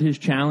burned his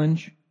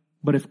challenge,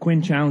 but if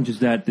Quinn challenges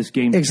that, this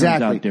game turns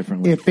out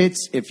differently.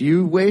 If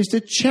you waste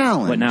a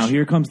challenge. But now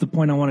here comes the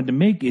point I wanted to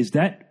make: is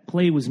that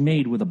play was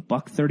made with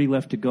 $1:30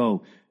 left to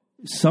go.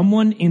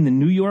 Someone in the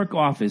New York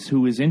office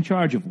who is in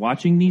charge of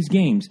watching these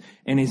games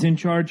and is in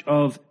charge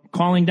of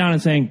calling down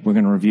and saying, "We're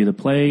going to review the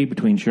play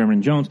between Sherman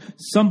and Jones."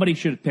 Somebody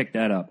should have picked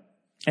that up.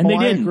 And they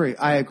didn't.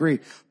 I agree.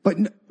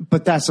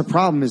 But that's the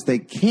problem, is they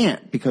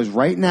can't, because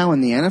right now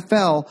in the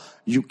NFL,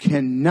 you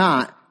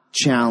cannot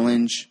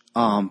challenge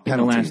penalties. In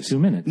the last 2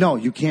 minutes. No,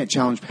 you can't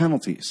challenge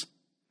penalties.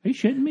 Are you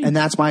shitting me? And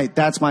that's my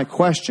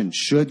question.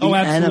 Should the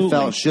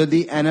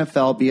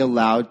NFL be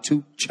allowed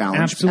to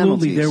challenge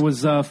penalties? There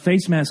was a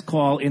face mask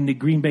call in the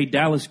Green Bay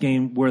Dallas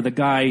game where the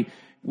guy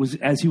was,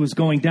 as he was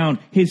going down,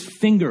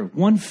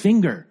 one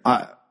finger.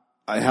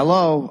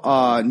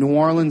 New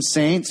Orleans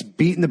Saints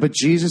beating the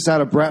bejesus out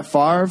of Brett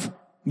Favre.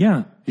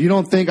 Yeah. You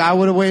don't think I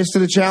would have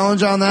wasted a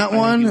challenge on that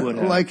one? Think you would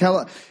have. Like,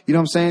 hell, you know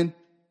what I'm saying?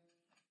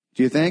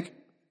 Do you think?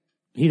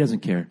 He doesn't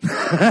care.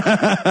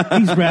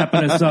 He's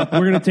wrapping us up.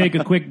 We're going to take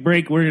a quick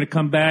break. We're going to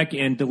come back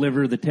and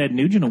deliver the Ted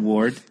Nugent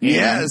Award.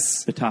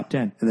 Yes. The top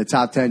 10. In the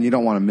top 10, you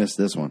don't want to miss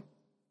this one.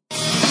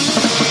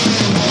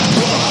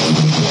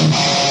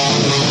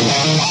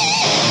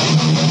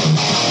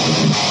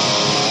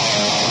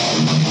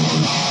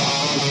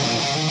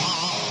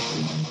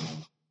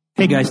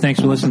 Hey guys, thanks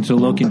for listening to the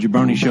Loki and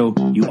Jabroni Show.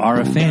 You are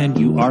a fan,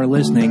 you are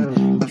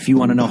listening. If you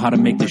want to know how to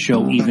make the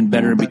show even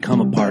better and become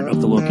a part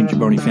of the Loki and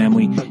Jabroni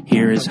family,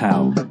 here is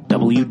how.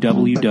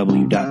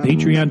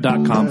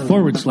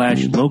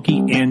 www.patreon.com/Loki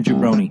and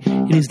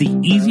Jabroni. It is the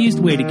easiest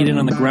way to get in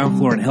on the ground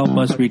floor and help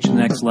us reach the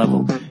next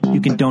level.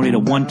 You can donate a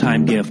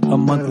one-time gift, a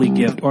monthly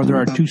gift, or there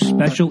are 2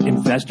 special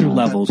investor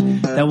levels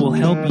that will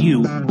help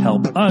you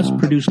help us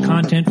produce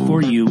content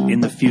for you in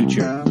the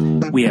future.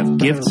 We have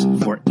gifts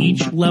for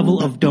each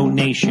level of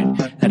donation.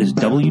 That is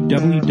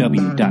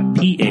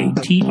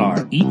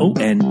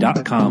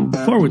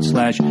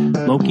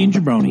www.patreon.com/Loki and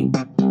Jabroni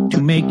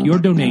to make your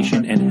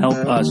donation and help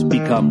us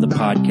become the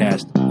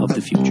podcast of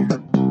the future.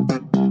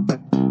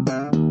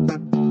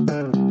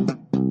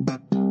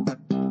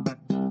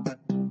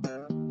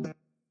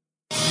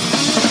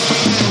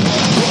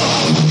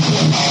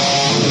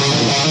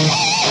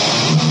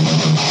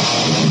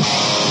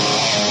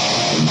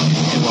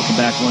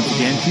 Back once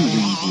again to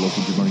the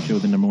Loki Jabroni Show,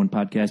 the #1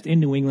 podcast in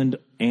New England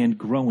and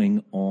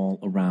growing all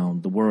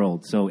around the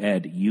world. So,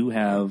 Ed, you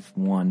have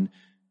one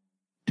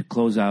to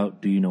close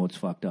out. Do you know what's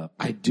fucked up?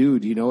 I do.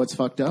 Do you know what's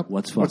fucked up?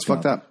 What's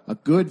fucked up? A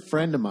good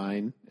friend of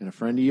mine and a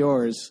friend of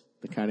yours,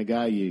 the kind of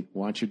guy you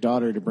want your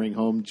daughter to bring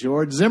home,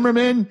 George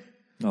Zimmerman.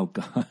 Oh,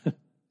 God.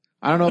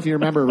 I don't know if you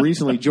remember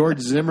recently, George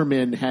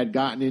Zimmerman had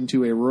gotten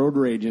into a road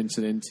rage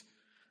incident.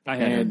 I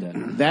had heard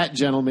that. That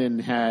gentleman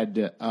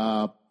had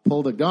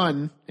pulled a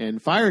gun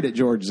and fired at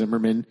George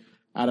Zimmerman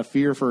out of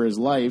fear for his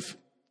life,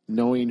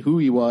 knowing who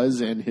he was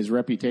and his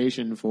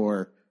reputation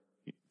for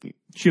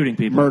shooting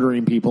people,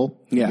 murdering people,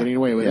 getting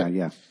away with it.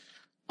 Yeah.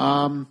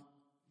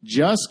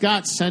 Just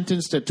got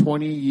sentenced to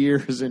 20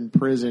 years in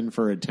prison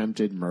for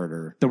attempted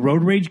murder. The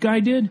road rage guy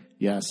did?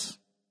 Yes.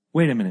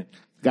 Wait a minute.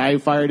 Guy who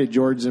fired at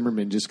George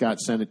Zimmerman just got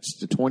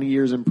sentenced to 20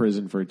 years in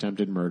prison for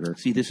attempted murder.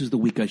 See, this is the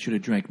week I should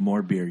have drank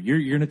more beer. You're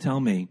going to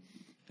tell me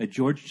that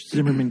George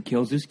Zimmerman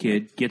kills his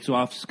kid, gets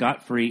off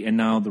scot-free, and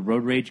now the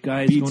road rage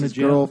guy is going to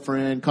jail?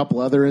 Girlfriend, couple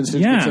other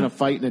incidents, gets in a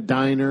fight in a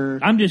diner.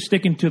 I'm just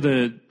sticking to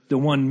the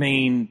one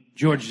main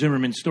George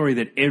Zimmerman story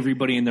that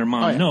everybody and their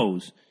mom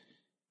knows.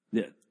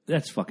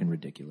 That's fucking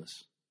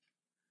ridiculous.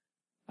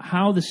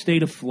 How the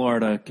state of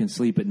Florida can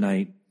sleep at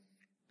night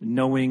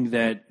knowing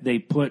that they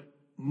put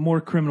more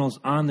criminals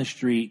on the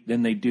street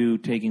than they do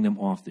taking them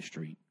off the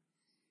street.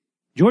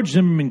 George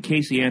Zimmerman and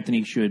Casey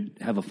Anthony should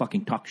have a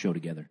fucking talk show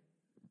together.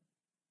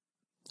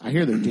 I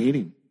hear they're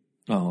dating.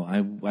 Oh,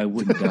 I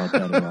wouldn't doubt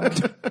that at all.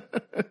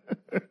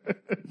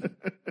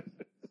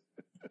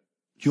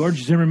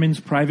 George Zimmerman's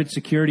private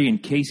security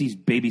and Casey's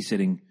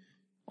babysitting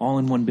all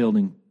in one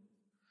building.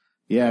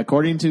 Yeah,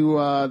 according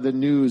to the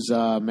news,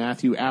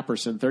 Matthew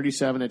Apperson,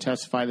 37, had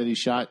testified that he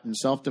shot in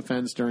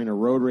self-defense during a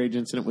road rage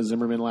incident with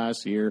Zimmerman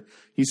last year.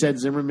 He said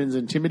Zimmerman's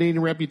intimidating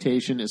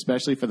reputation,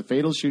 especially for the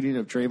fatal shooting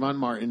of Trayvon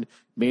Martin,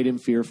 made him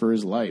fear for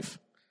his life.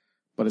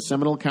 But a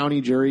Seminole County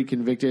jury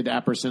convicted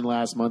Apperson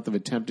last month of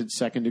attempted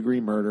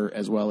second-degree murder,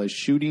 as well as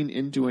shooting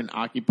into an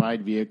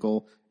occupied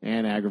vehicle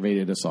and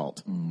aggravated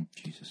assault.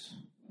 Jesus.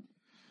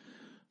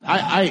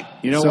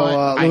 You know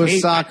what? Louis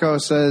Sacco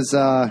says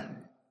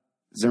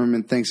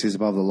Zimmerman thinks he's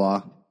above the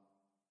law.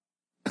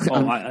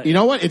 You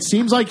know what? It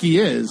seems like he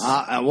is.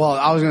 Well,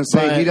 I was going to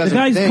say he doesn't.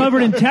 The guy's think.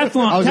 covered in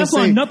Teflon.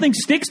 Teflon, nothing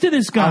sticks to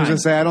this guy. I was going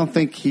to say I don't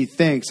think he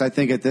thinks. I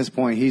think at this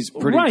point he's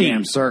pretty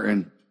damn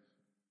certain.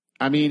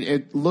 I mean,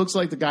 it looks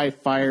like the guy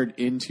fired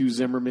into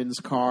Zimmerman's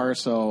car,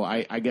 so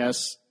I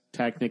guess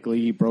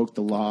technically he broke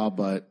the law.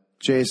 But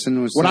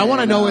Jason was. What I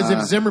want to know is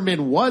if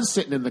Zimmerman was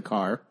sitting in the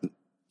car.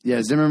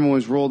 Yeah, Zimmerman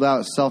was ruled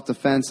out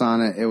self-defense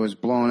on it. It was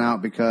blown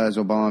out because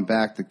Obama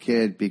backed the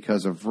kid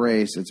because of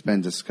race. It's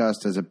been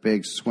discussed as a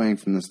big swing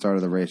from the start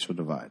of the racial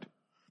divide.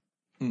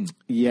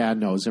 Yeah,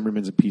 no,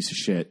 Zimmerman's a piece of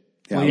shit.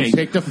 Yeah, he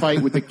picked a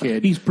fight with the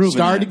kid. He's proven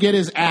Started that. to get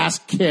his ass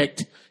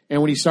kicked, and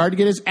when he started to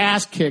get his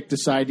ass kicked,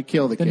 decided to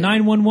kill the kid. The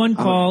 911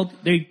 called.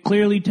 They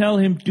clearly tell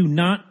him, do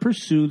not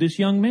pursue this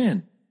young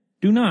man.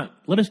 Do not.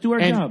 Let us do our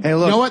job. Hey,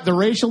 look. You know what? The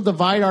racial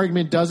divide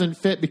argument doesn't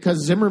fit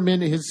because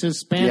Zimmerman is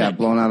Hispanic. Yeah,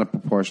 blown out of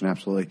proportion,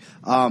 absolutely.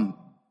 You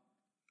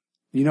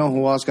know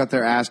who else got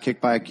their ass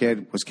kicked by a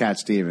kid? Was Cat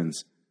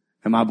Stevens.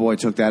 And my boy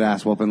took that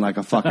ass whooping like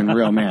a fucking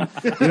real man.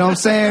 You know what I'm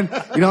saying?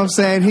 You know what I'm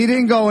saying? He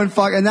didn't go and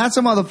fuck, and that's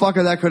a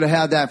motherfucker that could have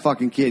had that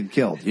fucking kid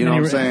killed. You know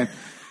what I'm saying?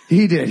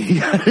 He did. He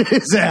got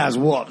his ass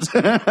whooped.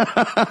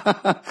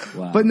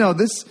 Wow. But no,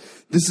 this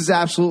is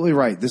absolutely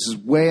right. This is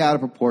way out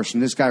of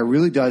proportion. This guy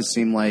really does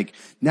seem like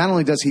not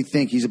only does he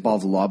think he's above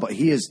the law, but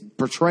he is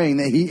portraying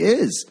that he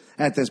is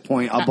at this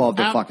point above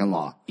the fucking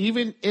law.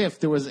 Even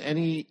if there was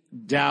any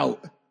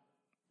doubt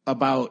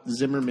about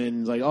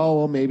Zimmerman, like, oh,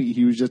 well, maybe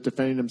he was just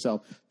defending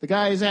himself. The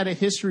guy has had a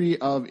history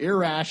of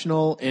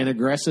irrational and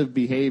aggressive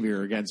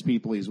behavior against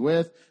people he's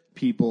with,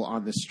 people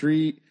on the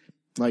street.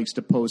 Likes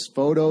to post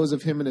photos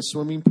of him in a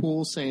swimming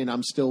pool saying,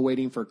 I'm still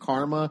waiting for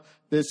karma.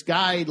 This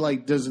guy,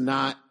 does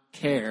not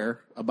care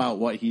about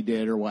what he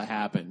did or what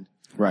happened.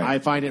 Right. I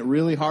find it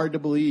really hard to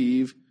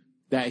believe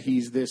that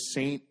he's this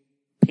saint,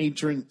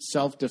 patron,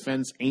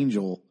 self-defense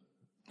angel.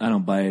 I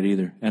don't buy it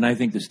either. And I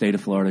think the state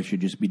of Florida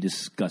should just be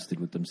disgusted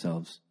with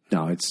themselves.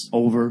 No, it's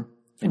over.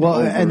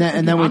 And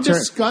then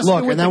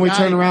we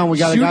turn around. We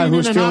got a guy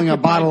who's stealing a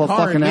bottle of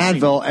fucking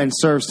Advil and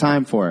serves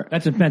time for it.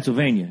 That's in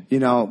Pennsylvania. You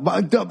know,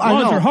 but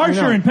Laws are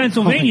harsher in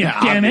Pennsylvania. Yeah,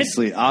 damn it!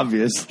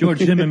 Obvious. George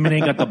Zimmerman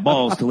ain't got the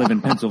balls to live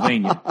in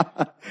Pennsylvania.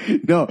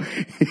 No,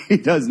 he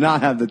does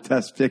not have the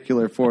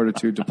testicular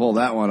fortitude to pull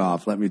that one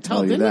off. Let me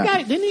tell you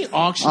that. Didn't he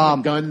auction the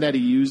gun that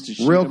he used to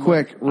shoot real him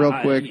quick?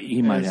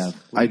 He might have.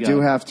 I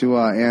do have to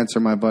answer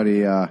my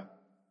buddy.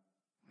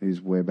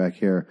 He's way back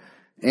here,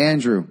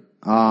 Andrew.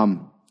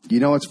 You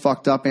know what's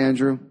fucked up,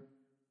 Andrew?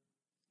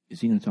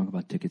 Is he going to talk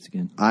about tickets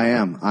again? I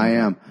am.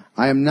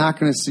 I am not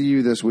going to see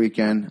you this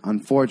weekend,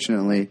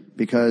 unfortunately,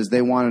 because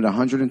they wanted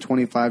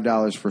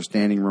 $125 for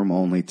standing room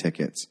only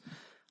tickets.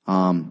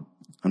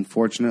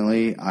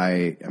 Unfortunately,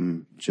 I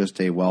am just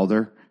a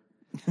welder.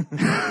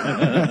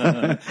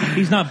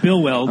 He's not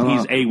Bill Weld.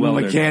 He's a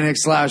welder. Mechanic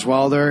 /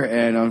 welder.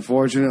 And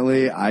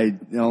unfortunately, I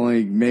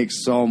only make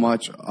so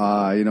much,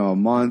 a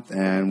month.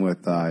 And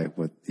with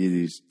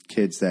these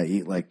kids that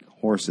eat like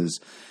horses.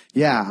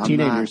 Yeah. I'm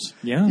teenagers.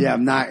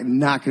 I'm not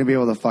going to be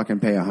able to fucking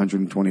pay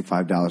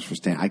 $125 for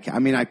stand. I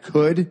mean, I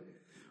could,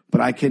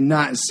 but I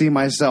cannot see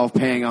myself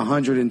paying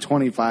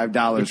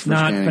 $125 it's for not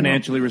standing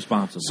financially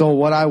responsible. So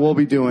what I will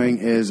be doing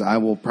is I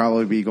will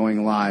probably be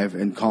going live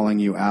and calling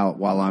you out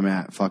while I'm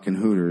at fucking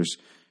Hooters,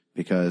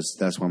 because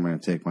that's where I'm going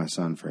to take my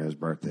son for his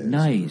birthday.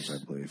 Nice.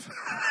 Hooters, I believe.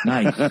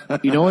 Nice.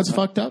 You know what's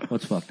fucked up?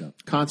 What's fucked up?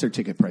 Concert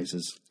ticket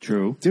prices.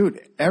 True. Dude,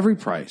 every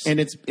price.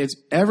 And it's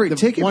every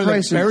ticket one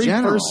price of the very in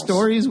general. first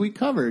stories we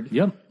covered.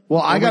 Yep.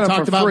 Well, I got we it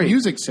talked for about free.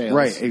 music sales.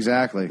 Right,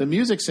 exactly. The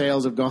music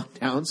sales have gone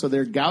down, so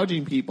they're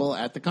gouging people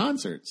at the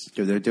concerts.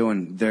 Dude,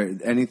 they're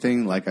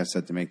anything, like I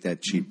said, to make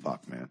that cheap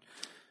buck, man.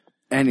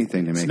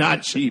 Anything to make It's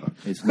not cheap.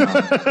 It's not.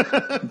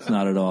 It's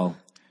not at all.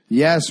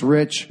 Yes,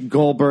 Rich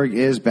Goldberg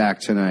is back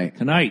tonight.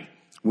 Tonight.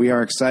 We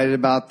are excited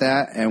about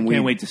that, and we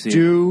Can't wait to see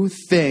do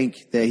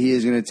think that he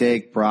is going to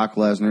take Brock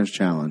Lesnar's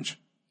challenge.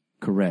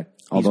 Correct.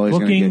 Although he's he's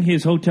booking gonna get,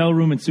 his hotel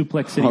room in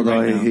Suplex City although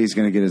right now. he's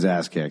going to get his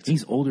ass kicked.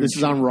 He's older. This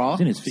is on Raw?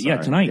 It's in his, yeah,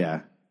 tonight.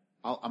 Yeah.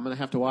 I'm going to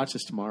have to watch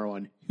this tomorrow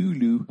on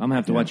Hulu. I'm going to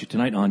have to watch it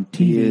tonight on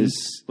TV.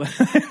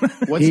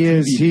 He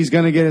is. He's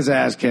going to get his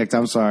ass kicked.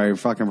 I'm sorry.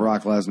 Fucking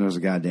Brock Lesnar's a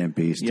goddamn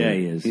beast. Yeah,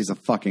 dude. he is. He's a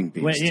fucking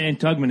beast. Well, and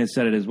Tugman has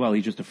said it as well.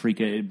 He's just a freak.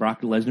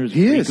 Brock Lesnar's a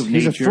He freak is. of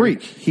He's a nature.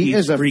 freak. He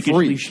is a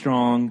freakishly freak.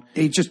 strong.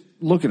 He just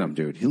look at him,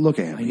 dude. Look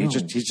at him. I know.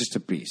 He's just a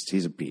beast.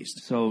 He's a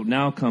beast. So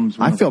now comes.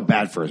 I feel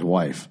bad for his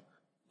wife.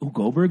 Oh,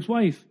 Goldberg's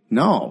wife.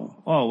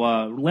 No. Oh,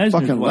 Lesnar's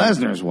Fucking wife.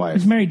 Lesnar's wife.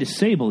 He's married to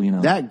Sable, you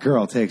know. That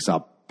girl takes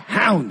a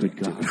pound of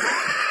God.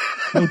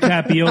 No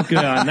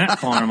tapioca on that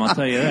farm, I'll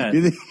tell you that.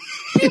 You think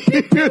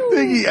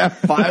he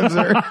F5s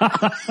her?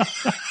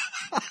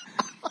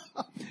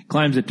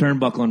 Climbs a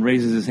turnbuckle and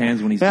raises his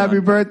hands when he's Happy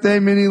done. birthday,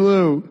 Minnie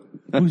Lou.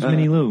 Who's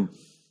Minnie Lou?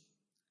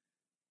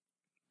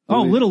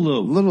 Oh, Little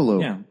Lou. Little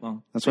Lou. Yeah,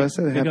 well, that's what I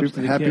said. Happy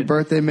Happy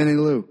birthday, Minnie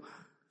Lou.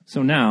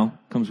 So now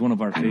comes one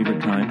of our favorite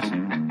times,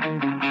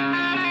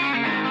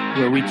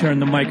 where we turn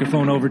the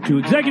microphone over to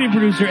executive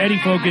producer Eddie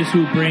Focus,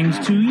 who brings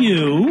to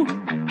you...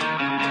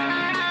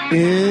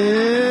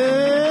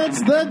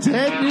 It's the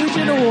Ted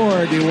Nugent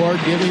Award, the award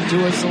given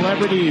to a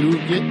celebrity who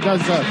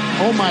does the,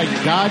 oh my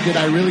God, did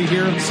I really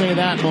hear him say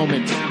that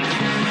moment?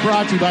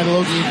 Brought to you by the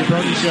Loki and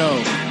Jabroni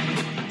Show.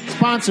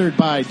 Sponsored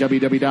by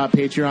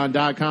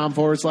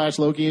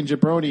www.patreon.com/Loki and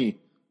Jabroni.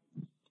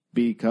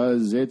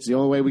 Because it's the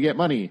only way we get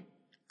money.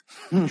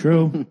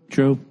 True.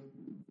 So,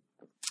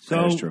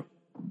 that is true.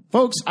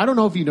 Folks, I don't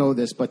know if you know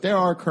this, but there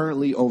are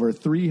currently over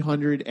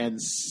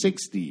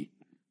 360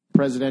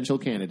 presidential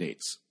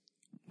candidates.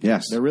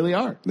 Yes. There really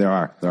are. There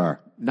are.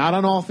 Not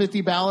on all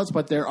 50 ballots,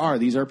 but there are.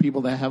 These are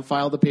people that have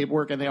filed the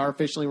paperwork and they are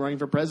officially running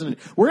for president.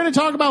 We're going to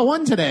talk about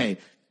one today.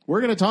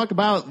 We're going to talk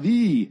about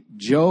the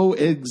Joe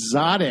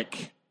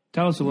Exotic.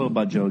 Tell us a little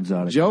about Joe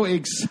Exotic. Joe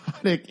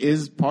Exotic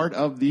is part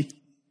of the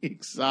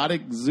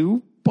Exotic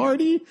Zoo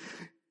Party.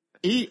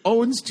 He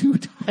owns 2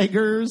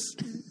 tigers.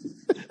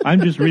 I'm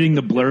just reading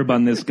the blurb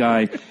on this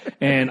guy,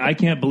 and I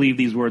can't believe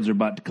these words are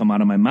about to come out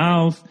of my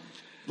mouth.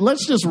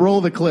 Let's just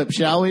roll the clip,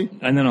 shall we?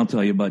 And then I'll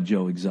tell you about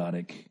Joe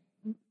Exotic.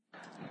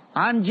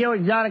 I'm Joe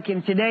Exotic,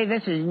 and today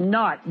this is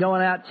not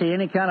going out to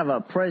any kind of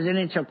a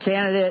presidential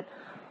candidate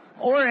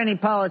or any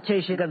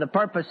politician. The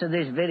purpose of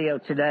this video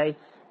today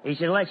is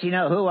to let you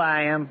know who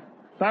I am.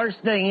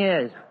 First thing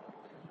is,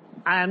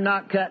 I am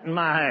not cutting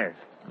my hair.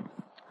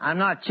 I'm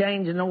not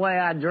changing the way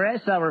I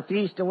dress. I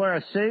refuse to wear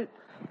a suit.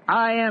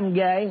 I am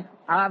gay.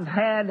 I've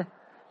had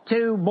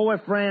 2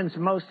 boyfriends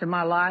most of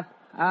my life.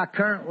 I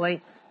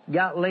currently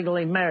got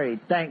legally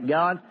married, thank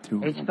God.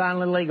 It's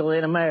finally legal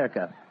in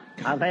America.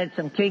 I've had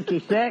some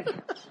kinky sex.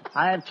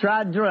 I have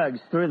tried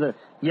drugs through the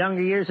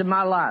younger years of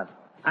my life.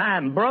 I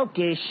am broke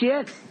as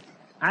shit.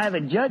 I have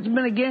a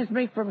judgment against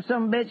me from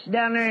some bitch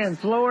down there in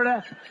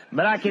Florida,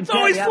 but I can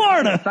tell you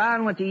I paid a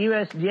fine with the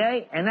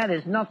USDA, and that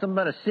is nothing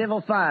but a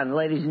civil fine,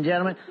 ladies and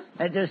gentlemen.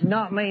 That does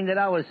not mean that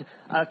I was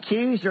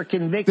accused or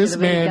convicted this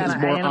of any kind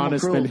of man is more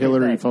honest than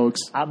Hillary,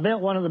 folks. I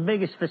built one of the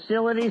biggest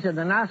facilities and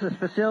the nicest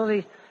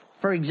facilities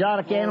for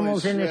exotic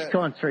animals in this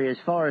country as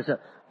far as a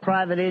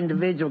private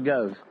individual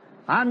goes.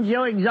 I'm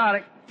Joe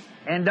Exotic,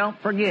 and don't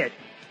forget,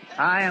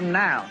 I am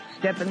now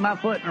stepping my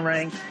foot in the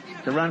ring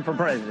to run for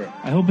president.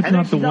 I hope it's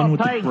not the one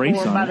with the brace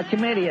on by it. the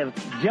committee of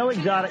Joe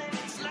Exotic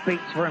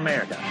Speaks for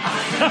America.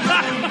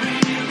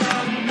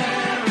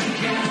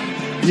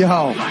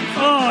 Yo,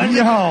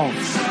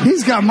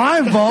 he's got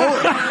my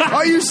vote.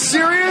 Are you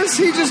serious?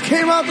 He just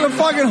came out to the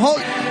fucking whole...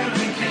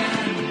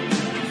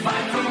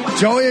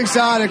 Joey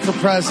Exotic for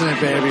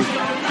president, baby.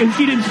 If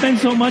she didn't spend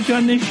so much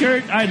on this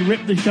shirt, I'd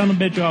rip the son of a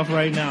bitch off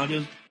right now.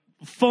 Just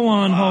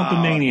full-on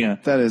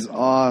Hulkamania. That is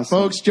awesome.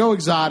 Folks, Joe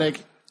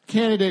Exotic,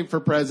 candidate for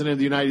president of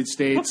the United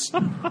States.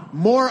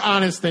 More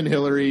honest than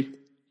Hillary.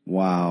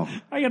 Wow.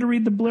 I got to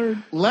read the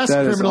blurb. Less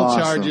that criminal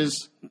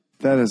charges.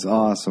 That is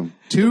awesome.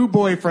 2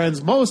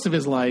 boyfriends most of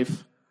his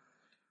life.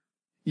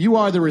 You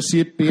are the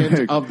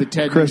recipient of the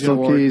Ted Nugent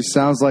Award. Crystal Keys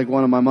sounds like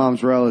one of my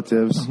mom's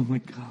relatives. Oh, my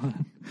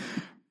God.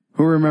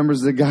 Who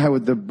remembers the guy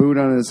with the boot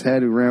on his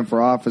head who ran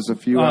for office a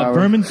few hours?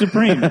 Berman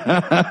Supreme.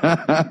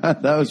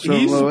 That was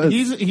from Lewis.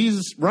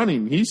 He's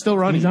running. He's still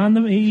running. He's on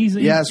the...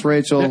 Yes,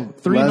 Rachel.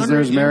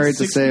 Lesnar's married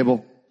to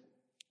Sable.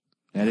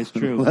 That is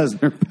true.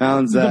 Lesnar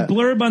pounds that. The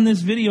blurb on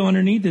this video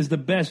underneath is the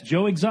best.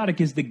 Joe Exotic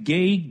is the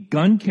gay,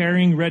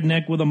 gun-carrying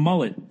redneck with a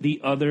mullet.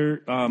 The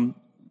other...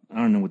 I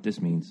don't know what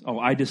this means. Oh,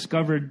 I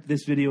discovered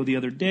this video the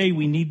other day.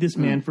 We need this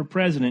man for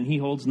president. He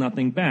holds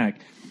nothing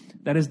back.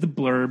 That is the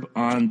blurb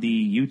on the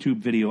YouTube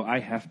video. I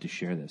have to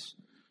share this.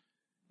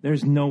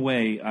 There's no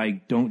way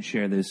I don't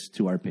share this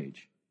to our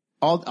page.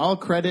 All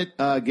credit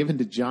given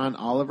to John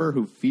Oliver,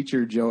 who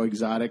featured Joe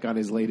Exotic on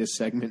his latest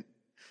segment.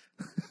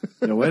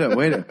 Way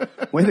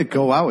to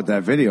go out with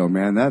that video,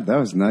 man. That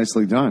was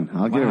nicely done.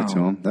 I'll give it to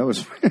him. That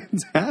was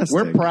fantastic.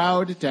 We're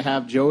proud to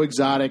have Joe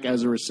Exotic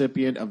as a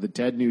recipient of the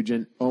Ted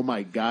Nugent. Oh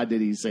my God,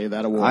 did he say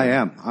that award? I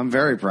am. I'm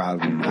very proud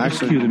of him.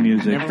 Actually, cue the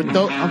music. And for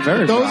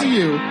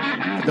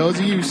those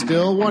of you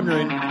still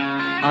wondering,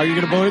 are you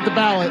going to vote at the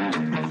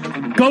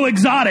ballot? Go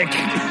Exotic.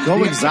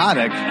 Go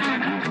Exotic.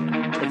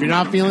 If you're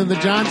not feeling the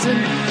Johnson,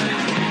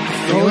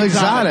 go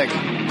Exotic.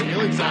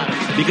 Feel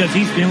Exotic. Because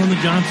he's feeling the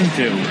Johnson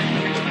too.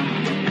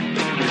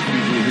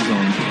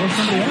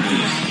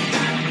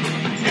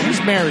 And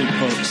he's married,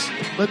 folks.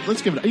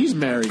 Let's give it. He's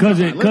married. Because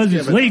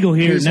it's legal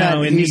here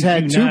now. He's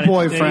had 2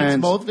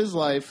 boyfriends. Both of his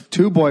life.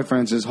 2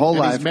 boyfriends his whole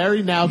life. He's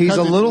married now. He's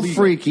a little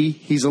freaky.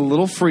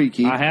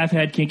 I have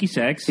had kinky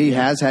sex. He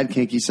has had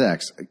kinky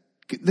sex.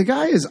 The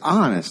guy is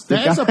honest.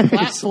 That is a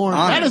platform.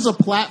 That is a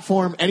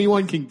platform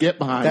anyone can get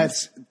behind.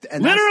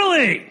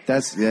 Literally. It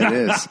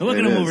is. Look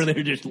at him over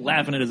there just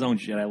laughing at his own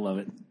shit. I love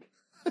it.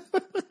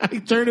 I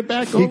turn it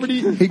back over to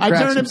you. He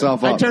cracks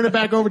himself up. I turn it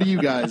back over to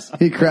you guys.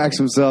 He cracks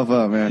himself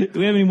up, man. Do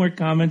we have any more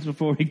comments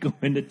before we go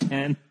into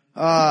 10?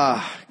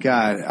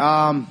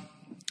 God.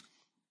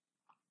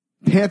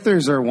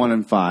 Panthers are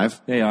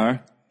 1-5. They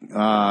are.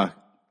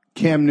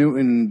 Cam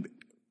Newton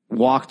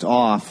walked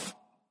off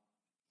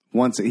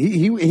once.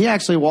 He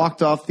actually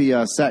walked off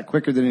the set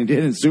quicker than he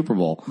did in Super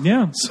Bowl.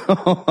 Yeah.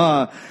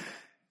 So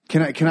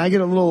can I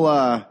get a little?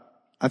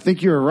 I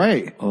think you were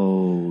right.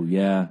 Oh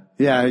yeah.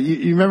 Yeah.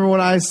 You remember when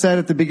I said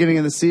at the beginning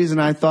of the season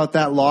I thought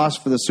that loss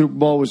for the Super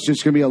Bowl was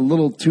just going to be a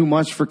little too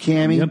much for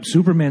Cammy? Yep.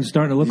 Superman's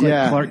starting to look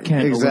like Clark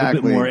Kent a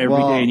little bit more every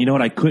day. And you know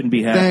what? I couldn't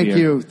be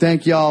happier.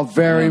 Thank y'all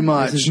very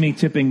much. This is me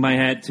tipping my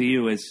hat to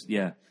you.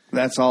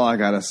 That's all I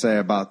got to say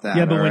about that.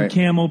 Yeah, but when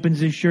Cam opens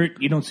his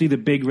shirt, you don't see the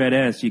big red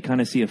S. You kind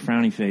of see a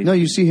frowny face. No,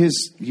 you see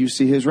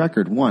his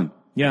record. 1.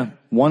 Yeah.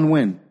 1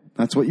 win.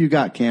 That's what you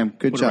got, Cam.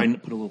 Good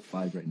job. Put a little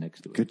 5 right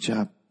next to it. Good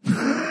job.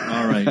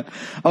 All right.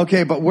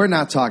 Okay, but we're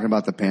not talking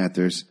about the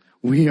Panthers.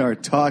 We are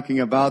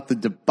talking about the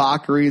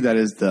debauchery that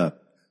is the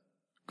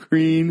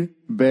Green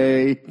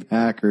Bay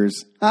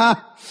Packers.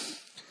 Now,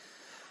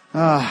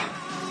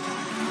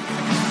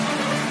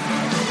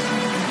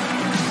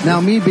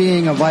 me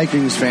being a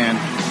Vikings fan,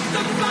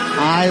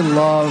 I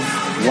love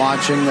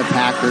watching the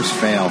Packers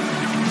fail.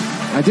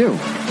 I do.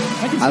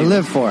 I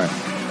live for it.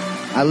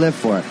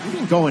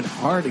 You're going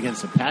hard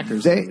against the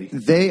Packers.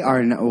 They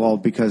are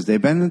because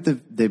they've been at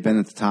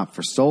the top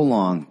for so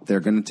long. They're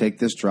going to take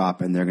this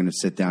drop and they're going to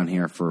sit down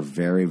here for a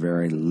very,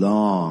 very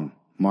long,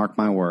 mark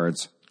my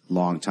words,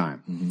 long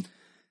time. Mm-hmm.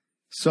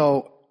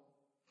 So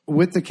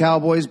with the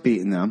Cowboys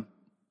beating them,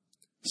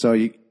 so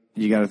you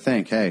got to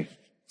think, hey,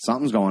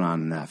 something's going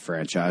on in that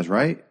franchise,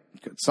 right?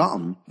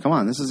 Something. Come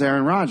on, this is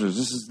Aaron Rodgers.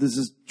 This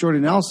is Jordy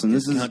Nelson.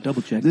 This is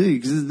double check.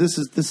 This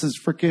is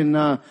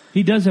freaking.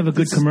 He does have a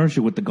good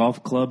commercial with the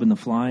golf club and the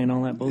fly and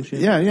all that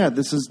bullshit. Yeah.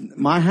 This is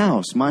my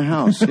house.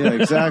 Yeah,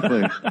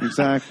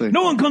 exactly.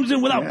 No one comes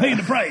in without paying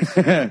the price.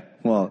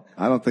 Well,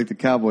 I don't think the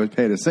Cowboys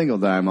paid a single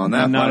dime on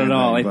that. Not at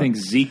all. I think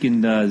Zeke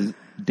and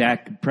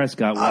Dak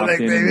Prescott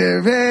walked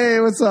in. Hey,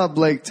 what's up,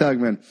 Blake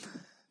Tugman?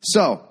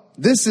 So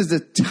this is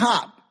the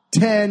top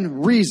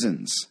 10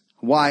 reasons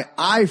why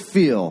I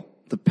feel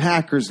the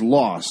Packers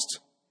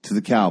lost to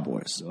the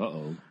Cowboys.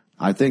 Uh-oh.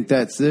 I think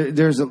there's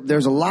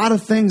a lot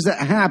of things that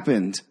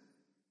happened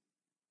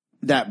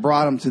that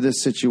brought them to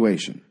this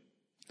situation.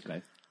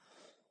 Okay.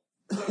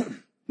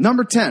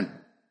 Number 10.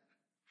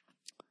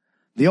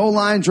 The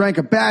O-line drank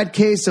a bad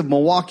case of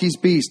Milwaukee's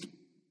Beast.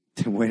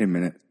 Wait a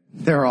minute.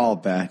 They're all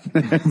bad.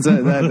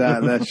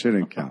 that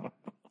shouldn't count.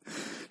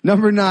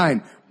 Number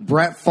 9.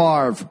 Brett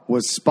Favre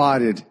was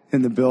spotted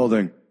in the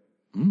building.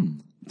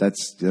 That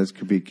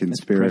could be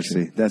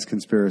conspiracy. That's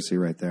conspiracy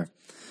right there.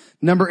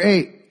 Number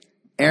 8,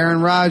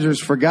 Aaron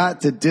Rodgers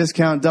forgot to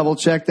discount double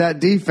check that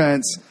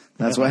defense.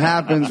 That's what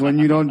happens when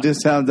you don't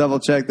discount double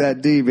check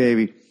that D,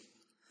 baby.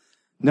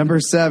 Number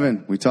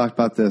 7, we talked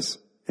about this.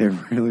 It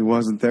really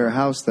wasn't their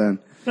house then.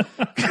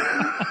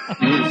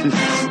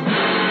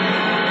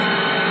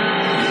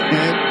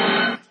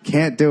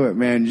 Can't do it,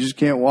 man. You just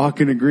can't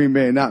walk into Green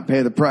Bay and not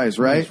pay the price,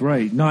 right? That's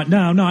right. Not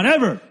now, not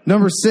ever.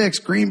 Number 6,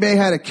 Green Bay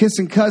had a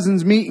Kissing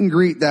Cousins meet and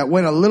greet that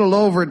went a little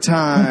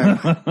overtime.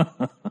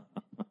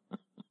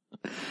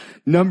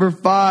 Number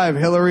 5,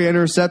 Hillary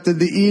intercepted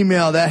the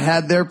email that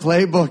had their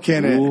playbook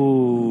in it.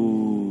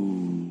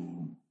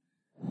 Ooh.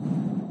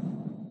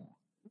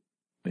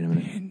 Wait a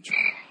minute.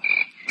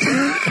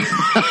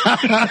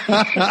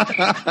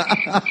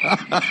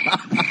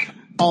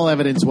 All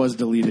evidence was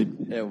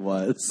deleted. It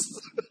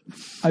was.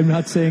 I'm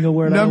not saying a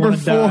word. Number 4,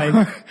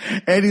 die.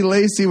 Eddie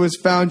Lacy was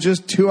found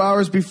just 2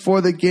 hours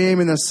before the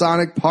game in the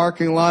Sonic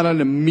parking lot on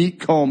a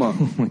meat coma.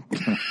 Oh my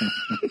God.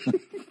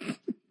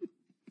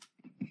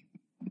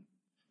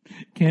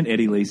 Can't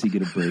Eddie Lacy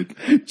get a break?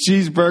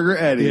 Cheeseburger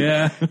Eddie.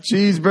 Yeah.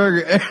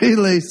 Cheeseburger Eddie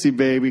Lacy,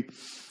 baby.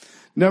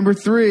 Number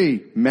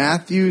 3,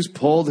 Matthews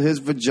pulled his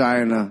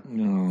vagina.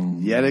 No.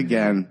 Yet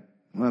again.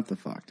 What the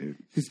fuck, dude?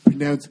 It's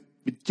pronounced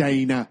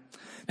vagina.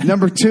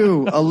 Number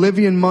 2,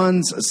 Olivia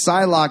Munn's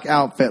Psylocke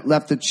outfit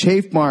left the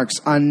chafe marks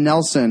on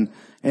Nelson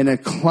in a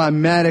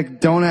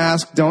climatic don't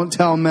ask, don't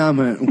tell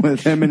moment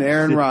with him and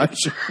Aaron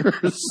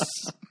Rodgers.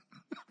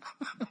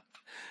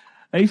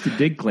 I used to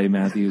dig Clay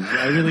Matthews.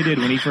 I really did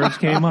when he first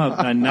came up.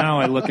 And now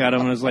I look at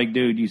him and I was like,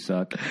 dude, you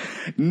suck.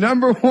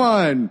 Number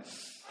 1.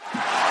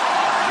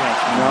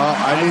 Yes, No,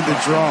 I need the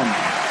drum.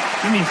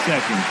 Give me a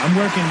second. I'm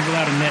working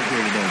without a net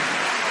here today.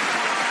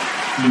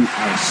 You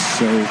are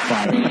so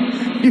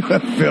fired. You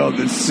have failed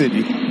this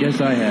city. Yes,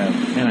 I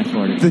have. And I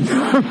farted. The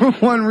number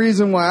 1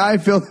 reason why I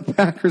feel the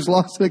Packers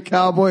lost to the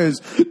Cowboys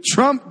is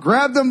Trump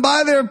grabbed them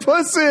by their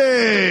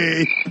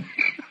pussy.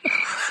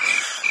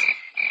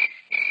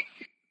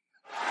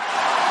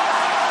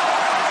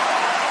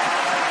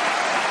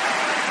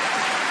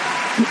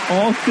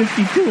 All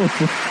 52 of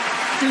them.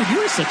 Dude, you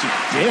are such a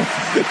dick.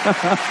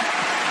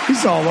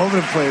 He's all over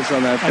the place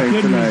on that I thing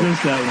couldn't tonight.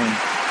 resist that one.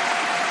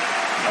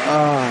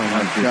 Oh,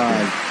 my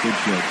God. Good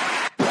joke.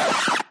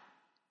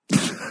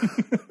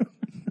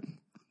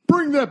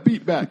 Bring that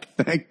beat back.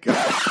 Thank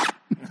God.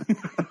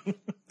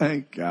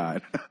 Thank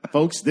God.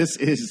 Folks, this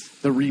is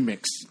the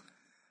remix.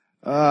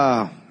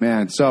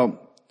 Man. So,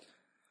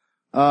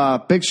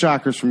 big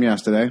shockers from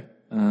yesterday.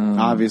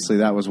 Obviously,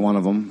 that was one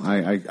of them.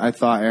 I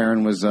thought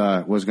Aaron was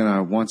going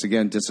to once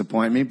again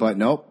disappoint me, but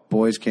nope.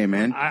 Boys came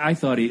in. I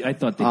thought they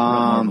put up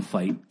more of a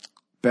fight.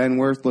 Ben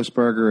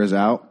Roethlisberger is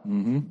out.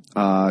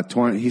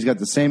 Mm-hmm. He's got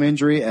the same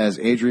injury as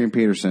Adrian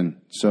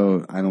Peterson,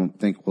 so I don't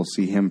think we'll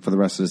see him for the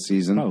rest of the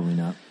season. Probably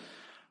not.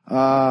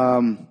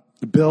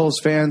 The Bills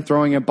fan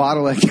throwing a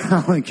bottle at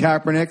Colin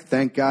Kaepernick.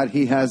 Thank God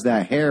he has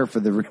that hair for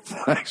the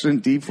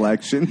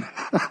deflection.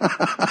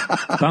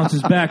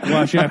 Bounces back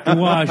wash after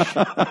wash.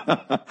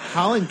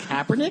 Colin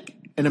Kaepernick?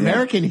 An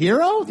American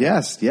hero?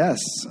 Yes.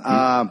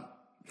 I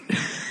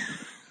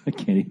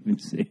can't even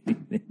say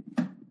anything.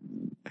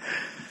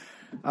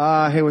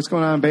 Hey, what's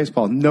going on in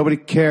baseball? Nobody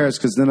cares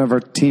because none of our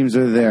teams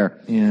are there.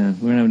 Yeah, we're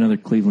going to have another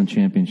Cleveland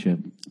championship.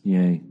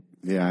 Yay.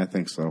 Yeah, I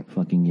think so.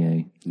 Fucking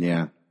yay.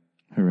 Yeah.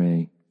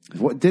 Hooray.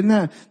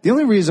 The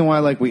only reason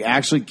why we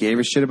actually gave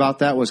a shit about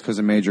that was because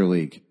of Major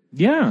League.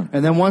 Yeah.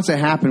 And then once it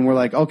happened, we're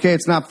like, okay,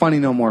 it's not funny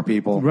no more,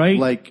 people. Right.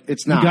 Like,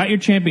 it's not. You got your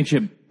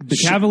championship. The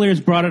Cavaliers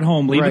brought it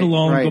home. Leave it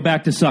alone. Right. Go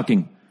back to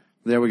sucking.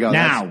 There we go.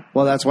 Now.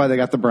 That's why they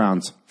got the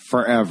Browns.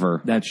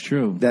 Forever. That's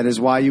true. That is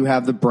why you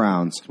have the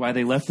Browns. That's why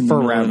they left in the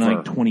middle of the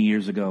night 20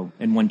 years ago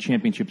and won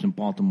championships in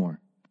Baltimore.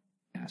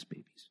 Ass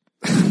babies.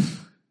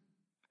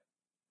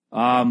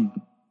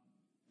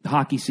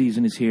 Hockey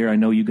season is here. I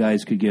know you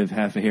guys could give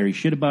half a hairy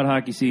shit about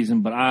hockey season,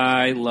 but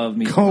I love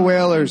me. Go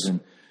Whalers.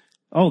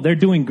 Oh, they're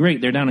doing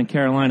great. They're down in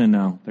Carolina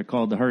now. They're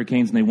called the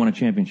Hurricanes, and they won a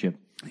championship.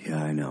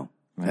 Yeah, I know.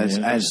 Right.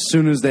 As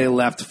soon as they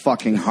left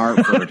fucking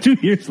Hartford. 2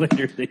 years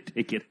later, they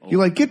take it home. You're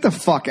like, get the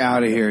fuck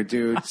out of here,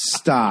 dude.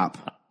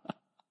 Stop.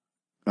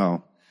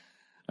 Oh.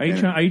 Are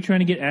you trying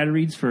to get ad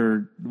reads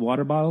for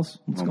water bottles?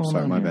 What's going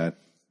on my here? bad.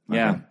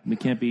 Yeah, we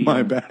can't be.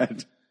 My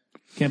bad.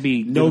 Can't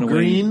be No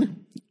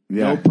green.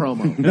 Yeah. No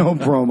promo. No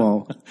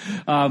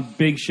promo.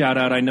 Big shout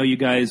out. I know you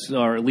guys,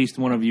 or at least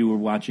one of you, were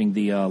watching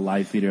the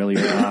live feed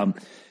earlier.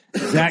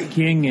 Zach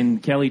King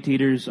and Kelly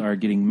Teeters are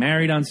getting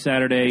married on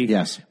Saturday.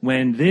 Yes.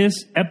 When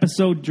this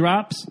episode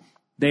drops,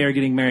 they are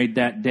getting married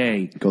that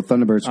day. Go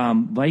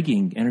Thunderbirds.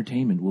 Viking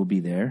Entertainment will be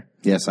there.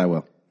 Yes, I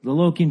will. The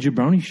Loki and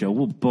Jabroni Show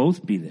will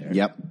both be there.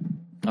 Yep.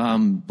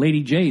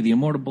 Lady J, the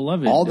Immortal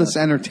Beloved. All this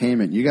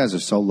entertainment. You guys are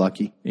so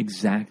lucky.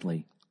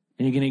 Exactly.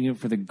 And you're getting it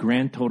for the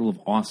grand total of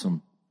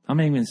awesome. I'm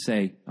not even going to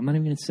say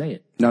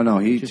it. No,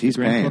 Just he's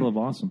the grand paying. total of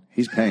awesome.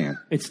 He's paying.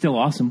 It's still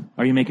awesome.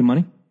 Are you making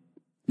money?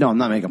 No, I'm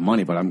not making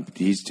money, but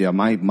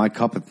my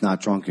cup is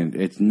not drunken.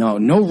 It's no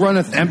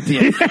runneth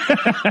empty.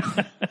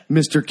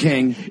 Mr.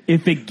 King.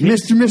 If it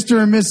gets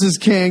Mr. and Mrs.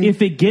 King.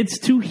 If it gets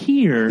to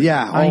here,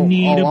 yeah, I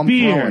need a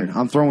beer.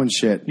 I'm throwing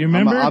shit. You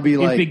remember? I'll be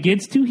like, if it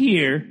gets to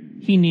here,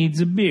 he needs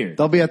a beer.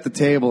 They'll be at the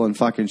table and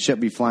fucking shit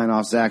be flying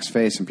off Zach's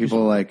face, and people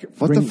are like,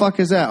 "What the fuck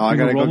is that?" Oh, I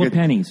gotta go get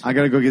pennies. I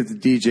gotta go get the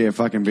DJ a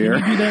fucking beer.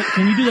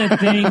 Can you do that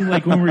thing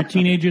like when we were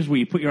teenagers where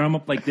you put your arm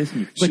up like this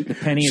and you flick the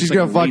penny? She's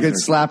gonna fucking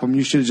slap him.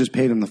 You should have just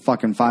paid him the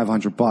fucking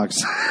 $500.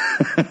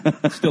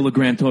 Still a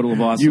grand total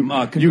of awesome.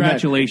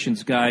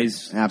 Congratulations,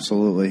 guys.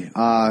 Absolutely.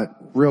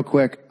 Real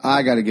quick,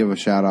 I got to give a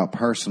shout out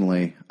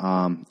personally.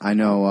 I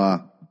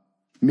know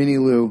Minnie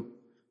Lou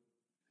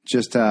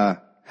just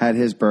had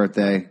his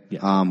birthday.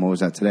 Yeah. What was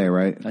that, today,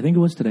 right? I think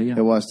it was today, yeah.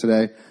 It was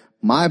today.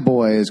 My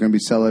boy is going to be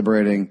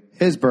celebrating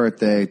his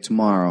birthday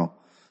tomorrow.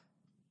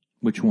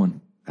 Which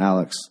one?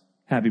 Alex.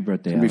 Happy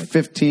birthday, He'll be Alex.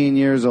 15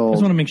 years I old.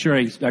 just want to make sure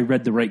I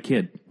read the right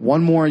kid.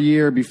 One more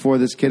year before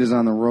this kid is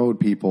on the road,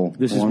 people.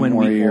 This is One when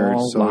more we year.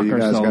 all So lock you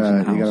guys ourselves in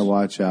the you got to house.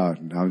 watch out.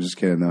 I'm just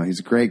kidding, though.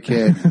 He's a great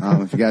kid.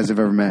 If you guys have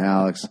ever met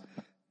Alex,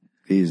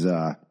 he's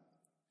a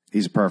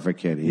perfect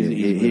kid.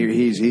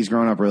 He's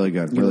grown up really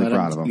good. Really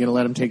proud of him. You gonna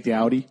let him take the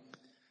Audi?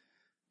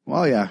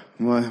 Well, yeah.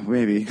 Well,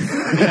 maybe.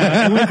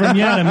 Yeah, it went from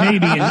to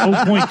maybe in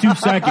 0.2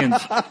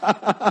 seconds.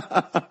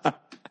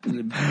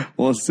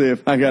 We'll see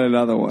if I got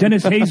another one.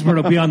 Dennis Haysbert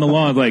will be on the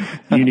lawn like,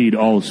 you need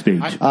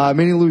Allstate.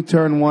 Minnie Lou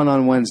turned 1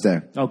 on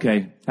Wednesday.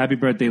 Okay. Happy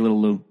birthday,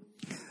 little Lou.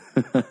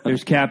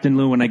 There's Captain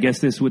Lou, and I guess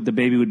the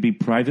baby would be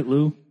Private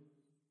Lou?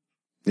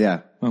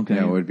 Yeah. Okay.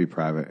 Yeah, it would be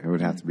private. It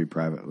would have to be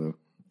private, Lou.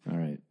 All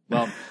right.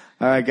 Well,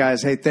 all right,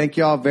 guys. Hey, thank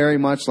you all very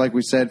much, like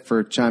we said,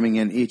 for chiming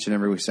in each and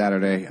every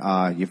Saturday.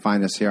 You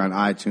find us here on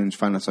iTunes,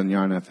 find us on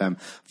Yarn FM,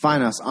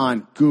 find us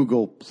on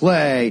Google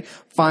Play,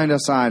 find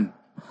us on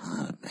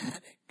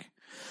Automatic.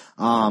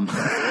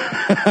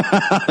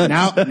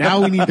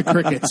 Now we need the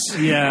crickets.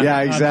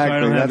 yeah,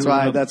 exactly.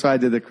 That's why I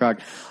did the crock.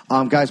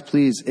 Guys,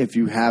 please, if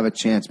you have a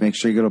chance, make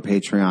sure you go to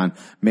Patreon.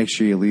 Make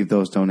sure you leave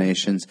those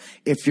donations.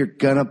 If you're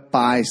gonna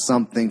buy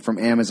something from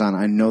Amazon,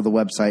 I know the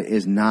website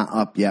is not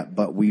up yet,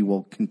 but we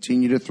will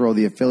continue to throw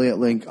the affiliate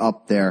link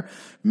up there.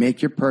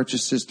 Make your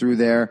purchases through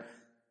there.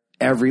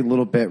 Every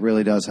little bit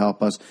really does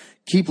help us.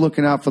 Keep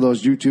looking out for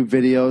those YouTube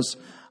videos.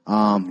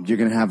 You're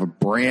gonna have a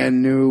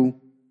brand new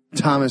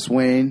Thomas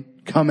Wayne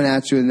coming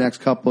at you in the next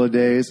couple of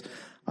days.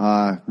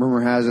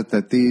 Rumor has it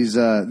that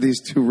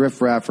these two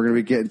riffraff are going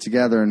to be getting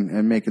together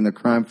and making the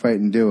crime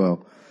fighting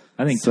duo.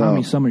 I think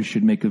Tommy Summers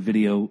should make a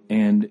video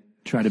and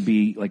try to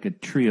be like a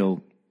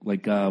trio.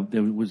 Like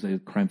there was a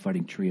crime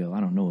fighting trio. I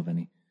don't know of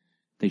any.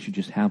 They should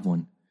just have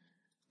one.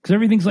 Because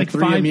everything's like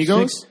Three 5,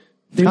 Amigos?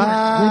 6.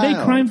 Were they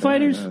crime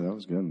fighters? Yeah, that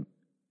was good.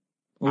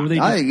 Or were they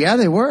Yeah,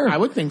 they were. I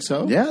would think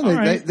so. Yeah,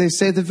 they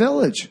saved the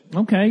village.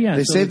 Okay, yeah.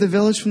 They saved the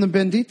village from the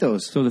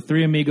Banditos. So the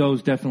Three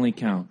Amigos definitely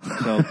count.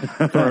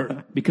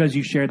 So because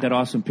you shared that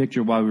awesome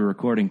picture while we were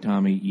recording,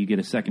 Tommy, you get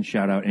a second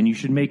shout out, and you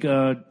should make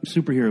a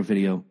superhero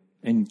video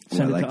and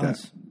send it to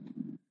us.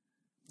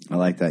 I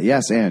like that.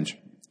 Yes, Ange.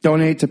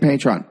 Donate to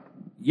Patreon.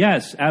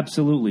 Yes,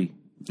 absolutely.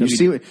 You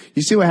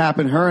see what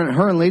happened?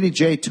 Her and Lady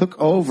J took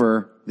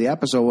over the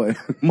episode,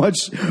 much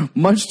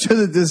to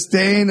the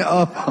disdain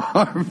of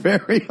our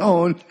very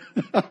own.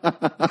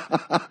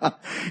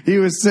 He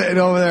was sitting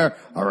over there.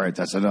 All right,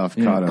 that's enough.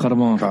 Yeah, cut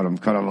him off. Cut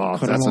him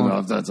off.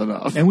 That's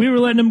enough. And we were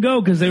letting them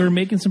go because they were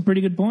making some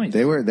pretty good points.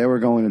 They were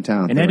going to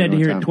town. And Ed had to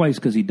hear it twice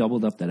because he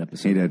doubled up that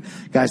episode. He did.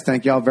 Guys,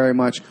 thank y'all very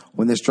much.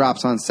 When this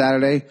drops on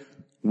Saturday,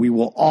 we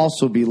will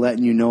also be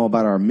letting you know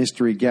about our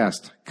mystery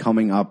guest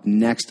coming up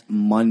next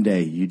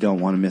Monday. You don't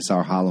want to miss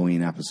our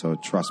Halloween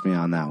episode. Trust me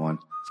on that one.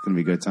 It's going to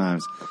be good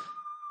times.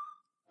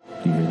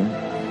 Do you hear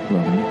that? We're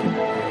all naked.